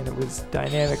go, and it was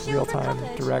dynamic, real-time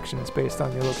directions based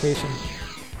on your location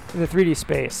in the 3D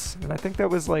space. And I think that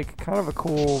was like kind of a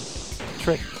cool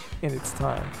trick in its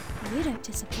time, You don't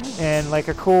disappoint. and like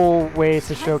a cool way to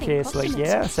think showcase like,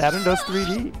 documents yeah, are- Saturn does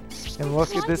 3D, and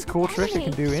look at this cool trick it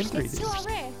can do in It's to 3D, our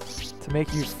rear. to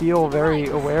make you feel very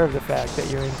aware of the fact that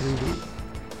you're in 3D,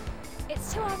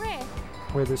 It's to our rear.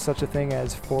 where there's such a thing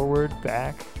as forward,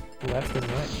 back, left, and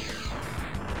right.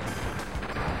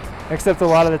 Except a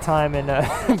lot of the time in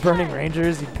Burning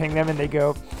Rangers, you ping them and they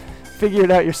go, figure it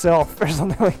out yourself, or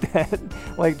something like that.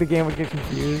 Like the game would get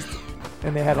confused,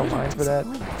 and they had a You don't line for that.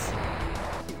 disappoint.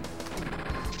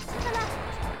 To the left.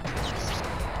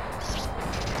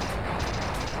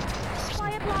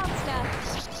 Fire blaster.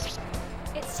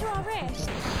 It's to our rear.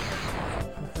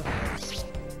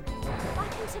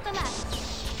 Back and to the left.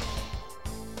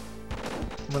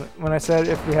 When I said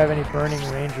if we have any Burning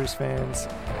Rangers fans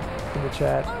in the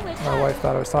chat, my wife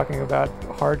thought I was talking about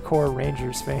hardcore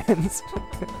Rangers fans,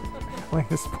 like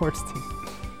the sports team.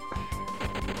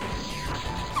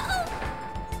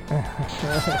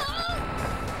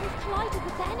 We've collided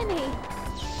with the enemy.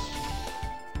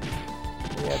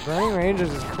 Yeah, Burning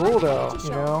Rangers is cool though, you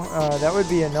know? That would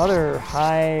be another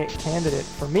high candidate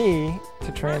for me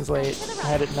to translate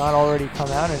had it not already come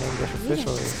out in English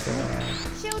officially. So,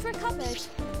 Shield recovered.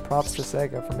 props to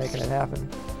Sega for making it happen.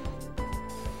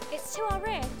 It's to our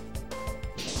rear.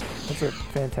 That's a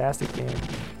fantastic game.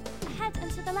 Ahead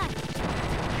and to the left.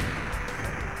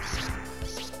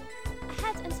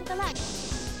 Ahead and to the left.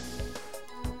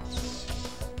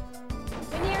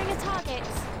 We're nearing a target.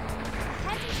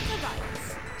 Ahead and to the right.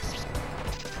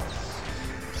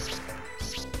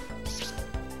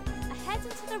 Ahead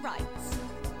and to the right.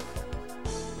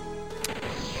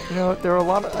 You know, there are a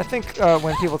lot of, I think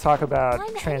when people talk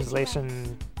about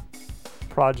translation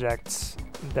projects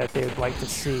that they would like to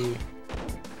see,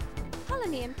 Follow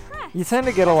me and press. you tend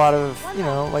to get a lot of, you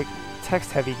know, like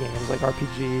text-heavy games like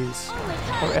RPGs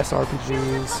or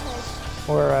SRPGs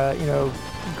or, you know,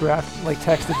 like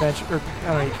text adventure, or I don't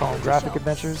know what you call them, graphic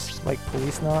adventures like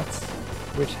Police Knots,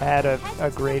 which had a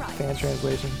great fan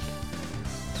translation.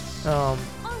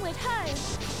 Onward, ho!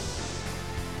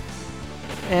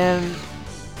 And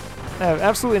I have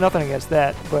absolutely nothing against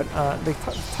that, but the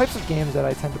types of games that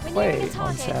I tend to play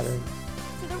on Saturn,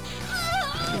 To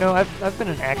the you know, I've been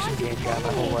an action game guy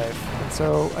my whole life, and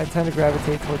so I tend to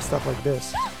gravitate towards stuff like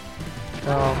this.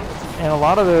 And a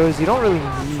lot of those, you don't really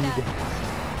need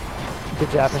the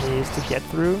Japanese to get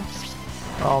through.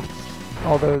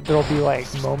 Although there'll be like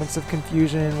moments of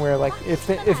confusion where, like, if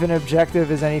an objective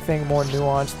is anything more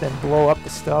nuanced than blow up the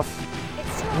stuff,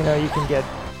 you know, you can get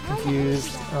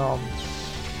confused.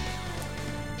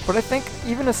 But I think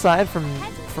even aside from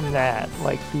that,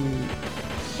 like the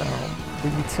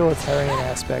utilitarian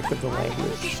aspect of the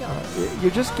language,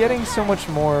 you're just getting so much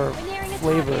more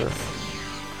flavor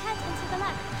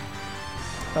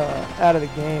out of the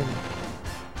game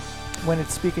when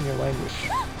it's speaking your language.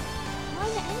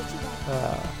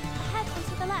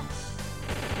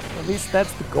 At least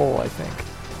that's the goal, I think,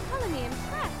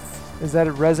 is that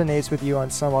it resonates with you on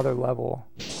some other level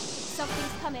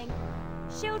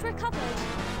Shield recovered.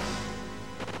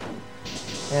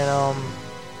 And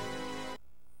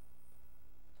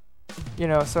you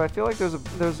know, so I feel like there's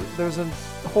a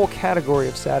whole category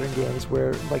of Saturn games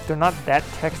where like they're not that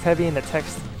text heavy, and the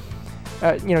text,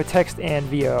 you know, text and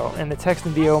VO, and the text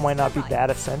and VO might not be that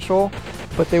essential,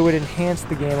 but they would enhance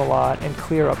the game a lot and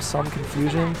clear up some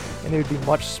confusion, and they would be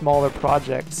much smaller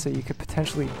projects, so you could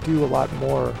potentially do a lot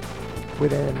more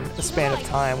within a span of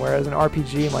time, whereas an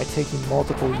RPG might take you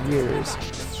multiple years.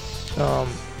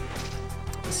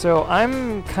 So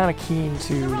I'm kind of keen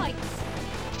to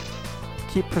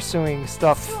keep pursuing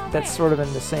stuff that's sort of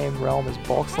in the same realm as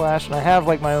Bulk Slash, and I have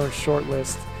like my own short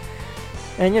list,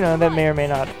 and you know, that may or may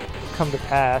not come to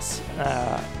pass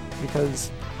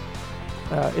because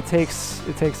it takes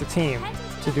a team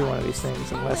to do one of these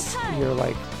things, unless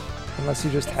you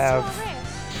just have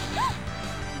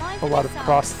a lot of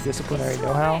cross-disciplinary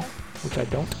know-how, which I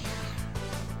don't.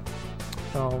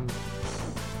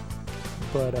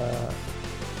 But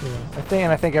you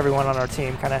know, I think everyone on our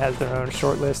team kind of has their own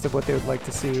short list of what they would like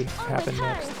to see happen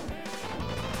next.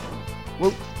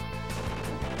 Whoop.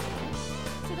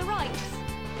 To the right.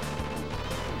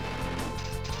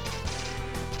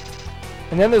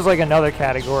 And then there's like another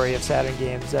category of Saturn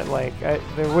games that like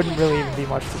there wouldn't really even be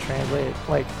much to translate.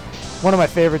 Like one of my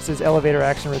favorites is Elevator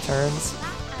Action Returns,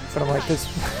 but I'm like,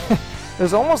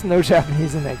 there's almost no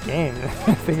Japanese in that game.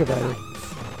 Think about it.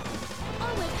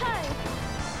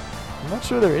 I'm not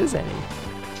sure there is any.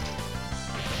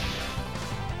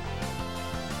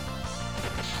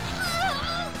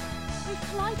 We've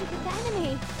collided with the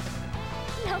enemy.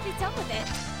 Now be done with it.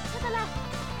 To the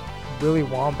left. Willy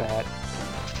Wombat.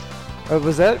 Oh,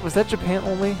 was that Japan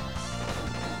only?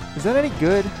 Is that any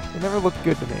good? It never looked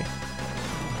good to me.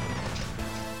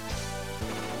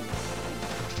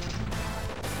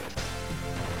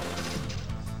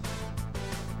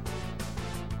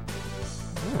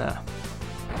 Yeah.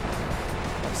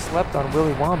 I've slept on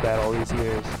Willy Wombat all these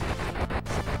years.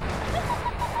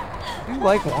 I do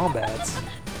like wombats.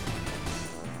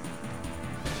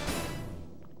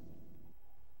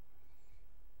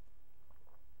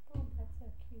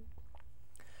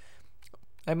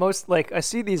 I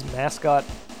see these mascot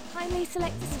Kindly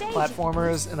select the stage.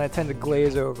 platformers and I tend to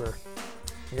glaze over.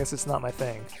 I guess it's not my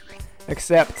thing.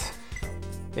 Except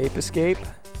Ape Escape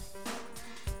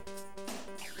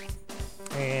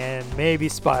and maybe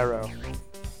Spyro.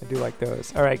 I do like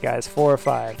those. Alright guys, 4 or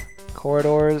 5.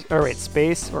 Corridors, or wait,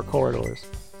 space or corridors?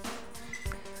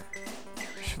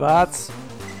 Schwarz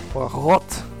or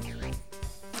Rot?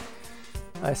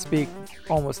 I speak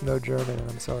almost no German and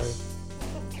I'm sorry.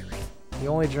 The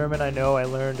only German I know I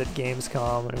learned at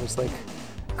Gamescom, and it was like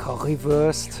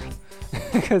Currywurst,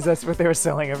 because that's what they were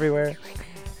selling everywhere.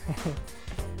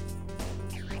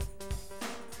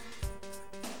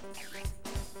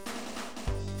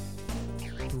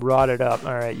 Rotted up.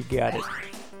 Alright, you got it.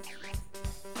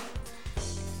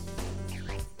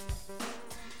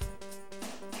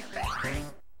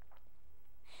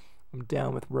 I'm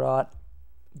down with rot.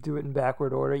 Do it in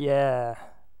backward order. Yeah.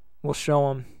 We'll show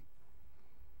them.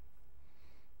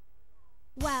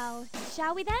 Well,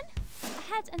 shall we then?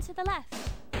 Ahead and to the left.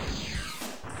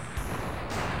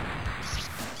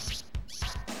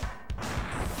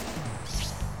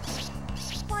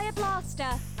 Fire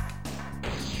blaster.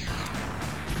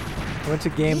 I went to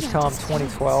Gamescom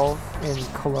 2012 in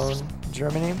Cologne,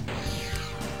 Germany,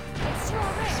 It's your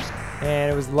risk.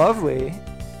 and it was lovely.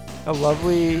 A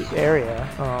lovely area.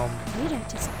 We don't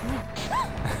disappoint.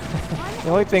 The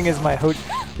only thing is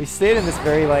we stayed in this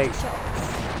very like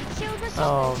Shield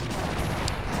recovered.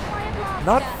 Fire blaster.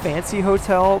 not fancy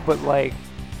hotel, but like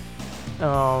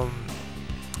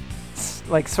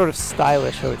sort of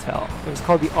stylish hotel. It was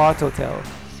called the Art Hotel,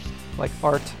 like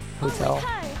art hotel. Okay.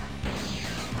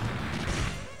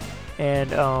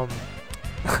 And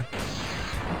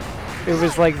it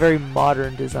was like very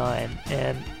modern design,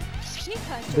 and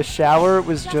the shower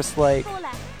was just like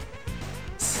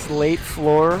slate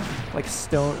floor, like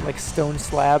stone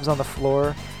slabs on the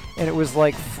floor, and it was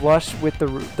like flush with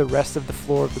the rest of the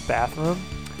floor of the bathroom,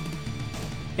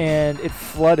 and it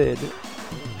flooded.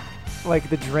 Like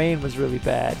the drain was really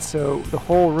bad, so the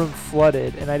whole room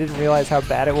flooded, and I didn't realize how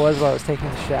bad it was while I was taking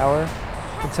the shower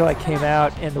until I came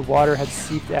out and the water had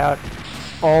seeped out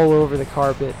all over the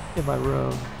carpet in my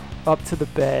room, up to the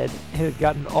bed. It had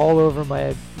gotten all over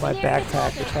my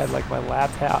backpack, which had like my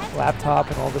laptop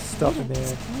and all this stuff in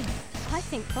there. I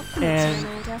think compliments are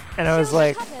in order. And I was Shield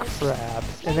like, recovered. crap.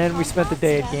 And then we spent the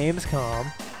day at Gamescom,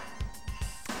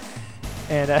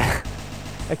 and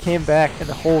I came back and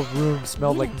the whole room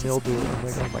smelled like mildew. I'm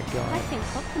like, oh my I god. think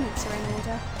compliments are in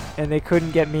order. And they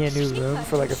couldn't get me a new room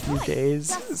for like a few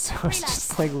days, so I was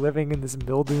just like living in this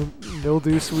mildew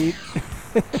suite.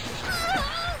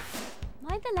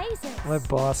 Mind the lasers. My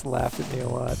boss laughed at me a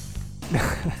lot.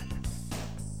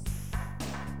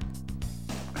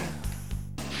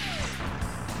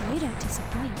 You don't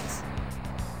disappoint.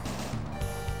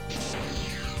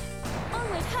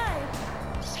 Onward, ho!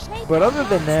 But other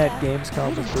than that,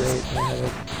 Gamescom was great. I had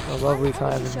a lovely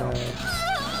time in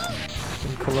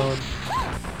Cologne.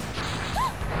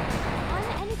 On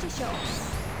the energy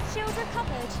shots. Shield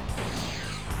recovered.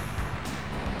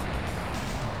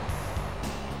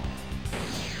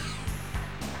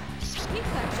 You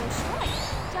heard your strike.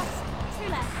 Just 2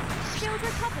 left. Shield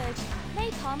recovered.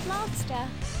 Napalm blaster.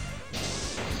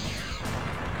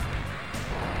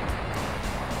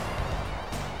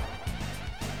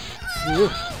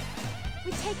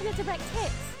 We've taken a direct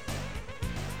hit.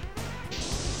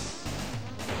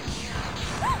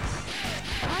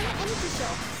 On energy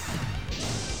shots.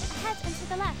 Ahead and to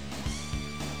the left.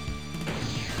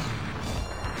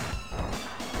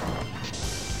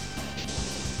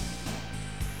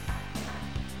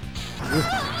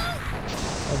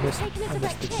 I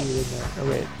missed the key in there. Oh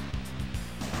wait.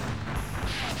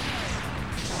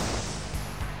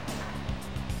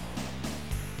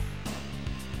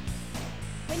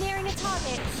 We're nearing a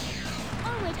target.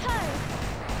 Onward, ho!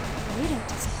 You don't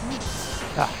disappoint.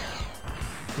 Ah.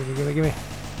 Gimme.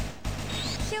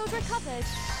 Shield recovered.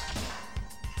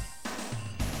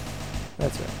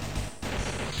 That's right.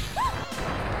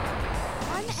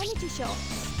 On the energy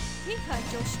shots. You've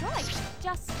heard your strike.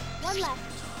 Just 1 left.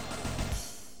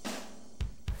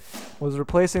 Was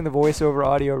replacing the voiceover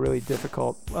audio really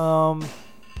difficult? Yeah,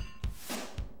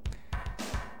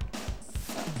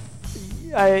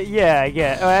 I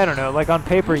get. I don't know. Like on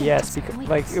paper, yes, because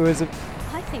like it was a.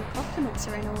 I think compliments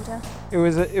are in order.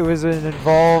 It was an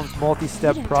involved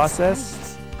multi-step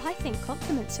process. I think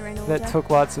compliments are in order. That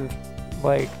took lots of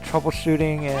like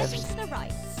troubleshooting and to the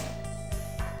right.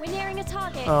 We're nearing a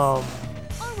target.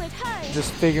 Onward, ho!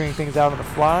 just figuring things out on the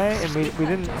fly, and we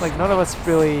didn't like none of us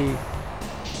really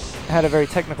had a very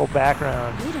technical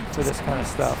background for this kind of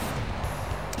stuff.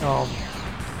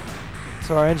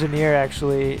 So our engineer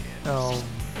actually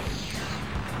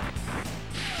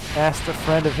asked a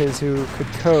friend of his who could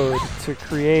code to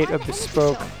create a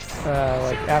bespoke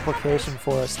like application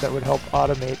for us that would help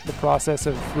automate the process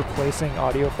of replacing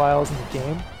audio files in the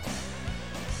game.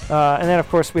 And then of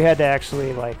course we had to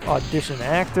actually like audition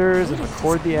actors and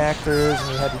record the actors,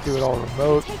 and we had to do it all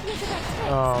remote.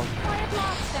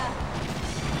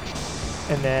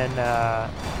 And then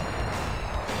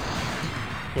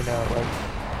you know, like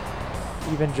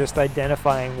even just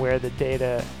identifying where the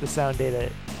data, the sound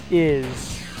data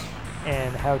is,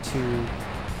 and how to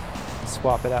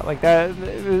swap it out. Like that,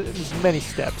 there's many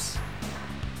steps.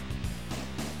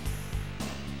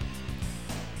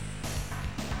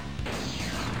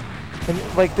 And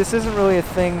like this isn't really a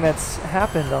thing that's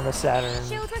happened on the Saturn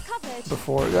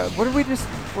before. What did we just?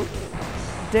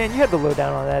 Dan, you had the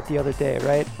lowdown on that the other day,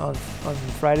 right? On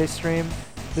Friday's stream.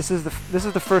 This is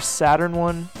the first Saturn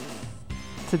one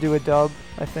to do a dub,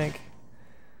 I think.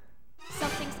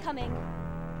 Something's coming.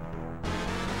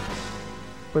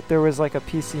 But there was like a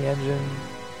PC Engine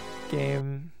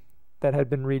game that had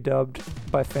been redubbed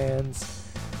by fans.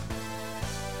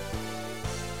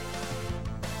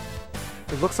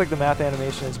 It looks like the math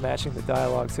animation is matching the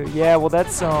dialogue. So yeah, well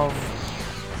that's so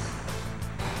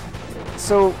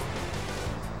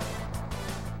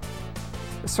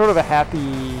sort of a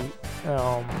happy I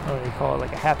don't know what you call it,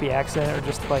 like a happy accident or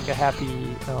just like a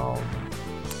happy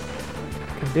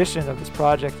condition of this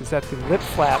project is that the lip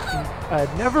flap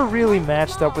never really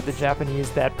matched up with the Japanese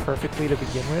that perfectly to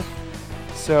begin with.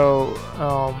 So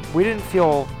we didn't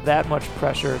feel that much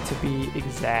pressure to be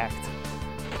exact.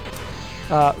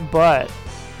 But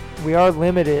we are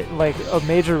limited, like a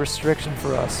major restriction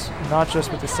for us, not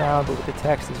just with the sound but with the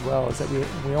text as well, is that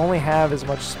we only have as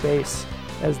much space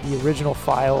as the original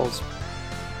files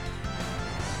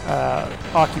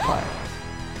occupy.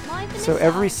 So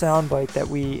every soundbite that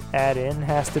we add in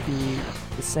has to be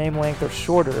the same length or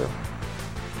shorter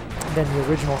than the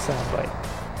original soundbite.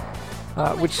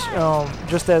 Which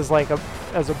just as like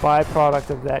as a byproduct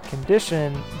of that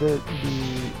condition, the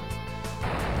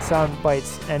sound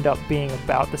bites end up being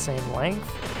about the same length.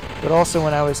 But also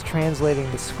when I was translating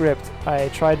the script, I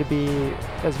tried to be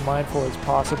as mindful as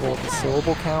possible of the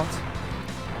syllable count.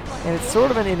 And it's sort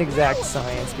of an inexact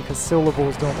science because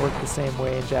syllables don't work the same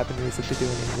way in Japanese that they do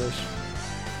in English.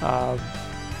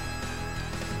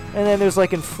 And then there's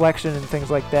like inflection and things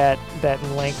like that that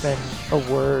lengthen a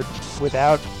word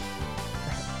without,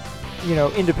 you know,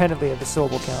 independently of the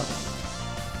syllable count.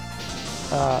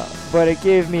 But it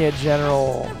gave me a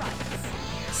general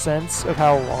sense of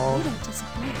how long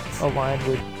a line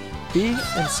would be,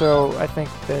 and so I think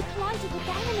that,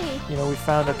 you know, we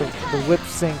found that the lip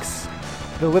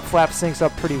flap syncs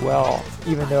up pretty well,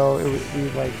 even though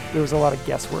there was a lot of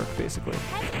guesswork basically.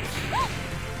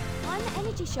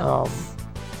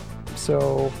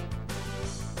 So,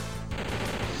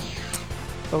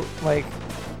 like,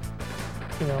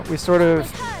 you know, we sort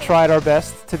of tried our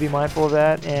best to be mindful of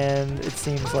that, and it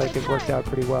seems like it worked out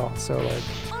pretty well. So, like,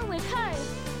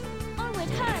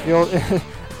 you know,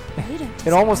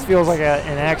 it almost feels like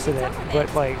an accident,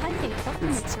 but like,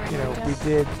 it's, you know, we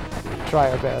did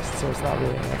try our best, so it's not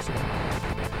really an accident.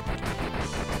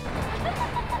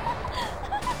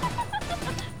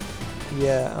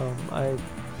 Yeah, I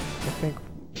think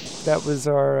that was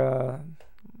our.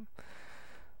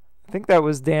 I think that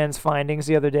was Dan's findings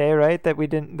the other day, right? That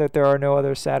there are no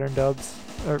other Saturn dubs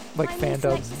or like fan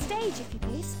dubs stage, if you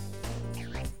please.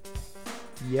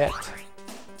 Yet.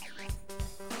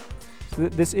 So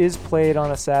this is played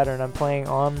on a Saturn. I'm playing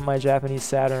on my Japanese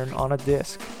Saturn on a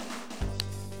disc,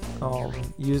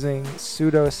 using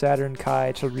pseudo Saturn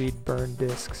Kai to read burn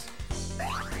discs.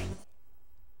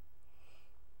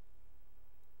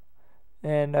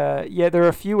 And yeah, there are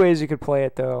a few ways you could play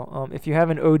it though. If you have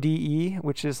an ODE,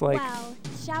 which is like, well,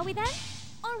 shall we then?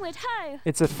 Onward ho!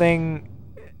 It's a thing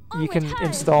you can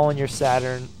install in your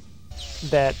Saturn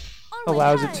that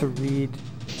allows it to read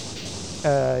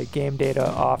game data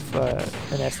off an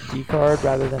SD card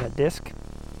rather than a disc.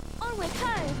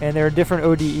 And there are different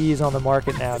ODEs on the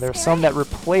market now. There are some that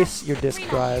replace your disk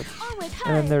drive,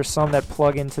 and then there's some that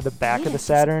plug into the back of the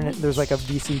Saturn. There's like a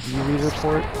VCD reader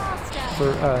port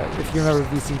for, if you remember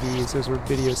VCDs, those were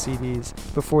video CDs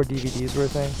before DVDs were a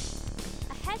thing.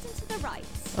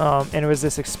 And it was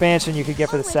this expansion you could get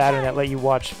for the Saturn that let you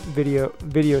watch video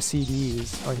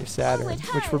CDs on your Saturn,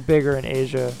 which were bigger in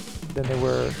Asia than they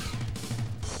were.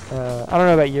 I don't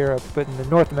know about Europe, but in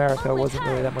North America, it wasn't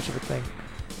really that much of a thing.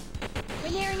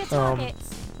 We're nearing a target.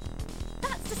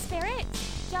 That's the spirit.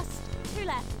 Just two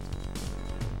left.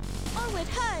 Onward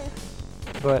ho!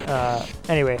 But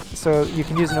anyway, so you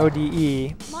can use an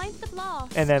ODE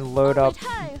and then load up.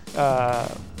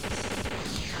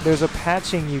 There's a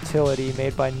patching utility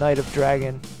made by Knight of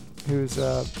Dragon, who's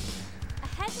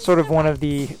sort of one of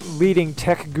the leading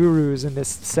tech gurus in this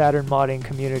Saturn modding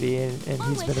community, and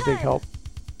he's been a big help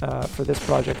for this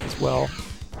project as well.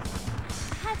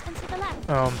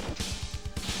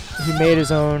 He made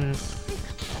his own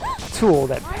tool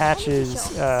that patches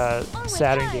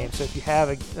Saturn games. So if you have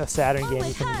a Saturn game,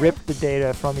 you can rip the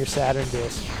data from your Saturn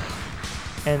disk,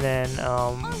 and then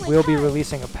we'll be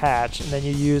releasing a patch, and then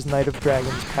you use Knight of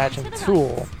Dragon's patching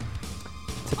tool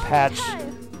to patch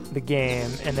the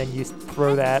game, and then you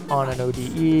throw that on an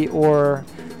ODE, or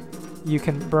you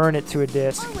can burn it to a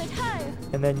disk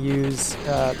and then use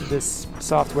this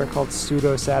software called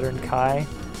pseudo Saturn Kai,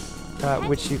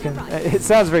 which you can. It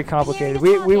sounds very complicated.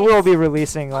 We will be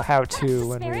releasing a how-to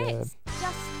when we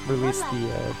release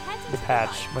the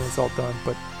patch when it's all done.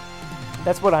 But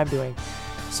that's what I'm doing.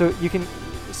 So you can.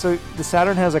 So the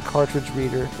Saturn has a cartridge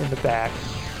reader in the back,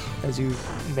 as you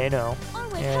may know,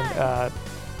 and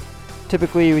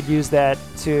typically you would use that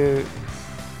to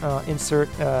insert.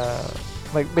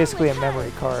 Like basically a memory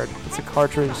card. It's a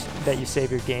cartridge that you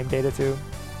save your game data to,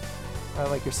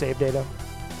 like your save data.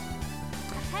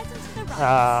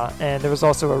 And there was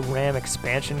also a RAM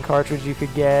expansion cartridge you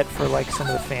could get for like some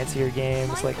of the fancier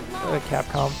games, like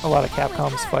a lot of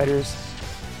Capcom's fighters.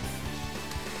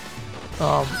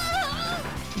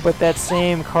 But that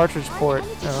same cartridge port,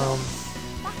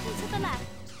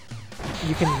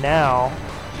 you can now,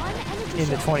 in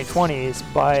the 2020s,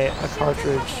 buy a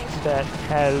cartridge that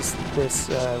has this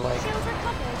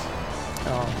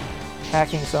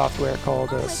hacking software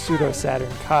called pseudo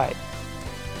Saturn Kai,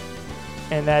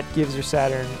 and that gives your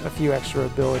Saturn a few extra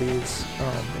abilities,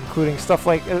 including stuff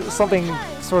like something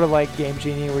sort of like Game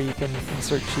Genie, where you can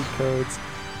insert cheat codes.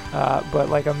 But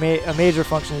like a major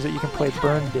function is that you can play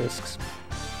burn discs,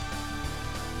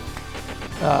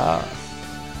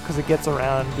 because it gets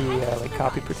around the like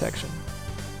copy protection.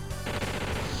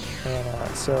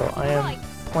 And so I am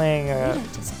playing a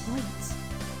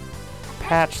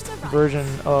patched version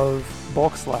of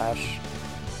Bulk Slash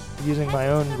using my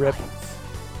own rip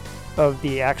of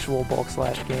the actual Bulk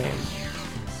Slash game,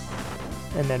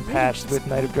 and then patched with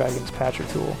Knight of Dragon's patcher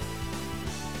tool.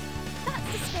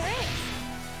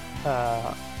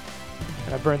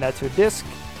 And I burned that to a disk,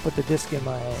 put the disk in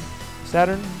my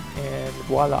Saturn, and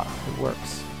voila, it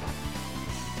works.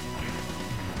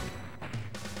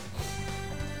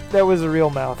 That was a real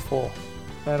mouthful.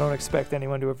 I don't expect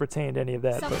anyone to have retained any of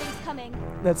that, Something's but coming.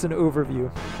 that's an overview.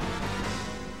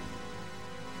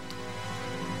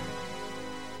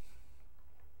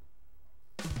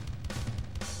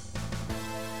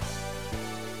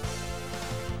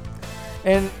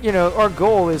 And, you know, our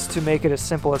goal is to make it as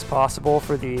simple as possible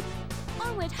for the,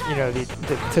 Onward, ho! you know, the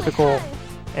Onward, typical ho!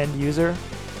 end user.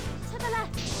 To the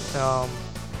left.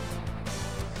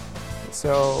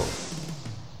 So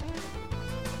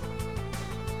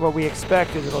what we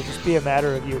expect is it'll just be a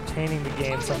matter of you obtaining the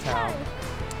game Onward, somehow.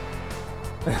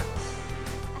 ho!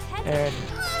 Ahead.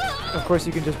 And of course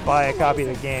you can just buy a copy of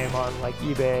the game on like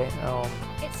eBay.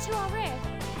 It's to our rear.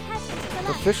 Head to the left.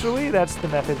 Officially, that's the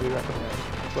method we recommend,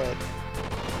 but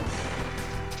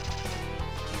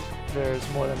there's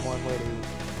more than one way to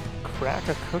crack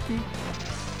a cookie.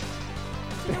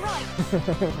 To the right.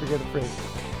 Forget the phrase.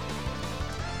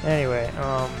 Anyway,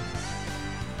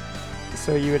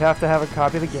 so you would have to have a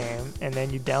copy of the game, and then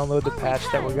you download the patch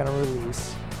that we're gonna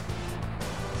release,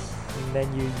 and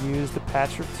then you use the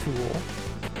patcher tool,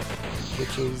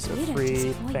 which is a You don't free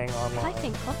disappoint. thing online. I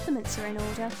think compliments are in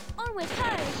order. Onward,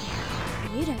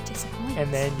 ho! You don't disappoint.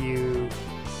 And then you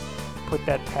put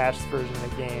that patched version of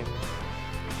the game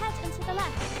Ahead and to the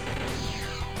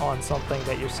left. on something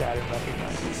that your Saturn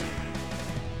recognizes.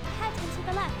 Ahead and to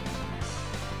the left.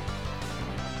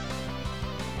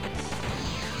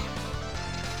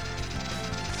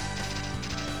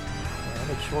 Yeah, I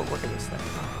made short work of this thing.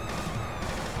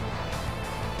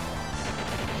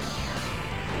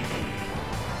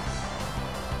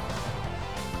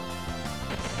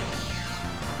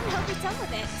 I'll be done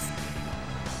with it.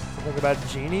 Something about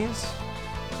genies?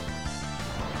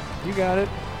 You got it.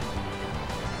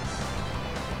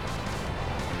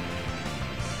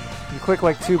 You click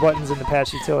like 2 buttons in the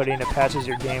patch utility and it patches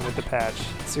your game with the patch.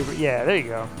 Super. Yeah, there you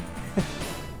go.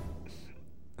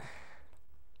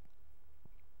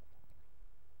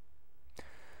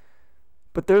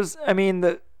 But there's, I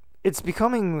mean, it's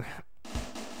becoming.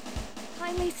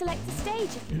 Kindly select a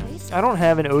stage, if you please. I don't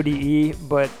have an ODE,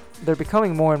 but they're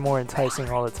becoming more and more enticing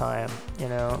all the time, you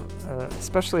know,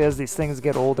 especially as these things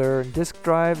get older and disk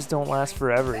drives don't last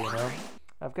forever, you know.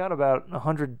 I've got about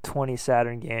 120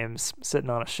 Saturn games sitting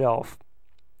on a shelf,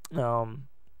 and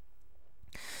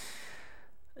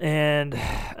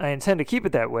I intend to keep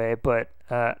it that way, but,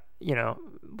 you know,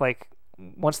 like,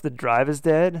 once the drive is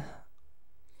dead,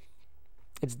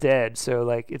 it's dead, so,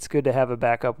 like, it's good to have a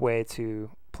backup way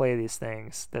to play these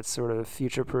things that's sort of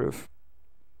future-proof.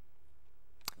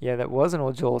 Yeah, that was an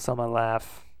old Joel on my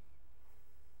laugh.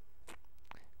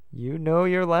 You know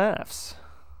your laughs.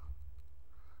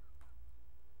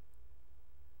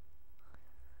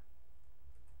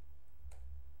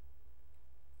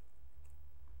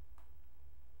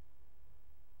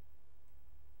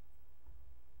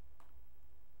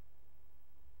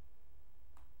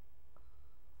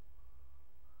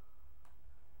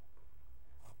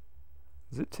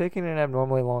 Is it taking an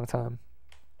abnormally long time?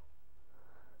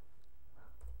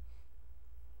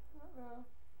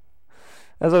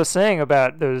 As I was saying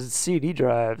about those CD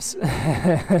drives,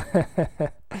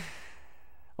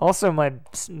 also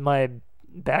my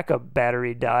backup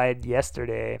battery died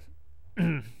yesterday.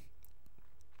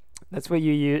 That's what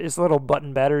you use. It's a little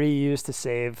button battery you use to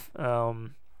save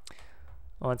onto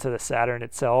the Saturn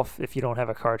itself if you don't have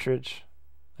a cartridge.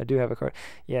 I do have a card.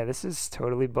 Yeah, this is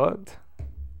totally bugged.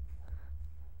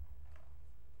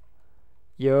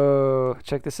 Yo,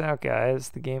 check this out, guys.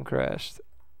 The game crashed.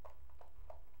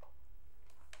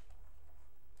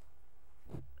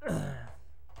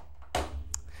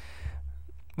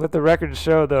 Let the record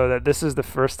show, though, that this is the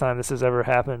first time this has ever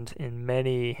happened in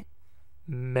many,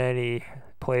 many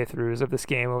playthroughs of this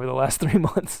game over the last 3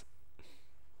 months.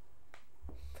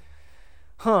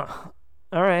 Huh.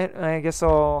 Alright, I guess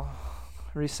I'll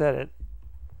reset it.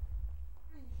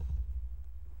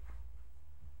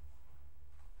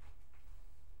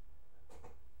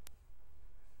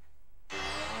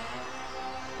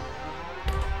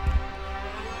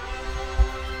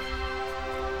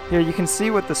 Here, you can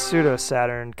see what the pseudo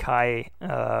Saturn Kai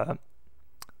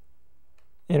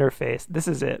interface. This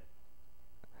is it.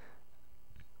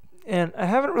 And I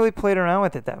haven't really played around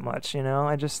with it that much, you know.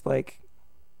 I just like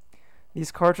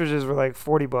these cartridges were like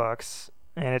 $40,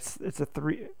 and it's a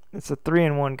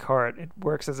 3-in-1 cart. It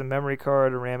works as a memory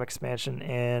card, a RAM expansion,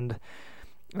 and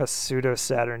a pseudo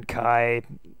Saturn Kai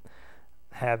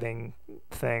having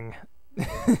thing.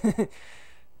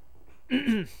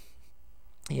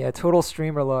 Yeah, total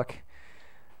streamer luck.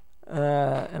 And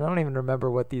I don't even remember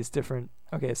what these different...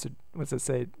 Okay, so what's it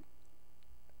say?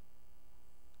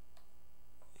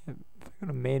 Go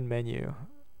to main menu.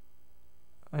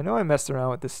 I know I messed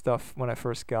around with this stuff when I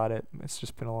first got it. It's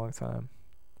just been a long time.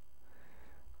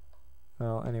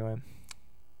 Well, anyway.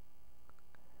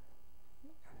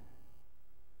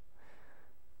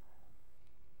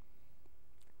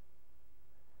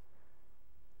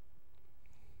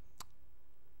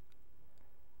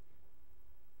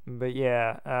 But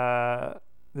yeah,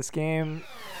 this game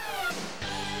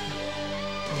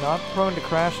not prone to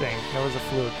crashing. That was a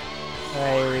fluke.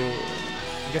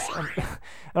 I guess I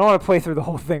don't want to play through the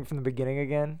whole thing from the beginning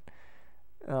again.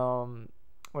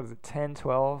 What is it, 10,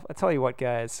 12? I tell you what,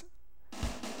 guys.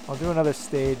 I'll do another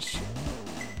stage.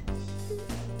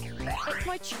 It's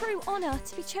my true honor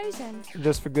to be chosen.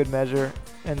 Just for good measure.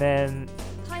 And then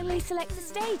Kindly select the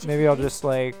stage. maybe I'll just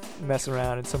like mess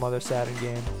around in some other Saturn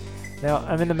game. Now,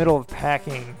 I'm in the middle of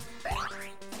packing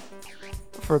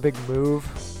for a big move.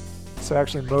 So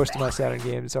actually most of my Saturn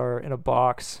games are in a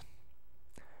box.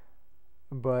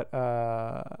 But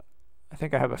I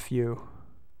think I have a few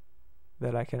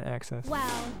that I can access.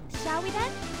 Well, shall we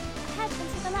then? Head and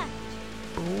to the left.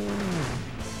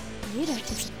 Ooh. You don't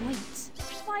disappoint.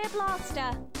 Fire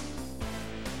blaster.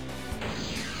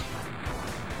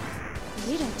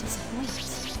 You don't disappoint.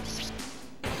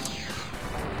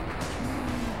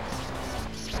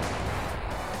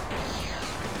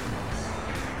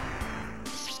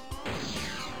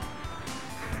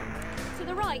 To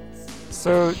the right.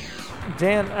 So,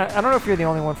 Dan, I don't know if you're the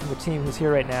only one from the team who's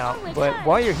here right now, but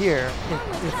while you're here,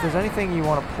 if there's anything you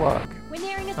want to plug We're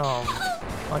nearing a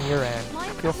on your end,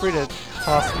 feel free to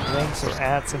toss some links or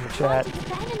 @s in the chat.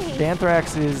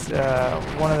 Danthrax is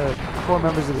one of the core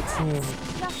members of the team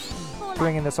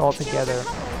bringing this all together.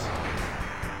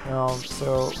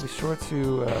 So be sure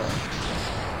to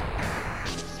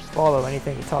follow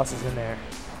anything he tosses in there.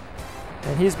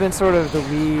 And he's been sort of the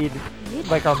lead,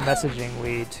 like our messaging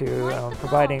lead too,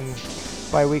 providing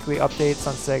bi-weekly updates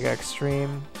on Sega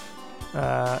Xtreme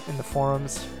in the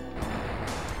forums,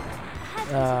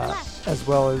 as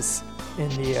well as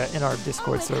in our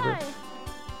Discord server.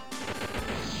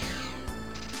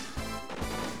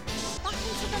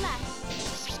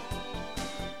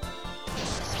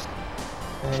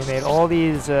 And he made all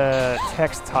these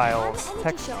text tiles,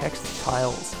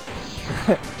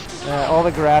 all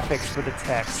the graphics for the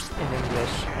text in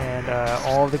English, and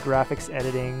all the graphics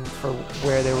editing for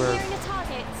where there were,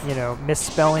 you know,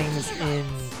 misspellings in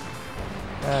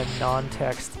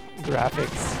non-text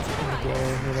graphics in the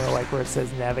game, you know, like where it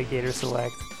says navigator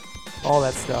select, all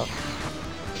that stuff.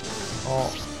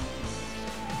 All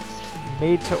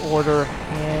made to order,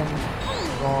 hand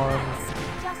drawn,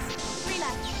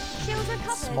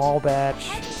 small batch.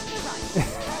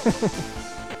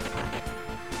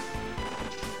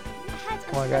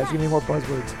 Come on, guys, give me more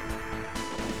buzzwords.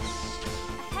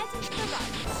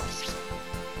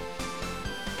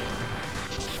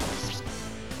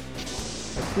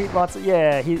 I tweet lots of,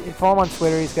 yeah. Follow him on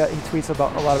Twitter. He tweets a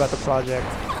lot about the project.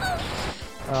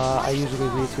 I usually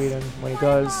retweet him when he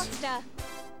does.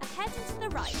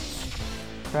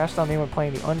 Crashed on me when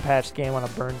playing the unpatched game on a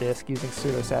burn disc using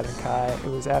Pseudo Saturn Kai. It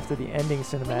was after the ending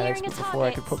cinematics, but before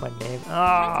I could put my name.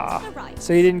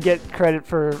 So you didn't get credit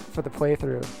for the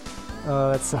playthrough.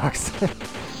 Oh, that sucks.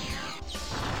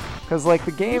 Because like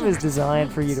the game is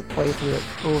designed for you to play through it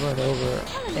over and over,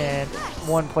 and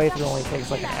one playthrough only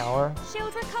takes like an hour.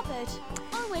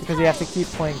 Because you have to keep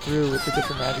playing through with the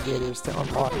different navigators to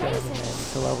unlock them and then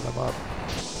to level them up.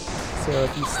 So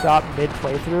if you stop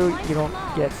mid-playthrough, you don't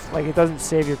get, like, it doesn't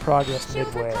save your progress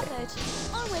midway.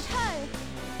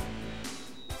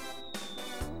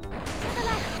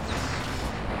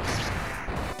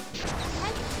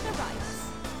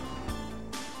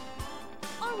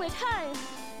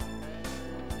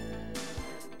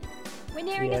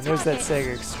 Yeah, and there's that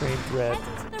Sega Xtreme thread.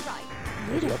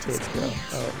 Where the updates go.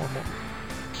 Alright, one more.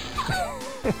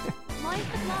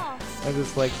 I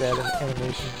just like that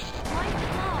animation.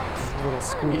 A little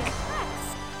squeak.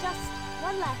 Just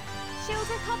one left. Shield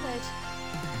recovered.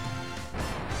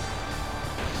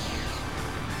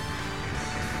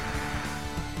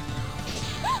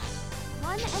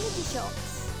 One energy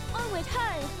shots. Onward, ho!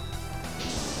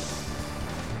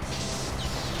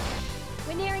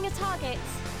 We're nearing a target.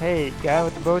 Hey, guy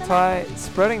with the bow tie,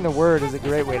 spreading the word is a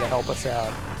great way to help us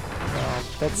out.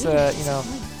 That's, you know,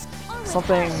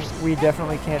 something we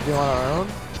definitely can't do on our own.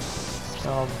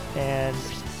 And,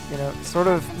 you know, sort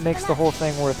of makes the whole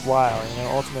thing worthwhile. You know,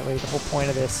 ultimately, the whole point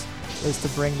of this is to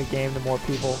bring the game to more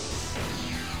people.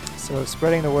 So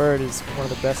spreading the word is one of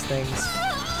the best things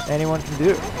anyone can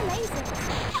do.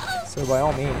 So by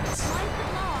all means.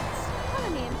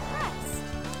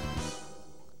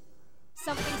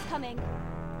 Something's coming.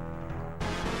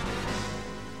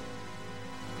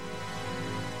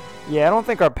 Yeah, I don't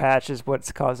think our patch is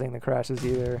what's causing the crashes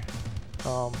either.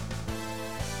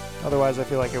 Otherwise, I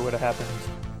feel like it would have happened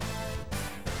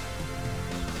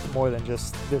more than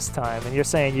just this time. And you're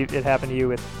saying it happened to you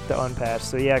with the unpatched.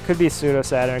 So yeah, it could be Pseudo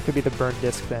Saturn. It could be the burnt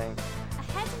disc thing.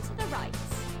 Ahead and to the right.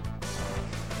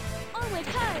 Onward,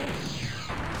 ho!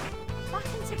 Back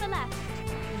and to the left.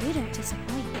 You don't disappoint.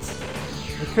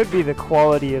 It could be the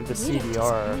quality of the We don't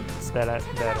CDR disappoint.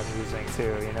 that I'm using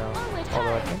too. You know. Onward,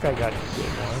 Although I ho! think I got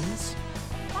good ones.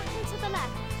 Back and to the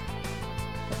left.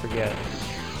 I forget.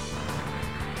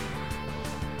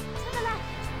 To the left.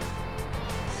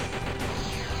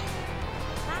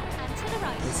 Back and to the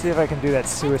right. Let's see if I can do that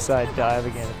suicide dive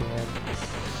again at the end.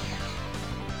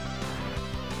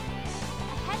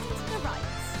 Ahead and to the right.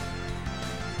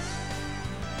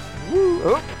 Woo!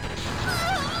 Oh!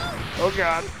 Oh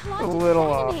god! We've A collided with little the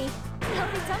off. enemy. They'll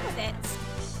be done with it.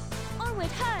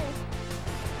 Onward, ho!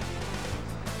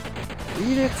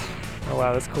 Eat it! Oh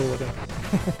wow, that's cool looking.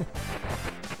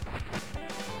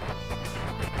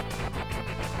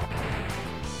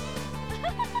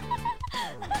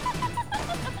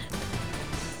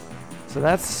 So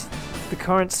that's the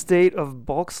current state of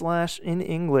Bulk Slash in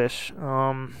English.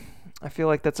 I feel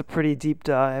like that's a pretty deep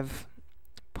dive,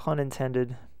 pun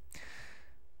intended.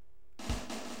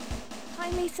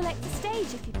 Kindly select the stage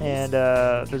if you please. And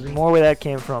there's more where that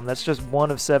came from. That's just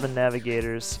one of 7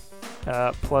 navigators,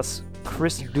 plus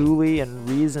Chris Dooley and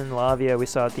Riesen Lavia we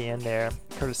saw at the end there,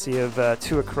 courtesy of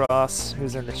Two Across,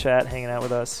 who's in the chat hanging out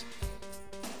with us,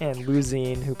 and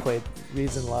Luuzine, who played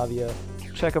Riesen Lavia.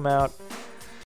 Check them out.